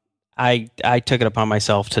 I took it upon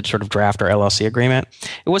myself to sort of draft our LLC agreement.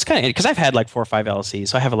 It was kind of because I've had like 4 or 5 LLCs,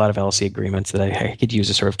 so I have a lot of LLC agreements that I could use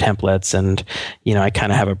as sort of templates, and I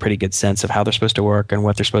kind of have a pretty good sense of how they're supposed to work and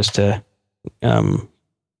what they're supposed to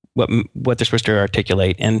what they're supposed to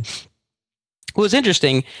articulate. And what was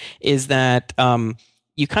interesting is that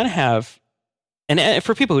you kind of have, and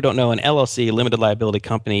for people who don't know, an LLC, a limited liability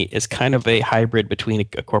company, is kind of a hybrid between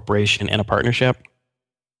a corporation and a partnership,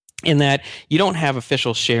 in that you don't have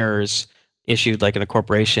official shares issued like in a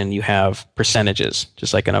corporation. You have percentages,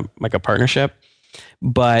 just like in a partnership.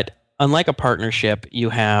 But unlike a partnership,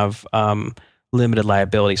 you have limited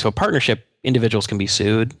liability. So a partnership, individuals can be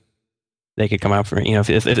sued. They could come out for,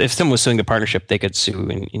 if someone was suing the partnership, they could sue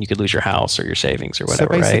and you could lose your house or your savings or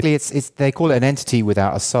whatever. So basically, right? it's they call it an entity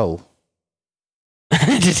without a soul.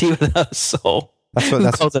 Entity without a soul.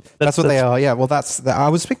 That's what they are. Yeah. Well, I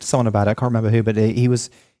was speaking to someone about it. I can't remember who, but he was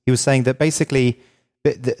saying that basically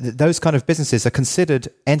those kind of businesses are considered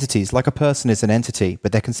entities, like a person is an entity,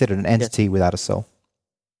 but they're considered an entity without a soul.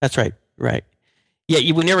 That's right. Right.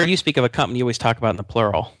 Yeah. Whenever you speak of a company, you always talk about in the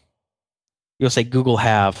plural. You'll say Google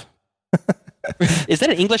have. Is that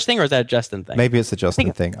an English thing or is that a Justin thing? Maybe it's a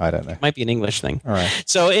Justin thing. I don't know. It might be an English thing. All right.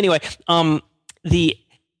 So anyway, the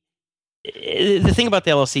thing about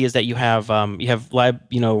the LLC is that you have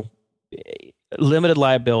limited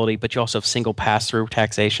liability, but you also have single pass-through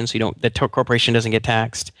taxation. So the corporation doesn't get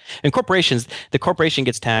taxed. And corporations, the corporation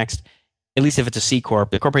gets taxed, at least if it's a C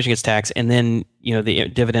corp. The corporation gets taxed, and then the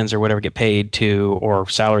dividends or whatever get paid to, or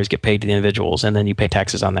salaries get paid to the individuals, and then you pay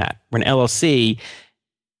taxes on that. When an LLC,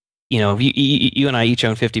 if you and I each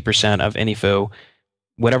own 50% of AnyFu,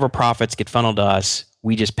 whatever profits get funneled to us,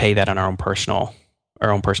 we just pay that on our own personal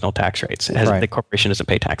tax rates. The corporation doesn't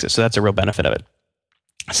pay taxes, so that's a real benefit of it.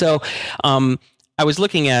 So I was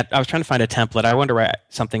trying to find a template. I wanted to write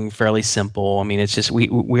something fairly simple. I mean, it's just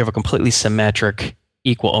we have a completely symmetric,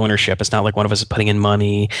 equal ownership. It's not like one of us is putting in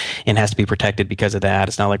money and has to be protected because of that.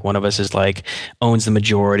 It's not like one of us is like owns the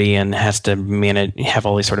majority and has to have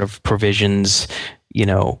all these sort of provisions,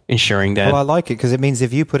 ensuring that. Well, I like it because it means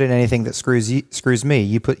if you put in anything that screws me,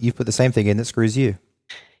 you put the same thing in that screws you.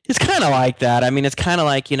 It's kind of like that. I mean, it's kind of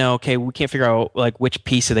like, okay, we can't figure out like which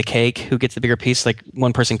piece of the cake, who gets the bigger piece. Like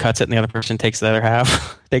one person cuts it and the other person takes the other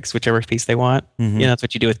half, takes whichever piece they want. Mm-hmm. That's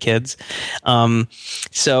what you do with kids.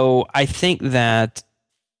 So I think that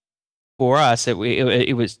for us, it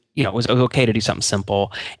was, it was okay to do something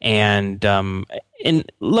simple. And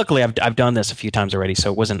luckily I've done this a few times already,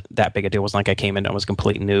 so it wasn't that big a deal. It wasn't like I came in and I was a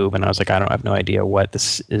complete noob and I was like, I have no idea what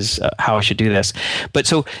this is, how I should do this. But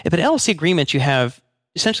so if an LLC agreement, you have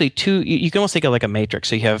essentially two, you can almost think of like a matrix.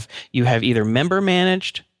 So you have either member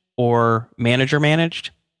managed or manager managed.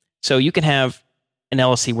 So you can have an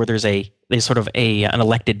LLC where there's sort of an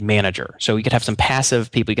elected manager. So you could have some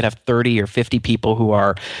passive people. You could have 30 or 50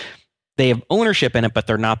 people they have ownership in it, but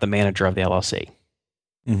they're not the manager of the LLC,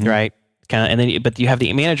 mm-hmm. right? But you have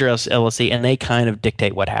the manager of LLC, and they kind of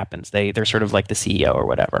dictate what happens. They're sort of like the CEO or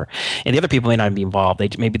whatever, and the other people may not be involved.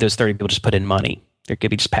 Maybe those 30 people just put in money. There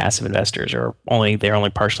could be just passive investors, or they're only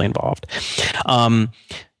partially involved.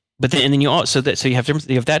 But then you also you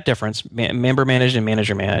have that difference: member managed and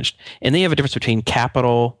manager managed, and then you have a difference between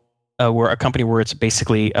capital. Where a company where it's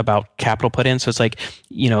basically about capital put in. So it's like,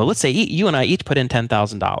 let's say you and I each put in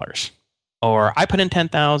 $10,000, or I put in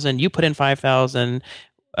 10,000, you put in 5,000,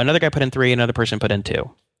 another guy put in 3, another person put in 2.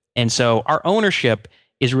 And so our ownership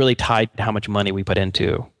is really tied to how much money we put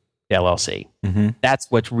into the LLC. Mm-hmm. That's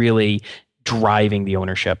what's really driving the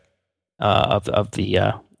ownership of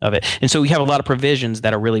it. And so we have a lot of provisions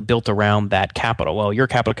that are really built around that capital. Well, your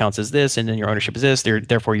capital counts as this, and then your ownership is this.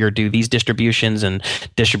 Therefore, you're due these distributions, and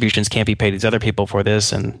distributions can't be paid to these other people for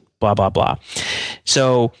this, and blah, blah, blah.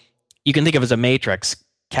 So you can think of it as a matrix.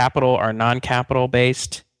 Capital are non-capital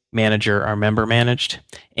based, manager are member managed.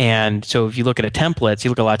 And so if you look at a lot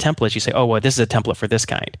of templates, you say, oh, well, this is a template for this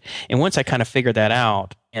kind. And once I kind of figured that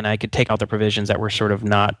out, and I could take out the provisions that were sort of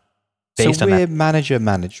not based on that. So we're manager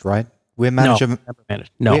managed, right? We're manager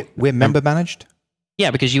managed. No, we're member managed.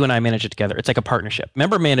 Yeah, because you and I manage it together. It's like a partnership.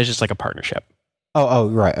 Member managed is like a partnership. Oh,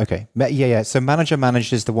 right, okay, yeah. So manager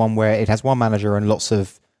managed is the one where it has one manager and lots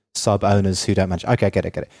of sub-owners who don't manage. Okay, get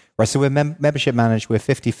it. Right, so we're membership managed, we're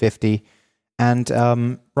 50-50. And,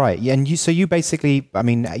 right, and you basically, I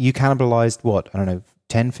mean, you cannibalized what? I don't know,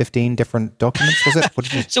 10, 15 different documents, was it? What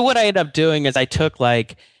did you... So what I ended up doing is I took I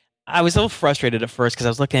was a little frustrated at first because I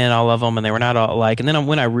was looking at all of them and they were not all alike. And then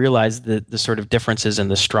when I realized the sort of differences in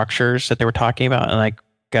the structures that they were talking about, and I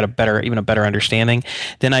got even a better understanding,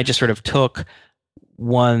 then I just sort of took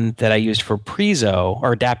one that I used for Prezo,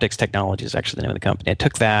 or Adaptix Technology is actually the name of the company. I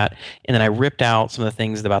took that, and then I ripped out some of the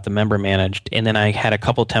things about the member managed, and then I had a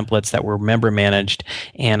couple templates that were member managed,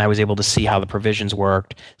 and I was able to see how the provisions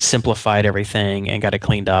worked, simplified everything, and got it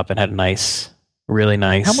cleaned up, and had a really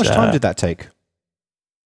nice. How much time did that take?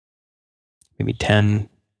 Maybe 10,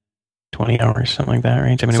 20 hours, something like that,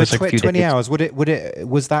 right? I mean, so it was like 20 days. hours.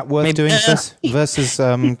 Was that worth doing this versus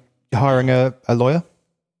hiring a lawyer?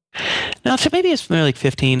 No, so maybe it's maybe like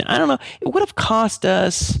 15. I don't know. It would have cost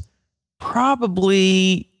us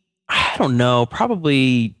probably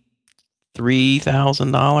 $3,000,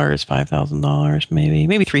 $5,000,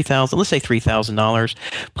 maybe $3,000. Let's say $3,000.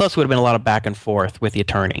 Plus, would have been a lot of back and forth with the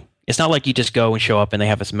attorney. It's not like you just go and show up and they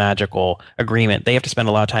have this magical agreement. They have to spend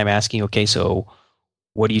a lot of time asking, okay, so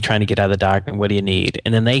what are you trying to get out of the document? What do you need?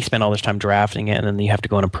 And then they spend all this time drafting it, and then you have to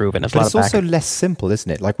go and approve it. And but it's also less simple,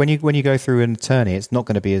 isn't it? Like when you go through an attorney, it's not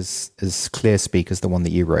going to be as clear speak as the one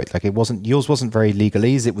that you wrote. Like yours wasn't very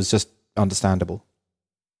legalese. It was just understandable.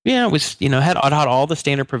 Yeah, it was, had all the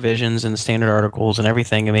standard provisions and the standard articles and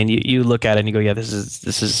everything. I mean, you look at it and you go, yeah, this is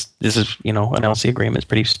an LC agreement. It's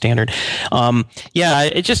pretty standard.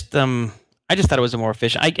 It just I just thought it was more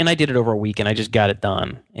efficient. I did it over a week and I just got it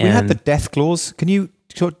done. And we had the death clause. Can you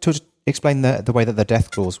to explain the way that the death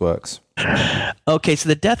clause works? Okay, so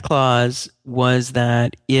the death clause was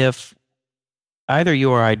that if either you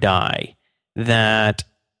or I die, that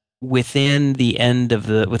within the end of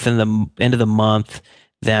the month,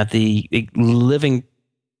 that the living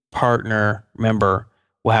partner member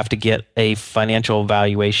will have to get a financial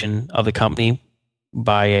valuation of the company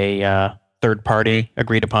by a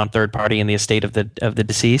agreed upon third party in the estate of the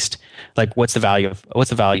deceased. Like what's the value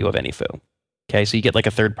of any foo? Okay, so you get like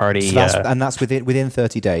a third party, so that's within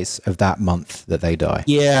 30 days of that month that they die.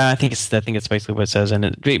 Yeah, I think it's basically what it says, and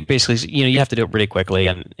it basically you have to do it really quickly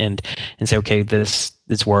and say, okay, this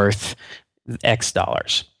is worth X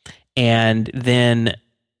dollars, and then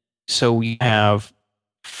so you have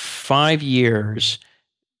 5 years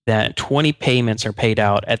that 20 payments are paid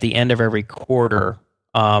out at the end of every quarter,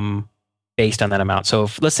 based on that amount. So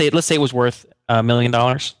let's say it was worth $1 million,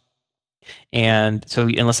 and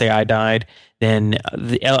let's say I died, then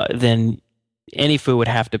any foo would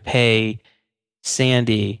have to pay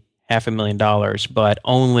Sandy $500,000, but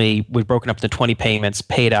only was broken up into 20 payments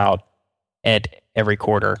paid out at every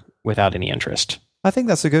quarter without any interest. I think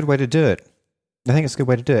that's a good way to do it.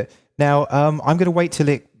 Now, I'm going to wait till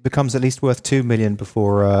it becomes at least worth $2 million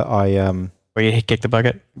before Where you kick the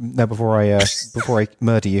bucket? No, before I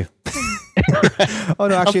murder you. Oh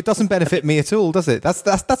no, actually, it doesn't benefit me at all, does it?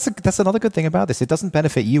 That's another good thing about this. It doesn't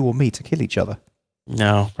benefit you or me to kill each other.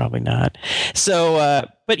 No, probably not. So,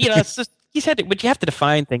 but it's just but you have to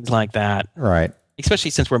define things like that, right?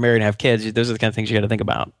 Especially since we're married and have kids. Those are the kind of things you got to think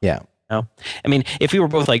about. Yeah. I mean, if we were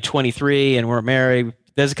both like 23 and weren't married,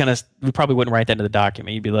 we probably wouldn't write that into the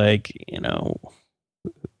document. You'd be like,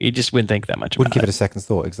 you just wouldn't think that much about it. Wouldn't give it a second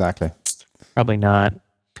thought, exactly. Probably not.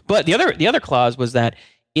 But the other clause was that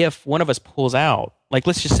if one of us pulls out, like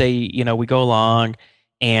let's just say, we go along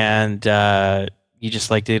and you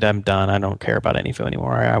just like, dude, I'm done. I don't care about any foo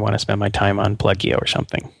anymore. I want to spend my time on Plugio or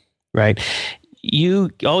something, right?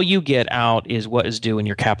 All you get out is what is due in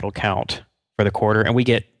your capital count for the quarter, and we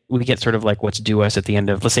get sort of like what's due us at the end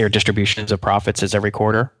of, let's say our distributions of profits is every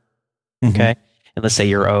quarter, okay? And let's say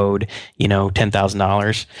you're owed,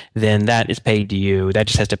 $10,000, then that is paid to you. That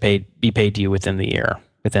just has to be paid to you within the year.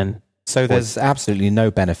 So there's absolutely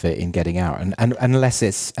no benefit in getting out, and unless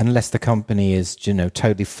the company is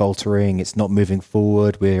totally faltering, it's not moving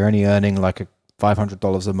forward. We're only earning like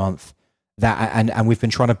 $500 a month. And we've been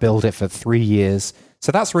trying to build it for 3 years.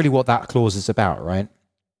 So that's really what that clause is about, right?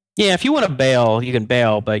 Yeah, if you want to bail, you can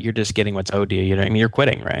bail, but you're just getting what's owed to you. You're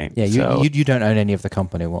quitting, right? Yeah, you don't own any of the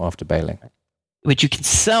company after bailing. But you can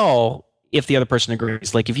sell if the other person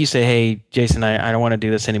agrees. Like if you say, hey, Jason, I don't want to do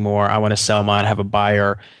this anymore. I want to sell mine, have a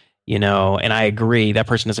buyer, and I agree. That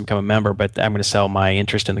person doesn't become a member, but I'm going to sell my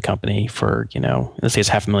interest in the company for, let's say it's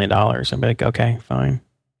 $500,000. I'm like, okay, fine.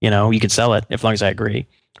 You could sell it as long as I agree,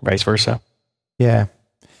 vice versa. Yeah.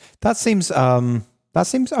 That seems, I mean,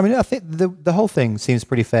 I think the whole thing seems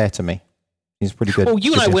pretty fair to me. Seems pretty good. Well,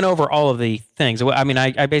 you and I went over all of the things. I mean,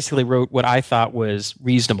 I basically wrote what I thought was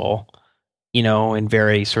reasonable. and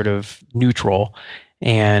very sort of neutral.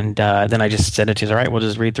 And then I just sent it to you. All right, we'll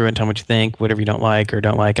just read through it and tell me what you think, whatever you don't like or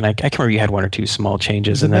don't like. And I can't remember, you had one or two small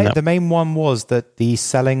changes. The main one was that the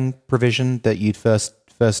selling provision that you'd first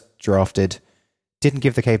drafted didn't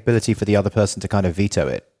give the capability for the other person to kind of veto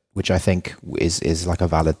it, which I think is like a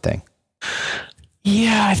valid thing.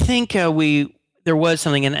 Yeah, I think there was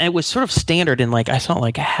something, and it was sort of standard in I saw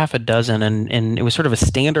like a half a dozen, and it was sort of a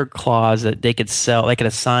standard clause that they could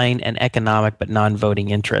assign an economic but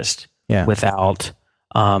non-voting interest without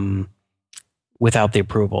the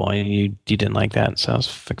approval. And you didn't like that, so I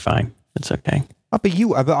was like, fine, it's okay. But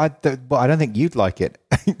I don't think you'd like it.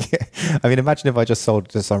 I mean, imagine if I just sold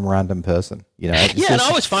to some random person. No,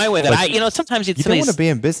 I was fine with it. Sometimes you don't want to be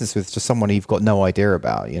in business with just someone you've got no idea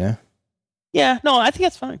about. Yeah, no, I think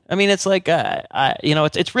that's fine. I mean, it's like,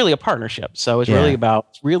 it's really a partnership. So it's really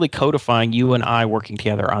about really codifying you and I working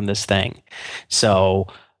together on this thing. So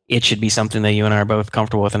it should be something that you and I are both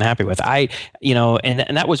comfortable with and happy with. And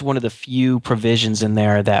that was one of the few provisions in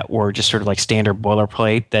there that were just sort of like standard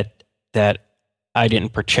boilerplate that I didn't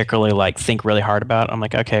particularly think really hard about. I'm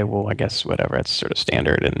like, okay, well, I guess whatever. It's sort of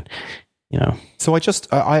standard, and So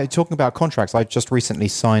talking about contracts, I just recently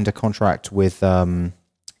signed a contract with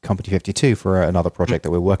Company 52 for another project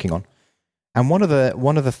that we're working on, and one of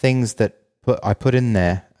the things that I put in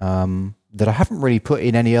there that I haven't really put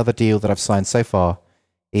in any other deal that I've signed so far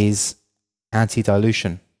is an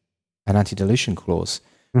anti-dilution clause,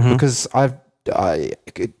 because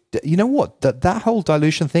you know what? That whole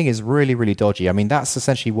dilution thing is really, really dodgy. I mean, that's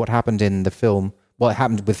essentially what happened in the film. What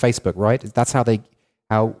happened with Facebook, right? That's how they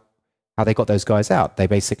got those guys out. They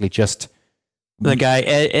basically just the guy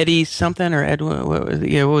Eddie something or Ed.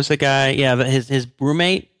 What was the guy? Yeah, his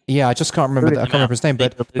roommate. Yeah, I just can't remember. I can't remember his name.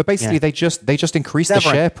 But basically, they just increased the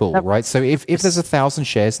share pool, right? So if there's 1,000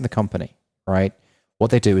 shares in the company, right,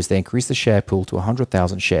 what they do is they increase the share pool to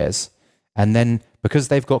 100,000 shares. And then, because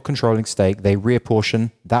they've got controlling stake, they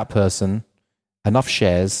reapportion that person enough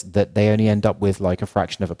shares that they only end up with like a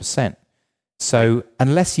fraction of a percent. So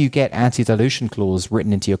unless you get anti-dilution clause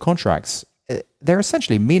written into your contracts, they're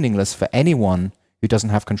essentially meaningless for anyone who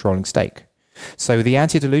doesn't have controlling stake. So the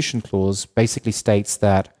anti-dilution clause basically states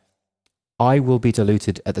that I will be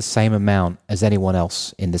diluted at the same amount as anyone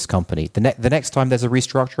else in this company. The next time there's a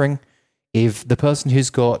restructuring, if the person who's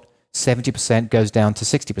got 70% goes down to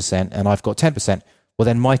 60% and I've got 10%, well,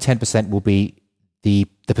 then my 10% will be the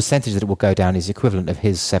percentage that it will go down is equivalent of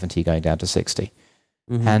his 70 going down to 60.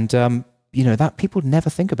 Mm-hmm. And, that people never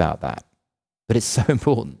think about that, but it's so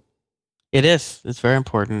important. It is. It's very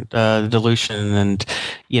important. The dilution and,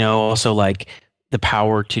 also like the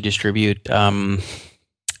power to distribute for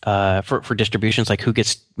distributions, like who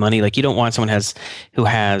gets money. Like you don't want someone who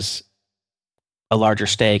has a larger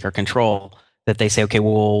stake or control that they say, okay,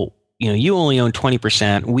 well, you only own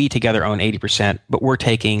 20%. We together own 80%, but we're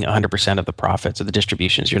taking 100% of the profits of the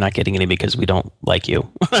distributions. You're not getting any because we don't like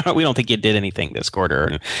you. We don't think you did anything this quarter.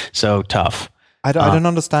 And so tough. I don't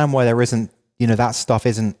understand why there isn't, that stuff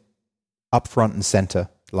isn't up front and center.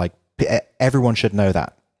 Like everyone should know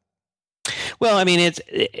that. Well, I mean,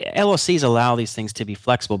 LLCs allow these things to be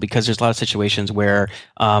flexible because there's a lot of situations where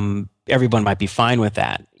everyone might be fine with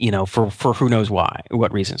that, for who knows why,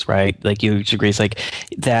 what reasons, right? Like you agree, it's like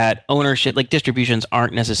that ownership, like distributions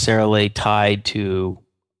aren't necessarily tied to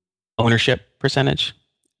ownership percentage.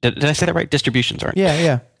 Did I say that right? Distributions aren't.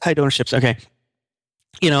 Yeah. Tied to ownerships. Okay.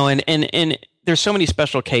 And there's so many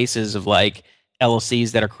special cases of like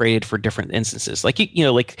LLCs that are created for different instances. Like,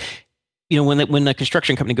 when the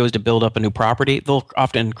construction company goes to build up a new property, they'll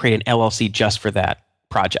often create an LLC just for that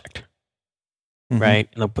project, mm-hmm. right?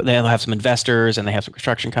 And they'll have some investors, and they have some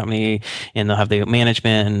construction company, and they'll have the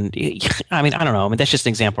management. And I mean, I don't know. I mean, that's just an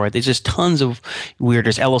example, right? There's just tons of weird.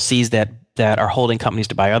 There's LLCs that are holding companies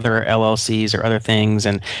to buy other LLCs or other things,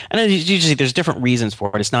 and usually there's different reasons for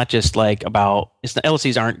it. It's not just like the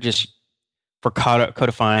LLCs aren't just for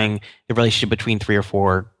codifying the relationship between 3 or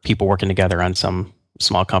 4 people working together on some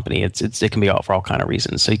small company. It can be for all kind of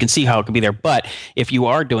reasons. So you can see how it could be there. But if you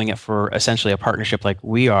are doing it for essentially a partnership like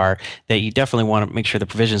we are, that you definitely want to make sure the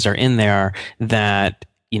provisions are in there that,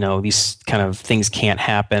 these kind of things can't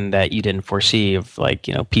happen that you didn't foresee of like,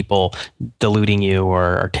 people diluting you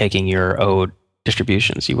or taking your owed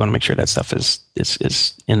distributions. You want to make sure that stuff is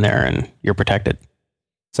in there and you're protected.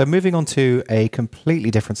 So moving on to a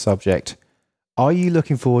completely different subject. Are you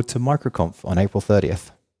looking forward to MicroConf on April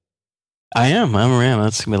 30th? I am. That's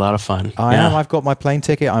going to be a lot of fun. I am. I've got my plane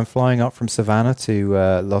ticket. I'm flying up from Savannah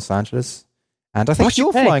to Los Angeles. And I think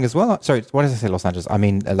you're flying as well. Sorry, what did I say, Los Angeles? I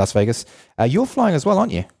mean, Las Vegas. You're flying as well,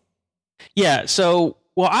 aren't you? Yeah. So,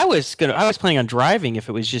 I was planning on driving if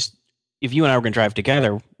it was just if you and I were going to drive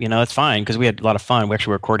together, that's fine because we had a lot of fun. We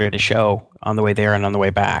actually recorded a show on the way there and on the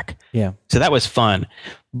way back. Yeah. So that was fun.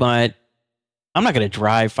 But I'm not going to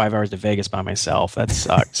drive 5 hours to Vegas by myself. That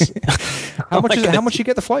sucks. How much you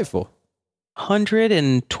get the flight for?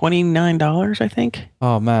 $129, I think.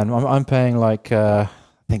 Oh man, I'm paying like I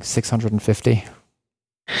think $650.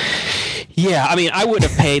 Yeah, I mean, I would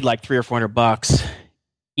have paid like $300 or $400.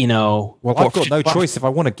 Well, I've got no choice. If I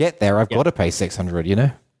want to get there, I've got to pay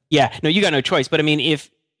 $600. Yeah, no, you got no choice. But I mean,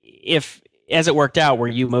 if as it worked out, where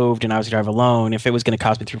you moved and I was to drive alone, if it was going to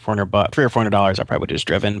cost me $300 or $400, I probably would have just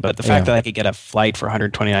driven. But the fact that I could get a flight for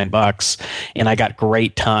 $129 and I got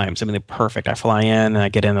great times. I mean, they're perfect. I fly in and I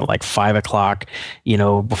get in at like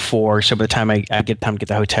 5:00, before. So by the time I get time to get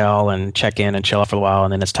the hotel and check in and chill out for a while,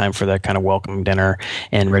 and then it's time for the kind of welcome dinner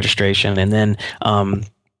and registration, and then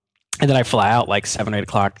I fly out like 7 or 8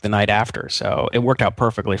 o'clock the night after. So it worked out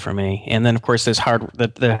perfectly for me. And then of course there's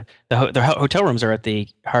the hotel rooms are at the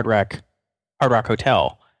Hard Rock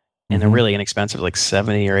Hotel, and they're really inexpensive, like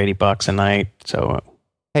 $70 or $80 a night. So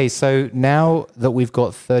hey, so now that we've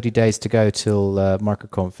got 30 days to go till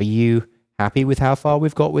MicroConf, are you happy with how far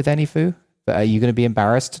we've got with AnyFu? Are you going to be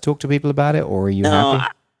embarrassed to talk to people about it, or are you happy?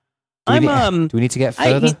 Do we need to get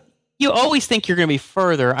further? You always think you're going to be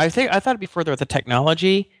further. I thought it'd be further with the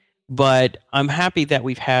technology. But I'm happy that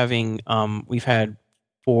we've had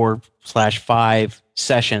 4/5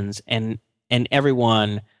 sessions, and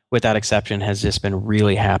everyone without exception has just been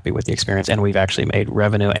really happy with the experience, and we've actually made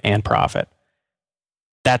revenue and profit.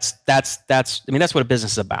 That's what a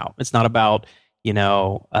business is about. It's not about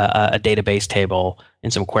a database table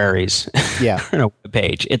and some queries on a web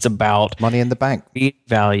page. It's about money in the bank,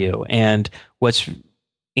 value, and it's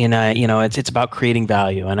about creating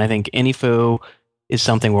value. And I think AnyFu is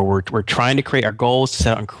something where we're trying to create. Our goal is to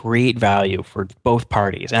set out and create value for both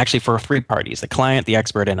parties, and actually for 3 parties: the client, the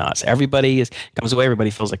expert, and us. Everybody comes away. Everybody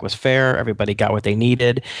feels like it was fair. Everybody got what they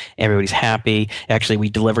needed. Everybody's happy. Actually, we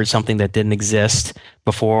delivered something that didn't exist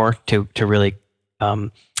before to really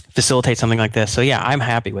facilitate something like this. So yeah, I'm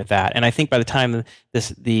happy with that. And I think by the time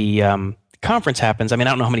the conference happens, I mean,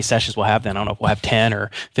 I don't know how many sessions we'll have then. I don't know if we'll have 10 or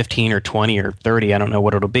 15 or 20 or 30. I don't know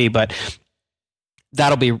what it'll be, but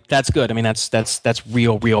that's good. I mean, that's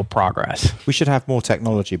real progress. We should have more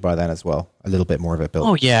technology by then as well. A little bit more of it built.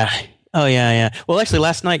 Oh yeah. Well, actually,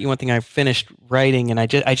 last night, one thing I finished writing, and I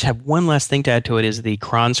just have one last thing to add to it, is the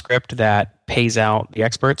cron script that pays out the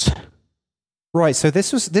experts. Right. So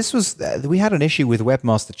this was we had an issue with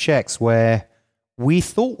Webmaster Checks where we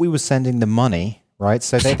thought we were sending the money, right?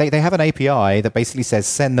 So they have an API that basically says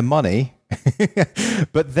send the money,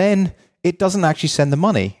 but then it doesn't actually send the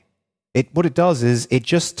money. What it does is it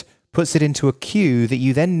just puts it into a queue that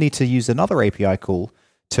you then need to use another API call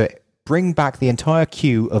to bring back the entire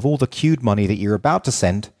queue of all the queued money that you're about to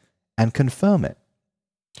send and confirm it.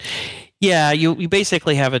 Yeah, you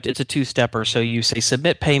basically have it's a 2-stepper. So you say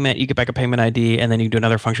submit payment, you get back a payment ID, and then you do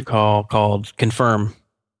another function call called confirm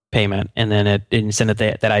payment, and then you send it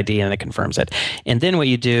that ID and it confirms it. And then what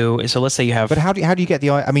you do is, so let's say you have. But how do you get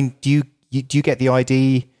the? I mean, do you get the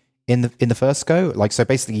ID? In the first go, like, so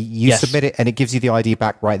basically you submit it and it gives you the ID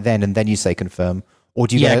back right then, and then you say confirm, or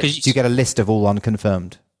do you get a list of all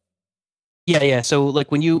unconfirmed? Yeah. So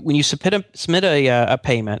like when you submit a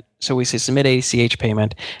payment, so we say submit ACH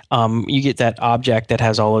payment, you get that object that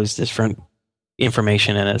has all those different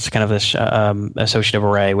information in it. It's kind of this associative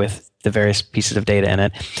array with the various pieces of data in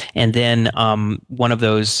it, and then one of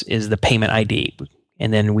those is the payment ID.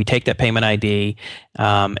 And then we take that payment ID,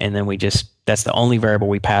 and then that's the only variable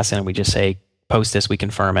we pass in. And we just say, post this, we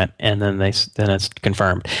confirm it, and then it's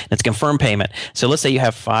confirmed. And it's confirmed payment. So let's say you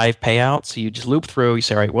have 5 payouts. So you just loop through. You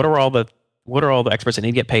say, all right, what are all the experts that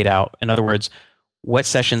need to get paid out? In other words,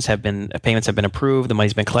 what payments have been approved? The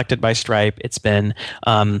money's been collected by Stripe. It's been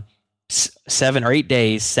 7 or 8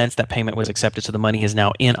 days since that payment was accepted. So the money is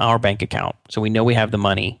now in our bank account. So we know we have the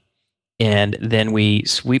money. And then we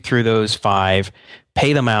sweep through those 5,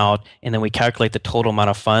 pay them out, and then we calculate the total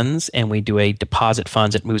amount of funds, and we do a deposit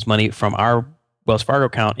funds that moves money from our Wells Fargo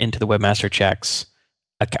account into the Webmaster Checks,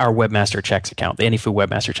 our Webmaster Checks account, the AnyFu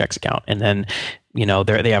Webmaster Checks account. And then,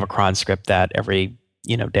 they have a cron script that every,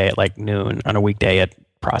 day at like noon on a weekday, it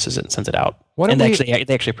processes it and sends it out.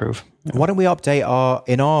 They actually approve. Why don't we update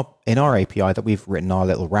in our API that we've written, our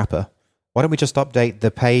little wrapper? Why don't we just update the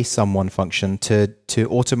pay someone function to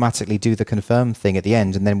automatically do the confirm thing at the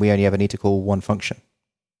end, and then we only ever need to call one function?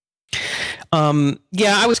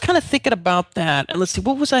 Yeah, I was kind of thinking about that. And let's see,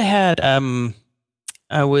 what was I had?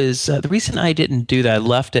 I was the reason I didn't do that, I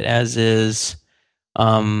left it as is.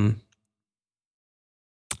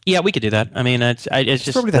 Yeah, we could do that. I mean, it's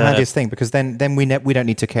just probably the handiest thing, because then we don't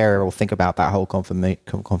need to care or think about that whole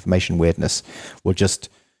confirmation weirdness. We'll just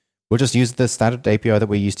use the standard API that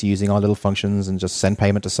we're used to using, our little functions, and just send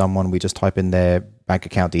payment to someone. We just type in their bank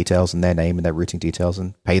account details and their name and their routing details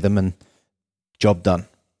and pay them, and job done.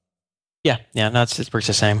 Yeah, no, it works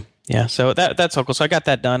the same. Yeah, so that's all cool. So I got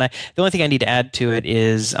that done. The only thing I need to add to it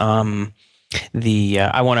is I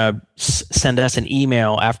want to send us an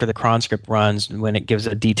email after the cron script runs when it gives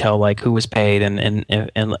a detail like who was paid and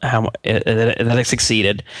how that it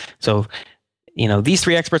succeeded. So, these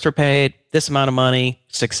 3 experts were paid this amount of money,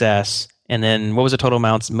 success. And then what was the total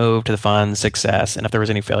amounts moved to the fund, success. And if there was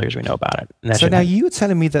any failures, we know about it. So now you were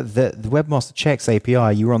telling me that the Webmaster Checks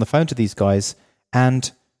API, you were on the phone to these guys and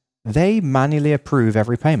they manually approve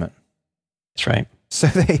every payment. That's right. So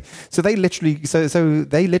they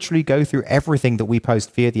literally go through everything that we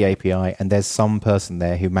post via the API, and there's some person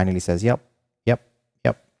there who manually says, yep.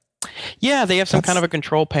 Yeah, they have some kind of a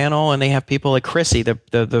control panel, and they have people like Chrissy,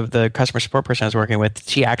 the customer support person I was working with.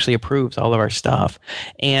 She actually approves all of our stuff.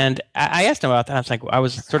 And I asked him about that. I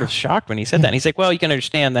was sort of shocked when he said that. And he's like, well, you can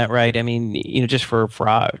understand that, right? I mean, just for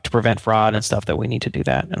fraud, to prevent fraud and stuff, that we need to do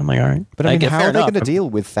that. And I'm like, all right. But I mean, how are they going to deal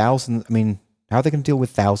with thousands? I mean, how are they going to deal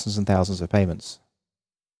with thousands and thousands of payments?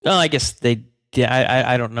 Well, I guess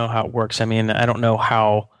I don't know how it works. I mean, I don't know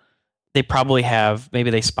how. They probably have, maybe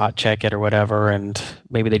they spot check it or whatever, and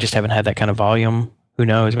maybe they just haven't had that kind of volume. Who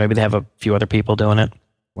knows? Maybe they have a few other people doing it.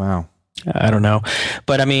 Wow. I don't know.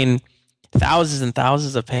 But I mean, thousands and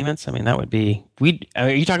thousands of payments. I mean, that would be, are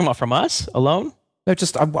you talking about from us alone? No,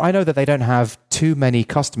 just, I know that they don't have too many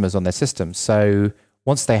customers on their system. So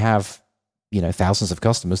once they have, thousands of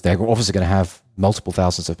customers, they're obviously going to have multiple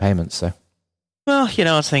thousands of payments. So. Well,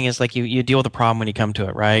 the thing is, like, you deal with the problem when you come to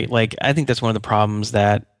it, right? Like, I think that's one of the problems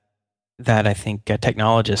that I think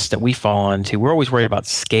technologists that we fall into, we're always worried about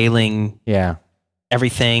scaling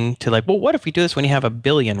everything to like, well, what if we do this when you have 1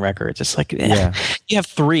 billion records? It's like, you have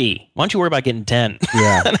 3. Why don't you worry about getting 10?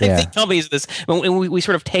 Yeah, and I think companies, and we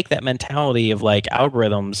sort of take that mentality of like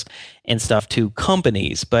algorithms and stuff to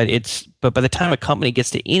companies, but by the time a company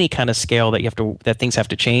gets to any kind of scale that things have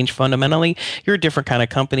to change fundamentally, you're a different kind of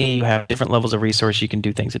company. You have different levels of resource. You can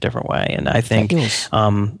do things a different way. And I think,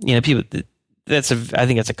 people, I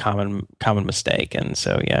think that's a common mistake, and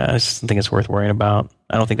so I just think it's worth worrying about.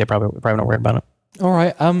 I don't think they probably not worried about it. All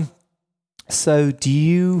right. So do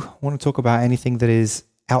you want to talk about anything that is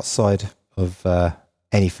outside of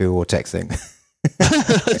AnyFu or texting?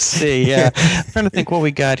 Let's see. Yeah, I'm trying to think what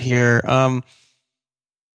we got here. It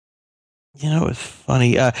was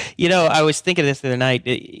funny. I was thinking of this the other night.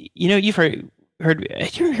 You've heard.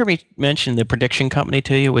 Did you hear me mention the prediction company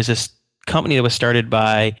to you? It was this company that was started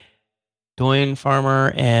by Doyne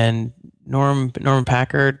Farmer and Norman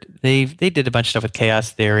Packard. They did a bunch of stuff with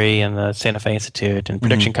chaos theory and the Santa Fe Institute, and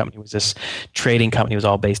Prediction Company was this trading company. It was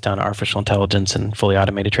all based on artificial intelligence and fully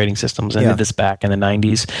automated trading systems. And did this back in the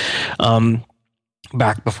 90s,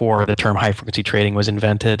 back before the term high frequency trading was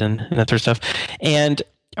invented and that sort of stuff. And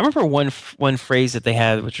I remember one phrase that they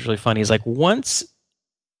had, which was really funny, is like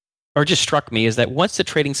just struck me, is that once the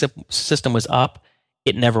trading system was up,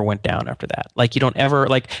 it never went down after that. Like, you don't ever,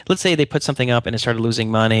 like, let's say they put something up and it started losing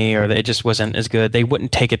money, or it just wasn't as good. They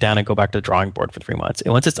wouldn't take it down and go back to the drawing board for 3 months.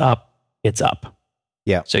 And once it's up, it's up.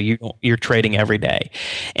 Yeah. So you're trading every day.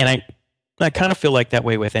 And I kind of feel like that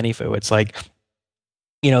way with AnyFu. It's like,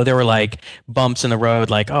 there were like bumps in the road,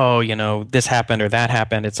 like, oh, this happened or that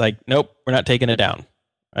happened. It's like, nope, we're not taking it down.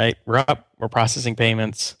 Right? We're up. We're processing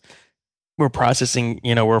payments. We're processing,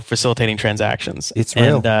 we're facilitating transactions. It's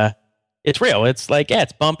real. And, it's real. It's like,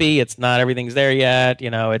 it's bumpy. It's not everything's there yet.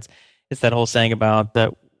 It's that whole saying about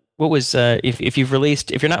the, what was if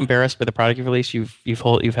you're not embarrassed by the product you've released, you've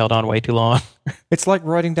held on way too long. It's like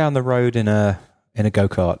riding down the road in a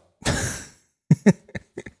go-kart.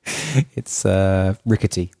 It's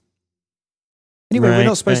rickety. Anyway, we're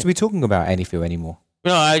not supposed to be talking about AnyFu anymore.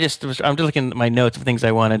 No, I'm just looking at my notes of things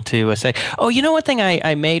I wanted to say. Oh, one thing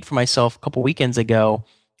I made for myself a couple weekends ago.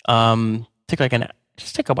 Took like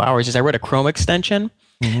just a couple hours. Is I wrote a Chrome extension,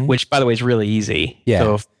 which, by the way, is really easy. Yeah.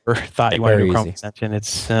 So if you thought you wanted to do a Chrome extension, it's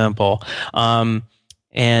simple.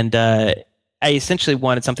 And I essentially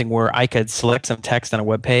wanted something where I could select some text on a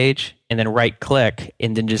web page and then right-click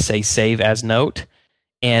and then just say Save as Note,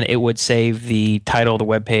 and it would save the title of the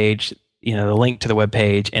web page, the link to the web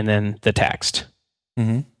page, and then the text.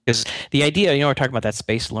 Because the idea, we're talking about that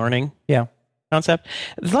spaced learning. Yeah. Concept.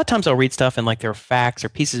 A lot of times I'll read stuff and like there are facts or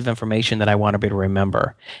pieces of information that I want to be able to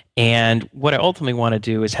remember. And what I ultimately want to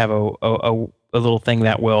do is have a little thing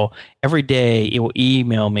that will, every day, it will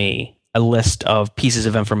email me a list of pieces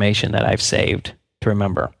of information that I've saved to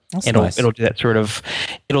remember. That's it'll nice. it'll do that sort of,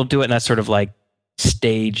 it'll do it in that sort of like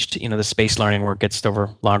staged, the space learning where it gets over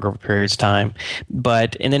longer periods of time.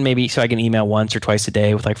 And then maybe so I can email once or twice a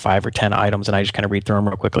day with like 5 or 10 items, and I just kind of read through them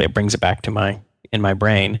real quickly. It brings it back to in my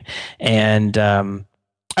brain, and I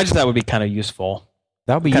just thought it would be kind of useful.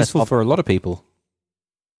 That would be useful for a lot of people.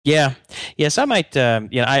 Yeah. Yes, I might.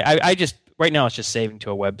 I just right now it's just saving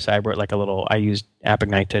to a website. I wrote I used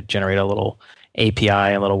AppIgnite to generate a little API,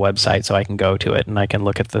 a little website, so I can go to it and I can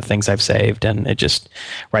look at the things I've saved, and it just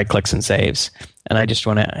right clicks and saves. And I just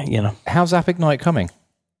want to, How's AppIgnite coming?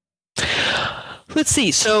 Let's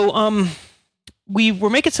see. So, we were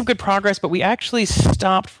making some good progress, but we actually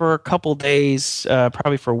stopped for a couple days,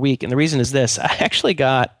 probably for a week. And the reason is this: I actually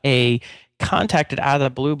got contacted out of the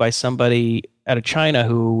blue by somebody out of China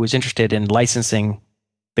who was interested in licensing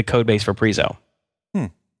the code base for Preezo.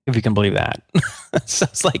 If you can believe that. So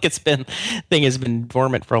it's like thing has been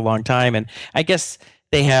dormant for a long time. And I guess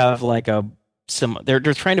they have they're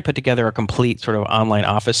trying to put together a complete sort of online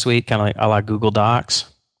office suite, kind of like a la Google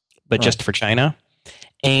Docs, but just for China.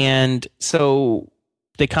 And so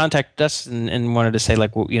they contacted us and wanted to say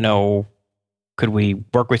could we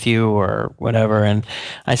work with you or whatever? And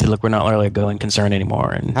I said, look, we're not really a going concern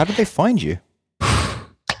anymore. And how did they find you?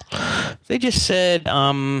 They just said,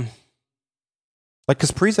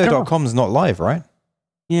 because Preezo.com is not live, right?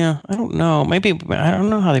 Yeah, I don't know. Maybe I don't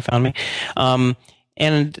know how they found me.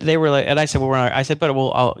 And they were like, and I said, well, I said, but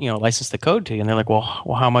I'll license the code to you. And they're like, well,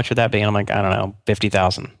 how much would that be? And I'm like, I don't know,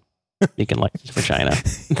 50,000. You can license for China.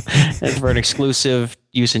 It's for an exclusive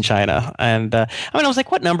use in China. And I was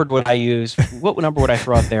like, what number would I use? What number would I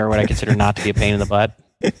throw out there? What I consider not to be a pain in the butt?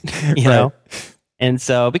 You know. And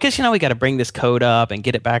so, because, we got to bring this code up and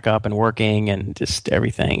get it back up and working and just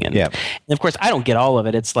everything. And, and of course, I don't get all of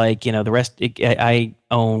it. It's like, the rest, I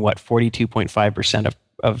own 42.5%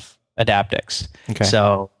 of Adaptix. Okay.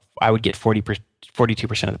 So I would get 42%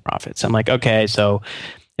 of the profits. I'm like, okay, so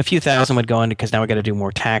a few thousand would go into, because now we got to do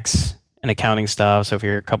more tax and accounting stuff. So if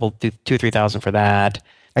you're a couple, 2,000 or 3,000 for that.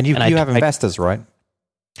 And you have investors, right?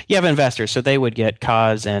 You have investors. So they would get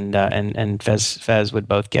Kaz and Fez would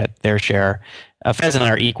both get their share. Fez and I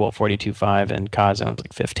are equal, 42.5, and Kaz owns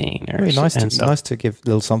like 15. Really nice to give a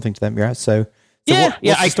little something to them. Yeah. So what's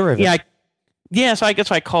the story of it? So I guess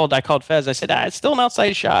I called Fez. I said, it's still an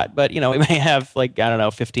outside shot, but we may have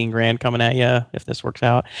 15 grand coming at you if this works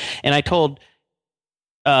out. And I told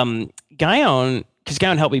Guyon, because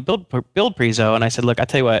Guyon helped me build Preezo, and I said, look, I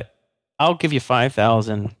tell you what, I'll give you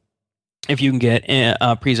 5,000 if you can get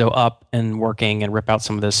Preezo up and working and rip out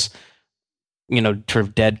some of this, sort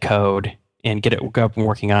of dead code and get it up and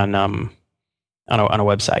working on a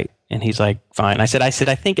website. And he's like, fine. I said,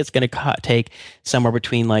 I think it's going to take somewhere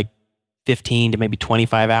between 15 to maybe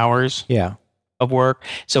 25 hours of work.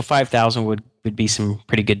 So 5,000 would be some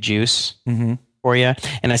pretty good juice for you.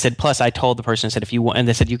 And I said, plus I told the person, I said, if you want, and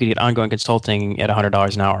they said you could get ongoing consulting at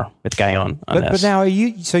 $100 an hour with Guyon on this. But now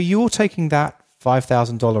you're taking that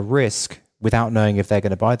 $5,000 risk without knowing if they're going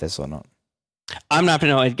to buy this or not. I'm not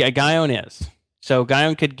going to know. Guyon is. So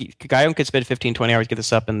Guyon could spend 15, 20 hours, get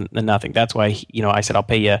this up and nothing. That's why, I said, I'll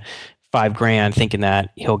pay you $5,000 thinking that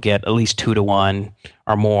he'll get at least 2 to 1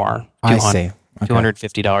 or more. I see. Okay.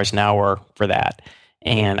 $250 an hour for that.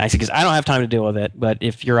 And I said, because I don't have time to deal with it, but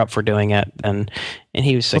if you're up for doing it, then, and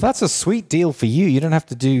he was like, well, that's a sweet deal for you. You don't have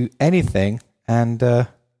to do anything and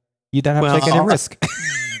you don't have to take any risk.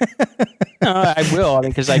 No, I will.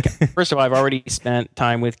 Because first of all, I've already spent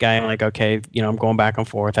time with Guy. I'm like, okay, I'm going back and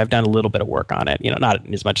forth. I've done a little bit of work on it.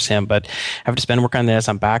 Not as much as him, but I have to spend work on this.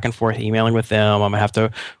 I'm back and forth emailing with them. I'm gonna have to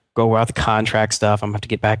go out the contract stuff. I'm gonna have to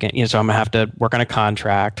get back in. So I'm gonna have to work on a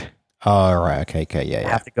contract. Oh, right. Okay. Yeah. I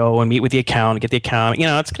have to go and meet with the accountant, get the account.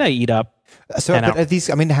 It's gonna eat up. So, but are these?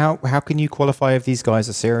 How can you qualify if these guys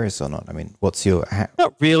are serious or not? What's your?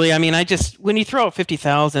 Not really. When you throw out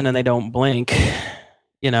 50,000 and they don't blink.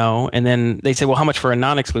 And then they say, well, how much for a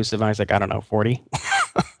non-exclusive? And I was like, I don't know, 40.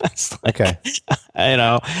 Okay.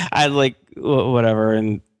 I like whatever.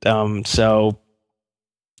 And so,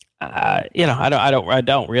 I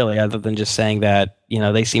don't really, other than just saying that,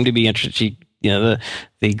 they seem to be interested. She,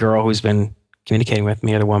 the girl who's been communicating with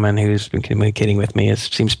me, or the woman who's been communicating with me,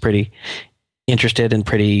 seems pretty interested and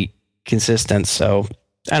pretty consistent. So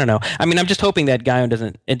I don't know. I'm just hoping that Guyon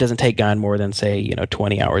doesn't take Guyon more than, say,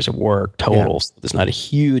 20 hours of work total. Yeah. So there's not a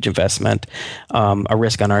huge investment, a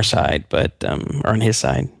risk on our side, but or on his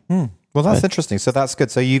side. Well, that's interesting. So that's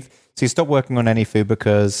good. So you stopped working on AnyFu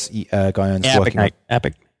because Guyon's working on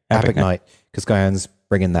AppIgnite because Guyon's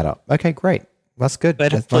bringing that up. Okay, great. That's good.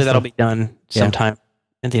 But hopefully that'll be done sometime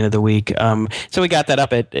at the end of the week. So we got that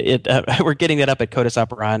up at it. We're getting that up at Codus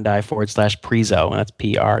Operandi /Preezo, and that's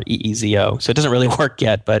Preezo. So it doesn't really work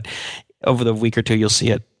yet, but over the week or two, you'll see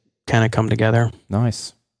it kind of come together.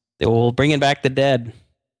 Nice. We'll bringing back the dead.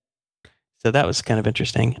 So that was kind of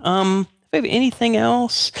interesting. If we have anything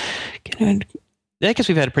else, I guess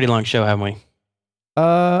we've had a pretty long show, haven't we?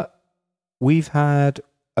 We've had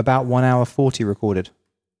about 1 hour 40 recorded.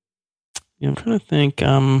 Yeah, I'm trying to think.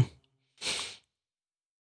 Yeah,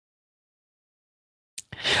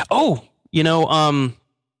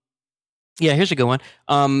 here's a good one.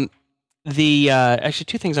 Actually,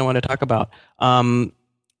 two things I want to talk about.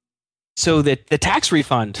 So the tax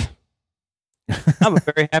refund. I'm a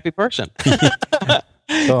very happy person.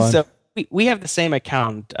 So we have the same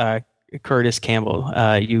account, Curtis Campbell.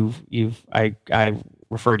 I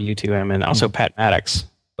refer to you to him, and also Pat Maddox.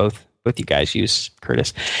 Both you guys use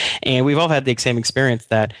Curtis, and we've all had the same experience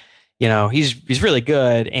that he's really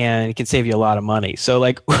good and he can save you a lot of money. So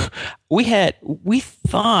like we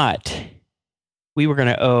thought we were going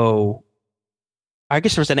to owe. I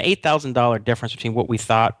guess there was an $8,000 difference between what we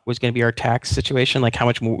thought was going to be our tax situation, like how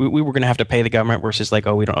much more we were going to have to pay the government versus like,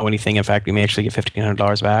 oh, we don't owe anything. In fact, we may actually get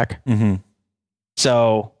 $1,500 back. Mm-hmm.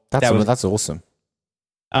 So that's awesome.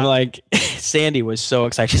 I'm like, Sandy was so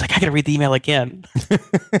excited. She's like, I got to read the email again.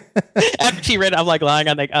 After she read it, I'm like lying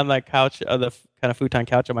on the couch, on the kind of futon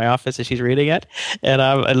couch in my office as she's reading it.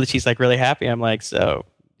 And she's like really happy. I'm like, so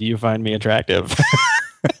do you find me attractive?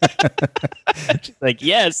 She's like,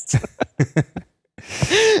 yes.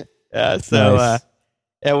 Yeah, so nice.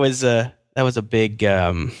 That was a big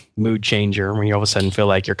mood changer when you all of a sudden feel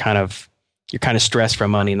like you're kind of stressed for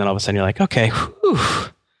money, and then all of a sudden you're like, okay, whew,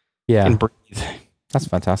 yeah, and breathe. That's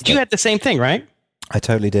fantastic. You had the same thing, right? I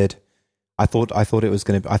totally did. I thought it was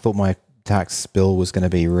going to. I thought my tax bill was going to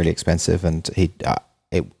be really expensive, and it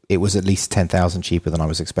was at least 10,000 cheaper than I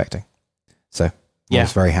was expecting. So I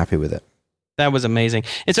was very happy with it. That was amazing.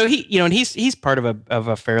 And so he's part of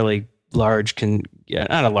a fairly large,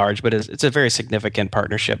 not a large, but it's a very significant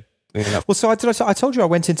partnership. Well, so I told you I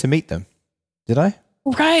went in to meet them. Did I?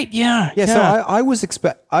 Right. Yeah. Yeah. So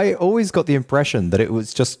I always got the impression that it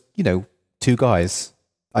was just, two guys.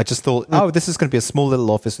 I just thought, this is going to be a small little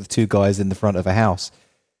office with two guys in the front of a house.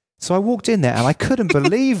 So I walked in there and I couldn't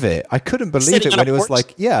believe it. I couldn't believe it when it was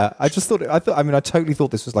like, I totally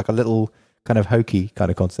thought this was like a little kind of hokey kind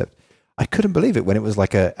of concept. I couldn't believe it when it was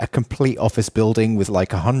like a complete office building with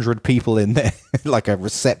like 100 people in there, like a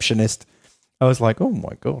receptionist. I was like, oh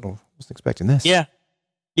my God, I wasn't expecting this. Yeah.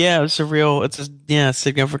 Yeah, it's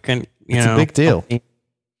significant, it's a big deal.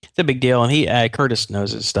 It's a big deal. And Curtis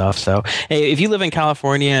knows his stuff. So hey, if you live in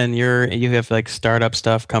California and you have like startup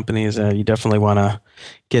stuff, companies, you definitely want to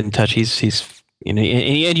get in touch. He's and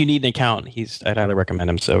you need an accountant. I'd highly recommend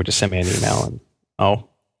him. So just send me an email and I'll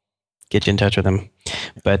get you in touch with him.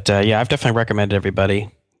 But I've definitely recommended everybody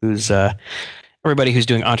who's doing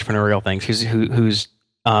entrepreneurial things, whose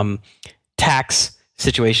tax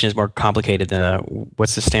situation is more complicated than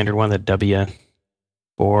what's the standard one? The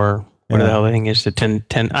W-4. What the hell the thing is? The 10.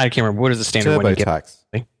 I can't remember. What is the standard one you get?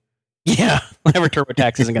 TurboTax. Yeah, whatever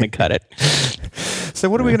TurboTax isn't going to cut it. So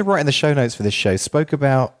what are we going to write in the show notes for this show? Spoke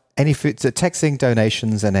about texting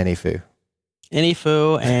donations and AnyFu.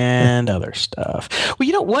 AnyFu and other stuff.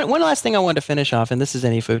 Well, one last thing I wanted to finish off, and this is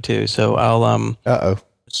AnyFu too. So I'll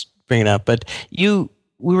just bring it up. But we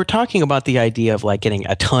were talking about the idea of like getting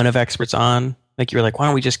a ton of experts on. Like you were like, why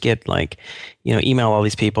don't we just get like, email all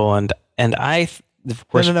these people and I. Of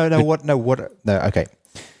course, no. Okay.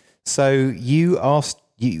 So you asked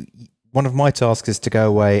one of my tasks is to go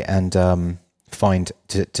away and to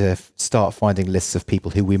start finding lists of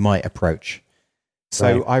people who we might approach.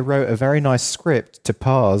 So right. I wrote a very nice script to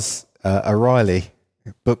parse O'Reilly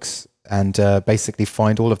books and basically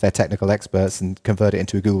find all of their technical experts and convert it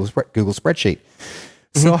into a Google spreadsheet.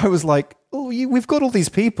 So I was like, we've got all these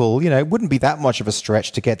people, it wouldn't be that much of a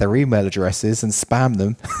stretch to get their email addresses and spam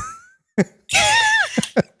them.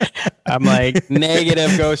 I'm like,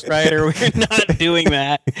 negative, Ghostwriter. We're not doing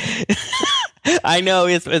that. I know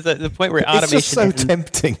it's at the point where automation. It's just so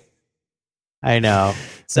tempting. I know.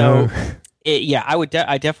 So,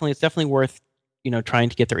 it's definitely worth trying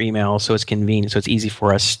to get their email so it's convenient, so it's easy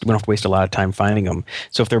for us. We don't have to waste a lot of time finding them.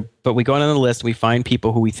 So but we go on the list, we find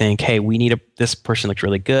people who we think, hey, we need this person looks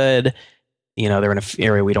really good. They're in an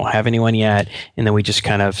area we don't have anyone yet, and then we just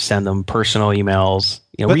kind of send them personal emails.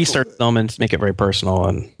 Research them and make it very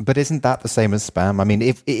personal. But isn't that the same as spam? I mean,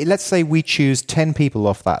 if let's say we choose 10 people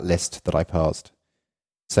off that list that I parsed,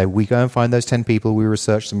 so we go and find those 10 people, we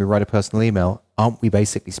research them, we write a personal email. Aren't we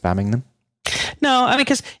basically spamming them? No, I mean,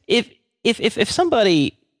 because if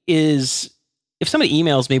somebody is if somebody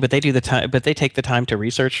emails me, but they take the time to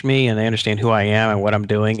research me and they understand who I am and what I'm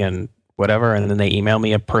doing and whatever, and then they email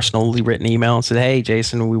me a personally written email and say, "Hey,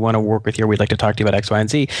 Jason, we want to work with you. We'd like to talk to you about X, Y, and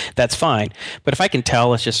Z." That's fine. But if I can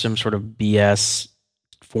tell it's just some sort of BS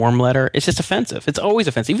form letter, it's just offensive. It's always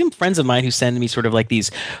offensive. Even friends of mine who send me sort of like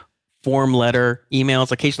these form letter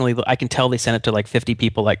emails, occasionally I can tell they send it to like 50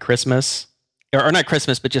 people like Christmas. Or not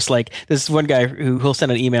Christmas, but just like this one guy who'll send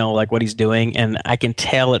an email like what he's doing, and I can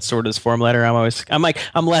tell it's sort of his form letter.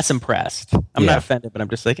 I'm less impressed. I'm not offended, but I'm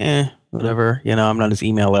just like, whatever. I'm not his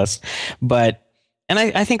email list. But and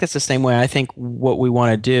I think that's the same way. I think what we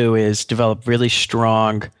want to do is develop really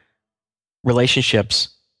strong relationships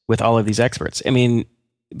with all of these experts. I mean,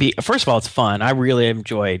 first of all, it's fun. I really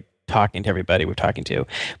enjoy talking to everybody we're talking to,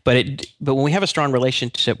 but when we have a strong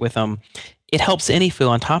relationship with them, it helps AnyFu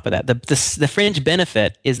on top of that. The fringe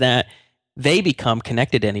benefit is that they become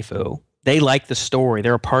connected to AnyFu. They like the story.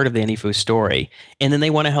 They're a part of the AnyFu story. And then they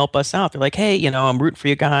want to help us out. They're like, "Hey, I'm rooting for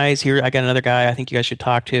you guys. Here, I got another guy I think you guys should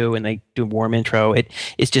talk to." And they do a warm intro. It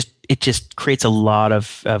just creates a lot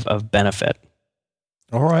of benefit.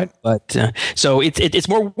 All right. But so it's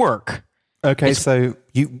more work. Okay, so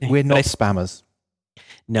we're not spammers.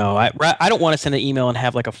 No, I don't want to send an email and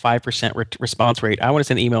have like a 5% response rate. I want to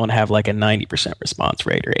send an email and have like a 90% response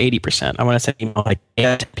rate or 80%. I want to send an email like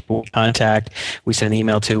people we contact. We send an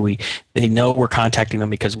email to. They know we're contacting them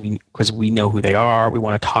because we know who they are. We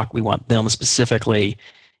want to talk. We want them specifically.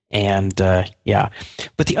 And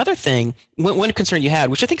but the other thing, one concern you had,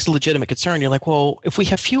 which I think is a legitimate concern, you're like, well, if we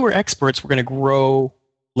have fewer experts, we're going to grow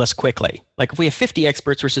less quickly. Like if we have 50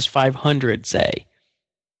 experts versus 500, say,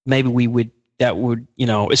 maybe that would,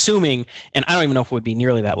 assuming, and I don't even know if it would be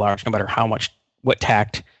nearly that large, no matter what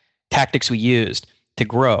tactics we used to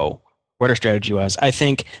grow, what our strategy was. I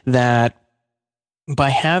think that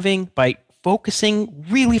by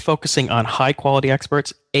really focusing on high quality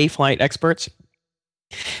experts, A-flight experts,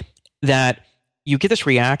 that you get this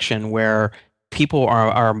reaction where people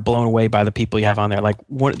are blown away by the people you have on there. Like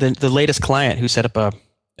the latest client who set up a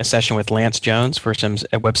session with Lance Jones for some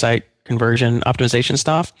website conversion optimization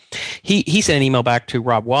stuff. He sent an email back to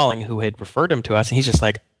Rob Walling, who had referred him to us, and he's just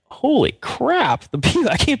like, "Holy crap!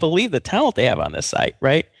 I can't believe the talent they have on this site."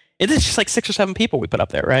 Right? It is just like 6 or 7 people we put up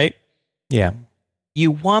there, right? Yeah. You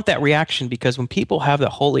want that reaction because when people have the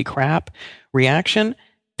 "holy crap" reaction,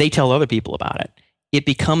 they tell other people about it. It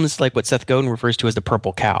becomes like what Seth Godin refers to as the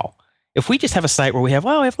purple cow. If we just have a site where we have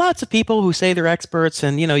lots of people who say they're experts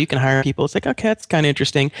and, you can hire people, it's like, okay, that's kind of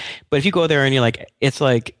interesting. But if you go there and you're like, it's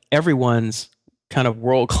like everyone's kind of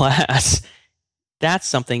world class, that's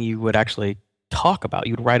something you would actually talk about.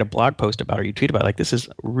 You would write a blog post about or you tweet about, like, this is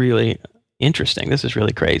really interesting. This is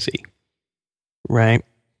really crazy. Right?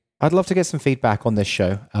 I'd love to get some feedback on this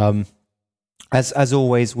show. As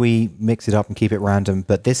always, we mix it up and keep it random,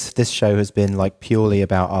 but this show has been like purely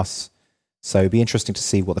about us. So it'd be interesting to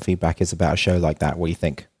see what the feedback is about a show like that. What do you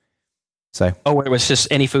think? So, it was just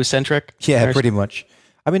AnyFu centric? Yeah, pretty much.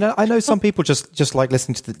 I mean, I know some people just like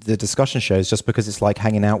listening to the discussion shows just because it's like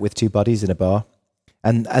hanging out with 2 buddies in a bar.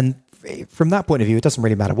 And from that point of view, it doesn't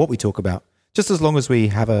really matter what we talk about, just as long as we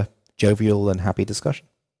have a jovial and happy discussion.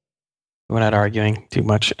 We're not arguing too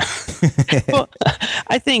much. Well,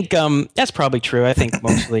 I think that's probably true. I think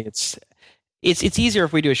mostly it's easier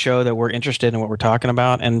if we do a show that we're interested in what we're talking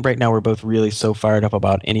about. And right now we're both really so fired up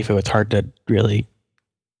about AnyFu. It's hard to really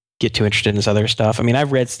get too interested in this other stuff. I mean, I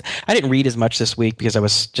didn't read as much this week because I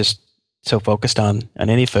was just so focused on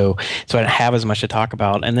AnyFu. So I didn't have as much to talk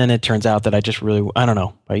about. And then it turns out that I don't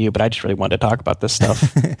know about you, but I just really wanted to talk about this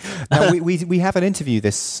stuff. Now, we have an interview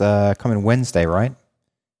this coming Wednesday, right?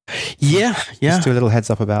 Yeah. Just do a little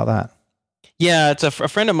heads up about that. Yeah, it's a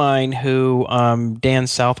friend of mine who, Dan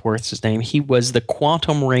Southworth's his name. He was the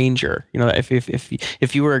Quantum Ranger.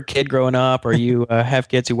 If you were a kid growing up, or you have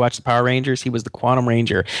kids who watch the Power Rangers, he was the Quantum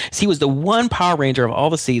Ranger. So he was the one Power Ranger of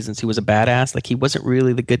all the seasons who was a badass. Like, he wasn't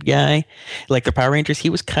really the good guy, like the Power Rangers.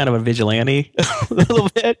 He was kind of a vigilante a little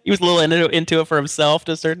bit. He was a little into it for himself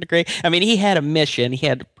to a certain degree. I mean, he had a mission, he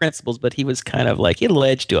had principles, but he was kind of like, he had a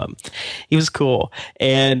ledge to him. He was cool,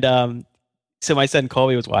 and so my son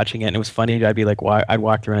Colby was watching it, and it was funny. I'd be like, I'd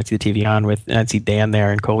walk through and I'd see the TV on and I'd see Dan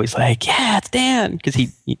there, and Colby's like, "Yeah, it's Dan," because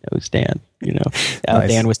he knows Dan. Nice.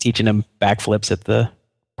 Dan was teaching him backflips at the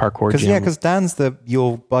parkour gym. Because Dan's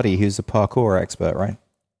your buddy who's a parkour expert, right?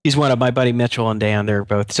 He's one of my buddy Mitchell and Dan. They're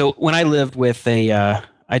both. So when I lived with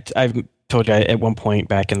I've told you at one point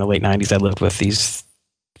back in the late '90s, I lived with these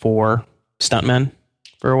 4 stuntmen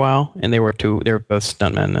for a while, and they were both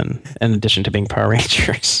stuntmen, and in addition to being Power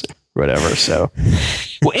Rangers. Whatever. So,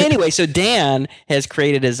 well, anyway, so Dan has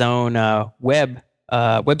created his own web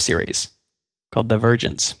series called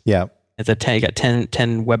Divergence. Yeah. It's you got 10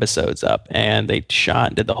 webisodes up, and they shot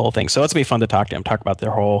and did the whole thing. So it's gonna be fun to talk to them, talk about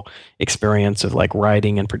their whole experience of like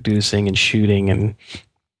writing and producing and shooting, and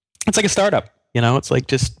it's like a startup. It's like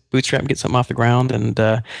just bootstrap and get something off the ground,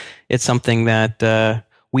 and it's something that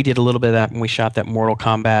we did a little bit of that when we shot that Mortal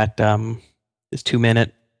Kombat, this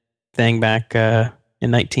 2-minute thing back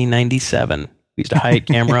in 1997. We used to hide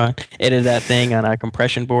camera, edit that thing on a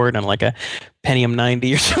compression board on like a Pentium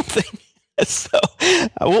 90 or something. So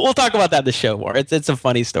we'll talk about that in the show more. It's some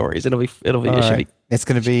funny stories. It'll be. Right. It's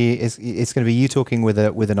gonna be you talking with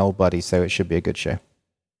an old buddy, so it should be a good show.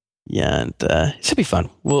 Yeah, and it should be fun.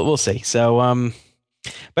 We'll see. So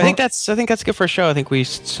but I think that's good for a show. I think we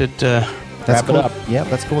should wrap it up. Yeah,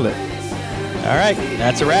 let's call it. All right,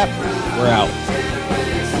 that's a wrap. We're out.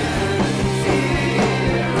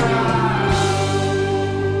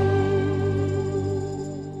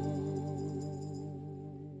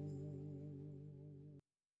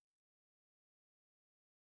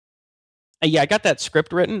 Yeah, I got that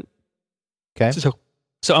script written. Okay.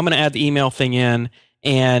 So I'm going to add the email thing in,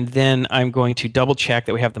 and then I'm going to double check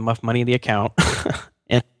that we have enough money in the account,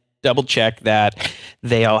 and double check that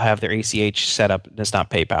they all have their ACH set up. It's not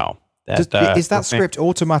PayPal. Is that script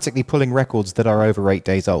automatically pulling records that are over 8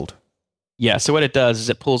 days old? Yeah. So what it does is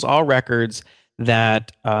it pulls all records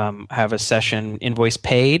that have a session invoice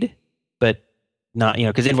paid, but not,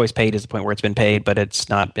 because invoice paid is the point where it's been paid, but it's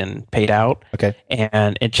not been paid out. Okay.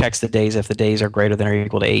 And it checks the days. If the days are greater than or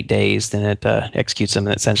equal to 8 days, then it executes them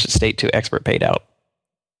and it sends the state to expert paid out.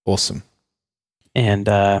 Awesome. And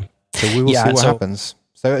so we will see what happens.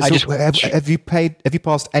 So have you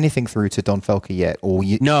passed anything through to Don Felker yet, or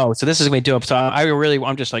you? No. So this is going to do it. So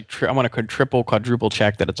I'm just like I want to triple, quadruple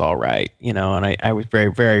check that it's all right. And I was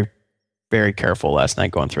very, very, very careful last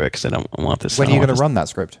night going through it because I don't want this. When are you going to run that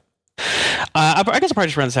script? I guess I'll probably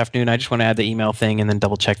just run this afternoon. I just want to add the email thing and then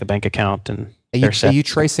double check the bank account. And are you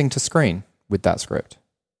tracing to screen with that script?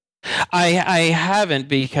 I haven't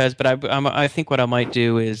but I think what I might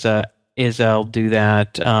do is I'll do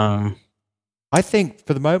that. I think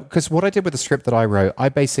for the moment, because what I did with the script that I wrote, I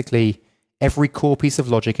basically every core piece of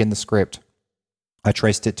logic in the script, I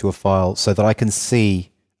traced it to a file so that I can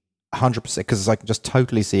see 100%, because I can just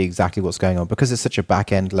totally see exactly what's going on, because it's such a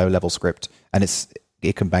back end low level script and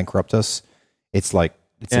it can bankrupt us. It's like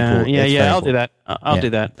it's important. Yeah. I'll do that. I'll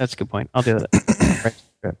do that. That's a good point. I'll do that.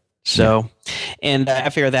 Right. So, and I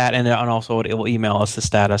figure that, and also it will email us the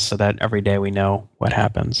status so that every day we know what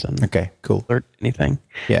happens. And okay, cool. Alert anything.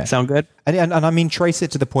 Yeah. Sound good? And I mean, trace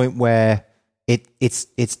it to the point where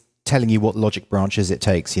it's telling you what logic branches it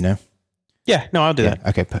takes. Yeah. No, I'll do that.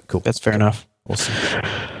 Okay. Cool. That's fair enough. Awesome.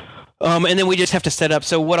 And then we just have to set up.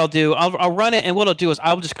 So what I'll do, I'll run it, and what I'll do is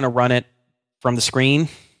I'm just going to run it from the screen.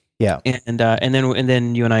 Yeah. And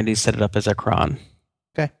then you and I need to set it up as a cron.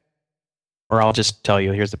 Okay. Or I'll just tell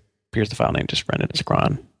you, here's the file name, just run it as a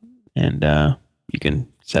cron, and you can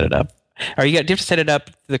set it up. Do you have to set it up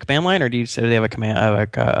to the command line, or do they have a command?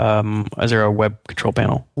 Is there a web control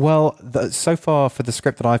panel? Well, so far for the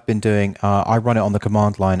script that I've been doing, I run it on the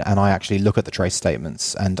command line, and I actually look at the trace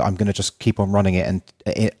statements, and I'm going to just keep on running it. And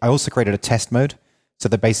I also created a test mode, so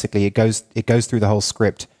that basically it goes through the whole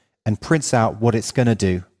script and prints out what it's going to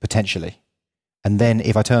do potentially, and then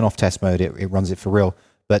if I turn off test mode, it runs it for real.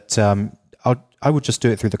 But I would just do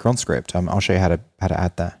it through the cron script. I'll show you how to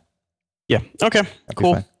add that. Yeah. Okay. That'd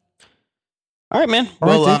cool. All right, man.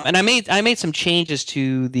 All right, and I made some changes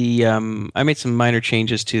to the minor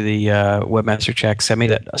changes to the webmaster checks. I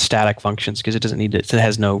made it static functions because it doesn't need it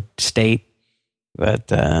has no state. But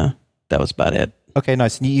that was about it. Okay,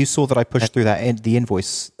 nice. And you saw that I pushed through that the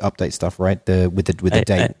invoice update stuff, right? With the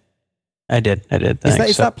date. I did.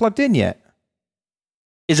 Thanks. Is that plugged in yet?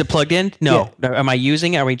 Is it plugged in? No. Yeah. Am I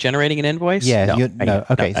using it? Are we generating an invoice? Yeah. No.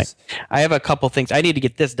 Okay. I have a couple things. I need to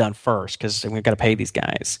get this done first because we've got to pay these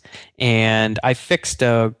guys. And I fixed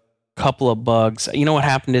a couple of bugs. You know what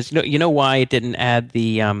happened is, you know why it didn't add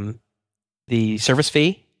the service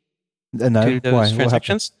fee to those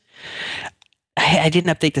transactions? I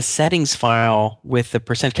didn't update the settings file with the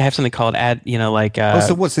percent. I have something called add.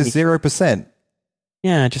 so what's this 0%?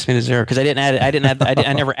 Yeah, it just made a 0 because I didn't add.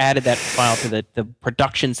 I never added that file to the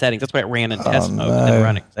production settings. That's why it ran in test mode. It didn't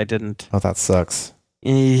run it because I didn't. Oh, that sucks.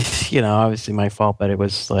 Obviously my fault, but it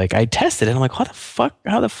was like I tested it. And I'm like, how the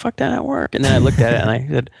fuck did that work? And then I looked at it and I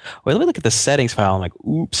said, wait, let me look at the settings file. I'm like,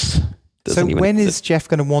 oops. So when is Jeff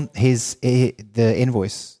going to want the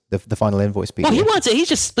invoice, the final invoice PDF? Well, he wants it. He's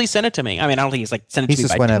just please send it to me. I mean, I don't think he's like send it to me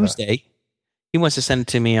by Tuesday. He wants to send it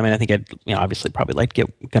to me. I mean, I think I'd obviously probably like to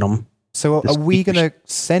get them So are we going to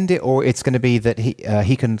send it, or it's going to be that he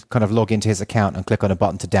can kind of log into his account and click on a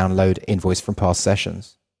button to download invoice from past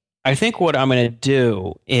sessions? I think what I'm going to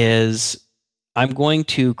do is I'm going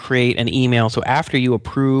to create an email. So after you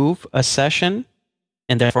approve a session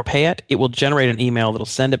and therefore pay it, it will generate an email that'll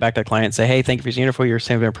send it back to the client and say, hey, thank you for using Unifor. Your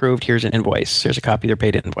session has been approved. Here's an invoice. Here's a copy of their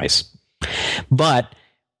paid invoice. But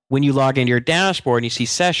when you log into your dashboard and you see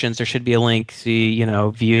sessions, there should be a link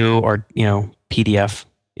to, view or, PDF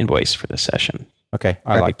invoice for this session. Okay,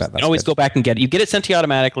 I like that. You can always go back and get it. You get it sent to you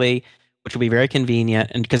automatically, which will be very convenient,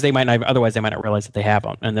 and because they might not realize that they have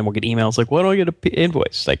them, and then we'll get emails like, "Why don't I get an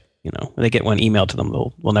invoice?" Like, they get one email to them,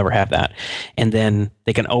 we'll never have that, and then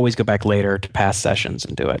they can always go back later to past sessions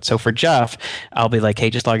and do it. So for Jeff, I'll be like, "Hey,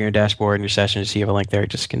 just log in your dashboard and your sessions. So you have a link there.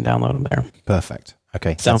 Just can download them there." Perfect.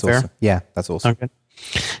 Okay, sound fair? Awesome. Yeah, that's awesome. Okay.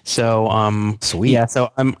 So sweet. Yeah. So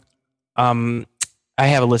I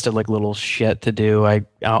have a list of like little shit to do.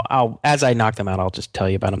 I'll as I knock them out, I'll just tell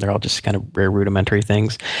you about them. They're all just kind of very rudimentary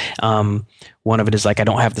things. One of it is like I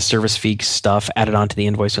don't have the service fee stuff added onto the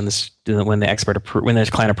invoice when the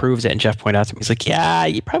client approves it. And Jeff pointed out to me, he's like, "Yeah,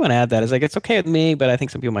 you probably want to add that." It's like, it's okay with me, but I think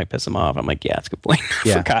some people might piss them off. I'm like, "Yeah, it's a good point."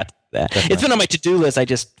 I forgot that. Definitely. It's been on my to-do list. I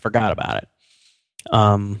just forgot about it.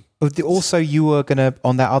 Also, you were going to,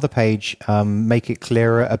 on that other page, make it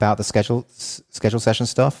clearer about the schedule session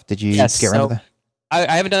stuff. Did you get around to that?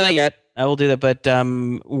 I haven't done that yet. I will do that, but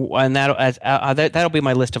and that'll be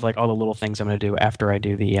my list of like all the little things I'm going to do after I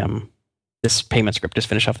do the this payment script. Just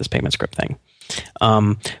finish off this payment script thing.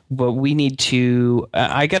 But we need to.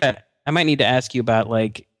 I might need to ask you about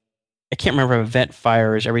like I can't remember if event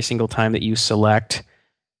fires every single time that you select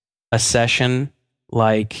a session.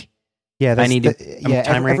 Like yeah, I need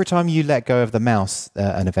every time you let go of the mouse,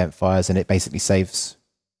 an event fires and it basically saves.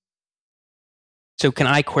 So can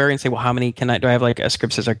I query and say, well, how many do I have like a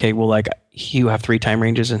script says, okay, well, like you have 3 time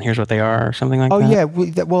ranges and here's what they are or something like that? Oh, yeah.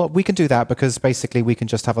 We can do that because basically we can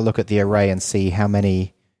just have a look at the array and see how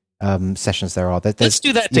many sessions there are. Let's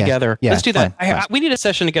do that together. Yeah, let's do that. Fine. We need a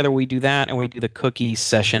session together where we do that and we do the cookie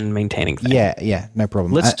session maintaining thing. Yeah, no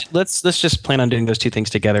problem. Let's just plan on doing those 2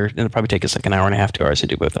 things together. It'll probably take us like an hour and a half, 2 hours to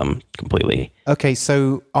do both of them completely. Okay,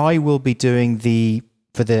 so I will be doing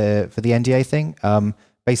for the NDA thing.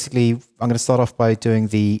 Basically, I'm going to start off by doing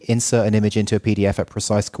the insert an image into a PDF at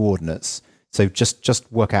precise coordinates. So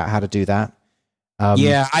just work out how to do that. I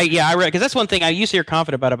read because that's one thing. I usually are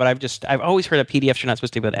confident about it, but I've always heard that PDFs you're not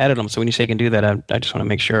supposed to be able to edit them. So when you say you can do that, I just want to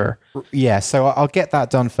make sure. Yeah, so I'll get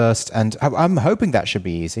that done first, and I'm hoping that should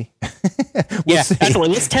be easy. Absolutely.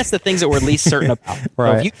 Let's test the things that we're least certain about.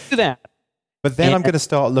 Right. So if you do that, but then I'm going to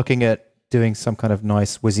start looking at doing some kind of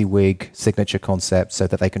nice WYSIWYG signature concept so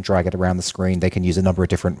that they can drag it around the screen. They can use a number of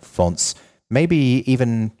different fonts, maybe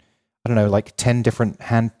even, I don't know, like 10 different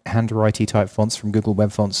handwritey type fonts from Google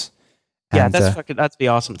Web Fonts. Yeah, that'd be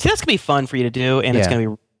awesome. See, that's going to be fun for you to do, and it's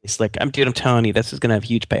going to be slick. I'm telling you, this is going to have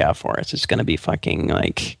huge payoff for us. It's going to be fucking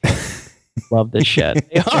like, love this shit.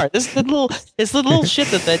 They are. This is the little shit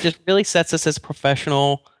that just really sets us as a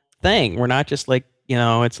professional thing. We're not just like,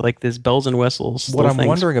 it's like this bells and whistles. What I'm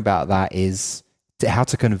wondering about that is how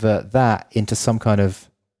to convert that into some kind of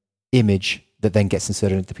image that then gets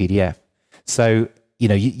inserted into the PDF. So,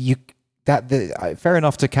 fair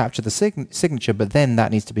enough to capture the signature, but then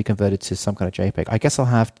that needs to be converted to some kind of JPEG. I guess we'll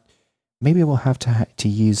have to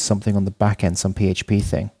use something on the back end, some PHP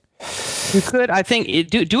thing. You could, I think,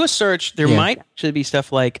 do a search. There might actually be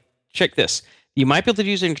stuff like, check this. You might be able to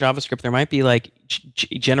use it in JavaScript. There might be like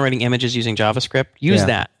generating images using JavaScript. Use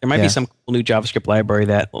that. There might be some cool new JavaScript library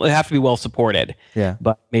that will have to be well supported. Yeah.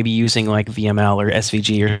 But maybe using like VML or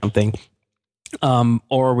SVG or something.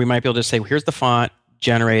 Or we might be able to say, well, here's the font,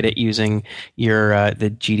 generate it using your the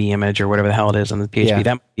GD image or whatever the hell it is on the PHP. Yeah.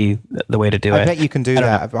 That might be the way to do it. I bet you can do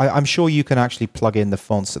that. I'm sure you can actually plug in the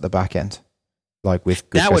fonts at the back end, like with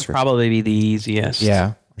good that would probably be the easiest.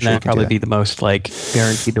 Yeah. That would probably be the most like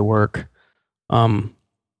guaranteed to work. Cool.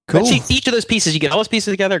 But see, each of those pieces, you get all those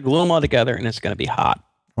pieces together, glue them all together, and it's going to be hot.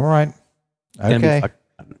 All right. Okay.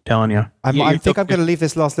 I'm telling you. I think I'm going to leave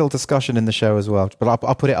this last little discussion in the show as well, but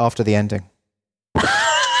I'll put it after the ending.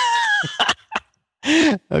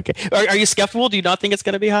 Okay. Are you skeptical? Do you not think it's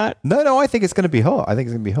going to be hot? No, I think it's going to be hot. Yeah, it's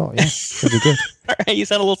going to be good. All right, you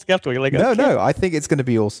sound a little skeptical. You're like, no, I think it's going to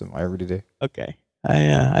be awesome. I really do. Okay.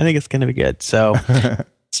 I think it's going to be good. So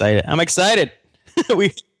excited. I'm excited.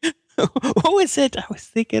 What was it I was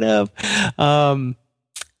thinking of?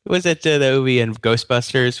 Was it the movie in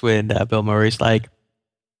Ghostbusters when Bill Murray's like,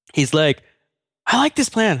 he's like, I like this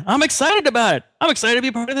plan. I'm excited about it. I'm excited to be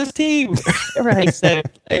part of this team. Everybody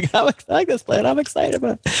said, I like this plan. I'm excited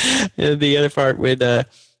about it. And the other part when the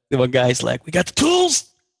one guy's like, we got the tools.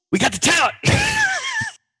 we got the talent.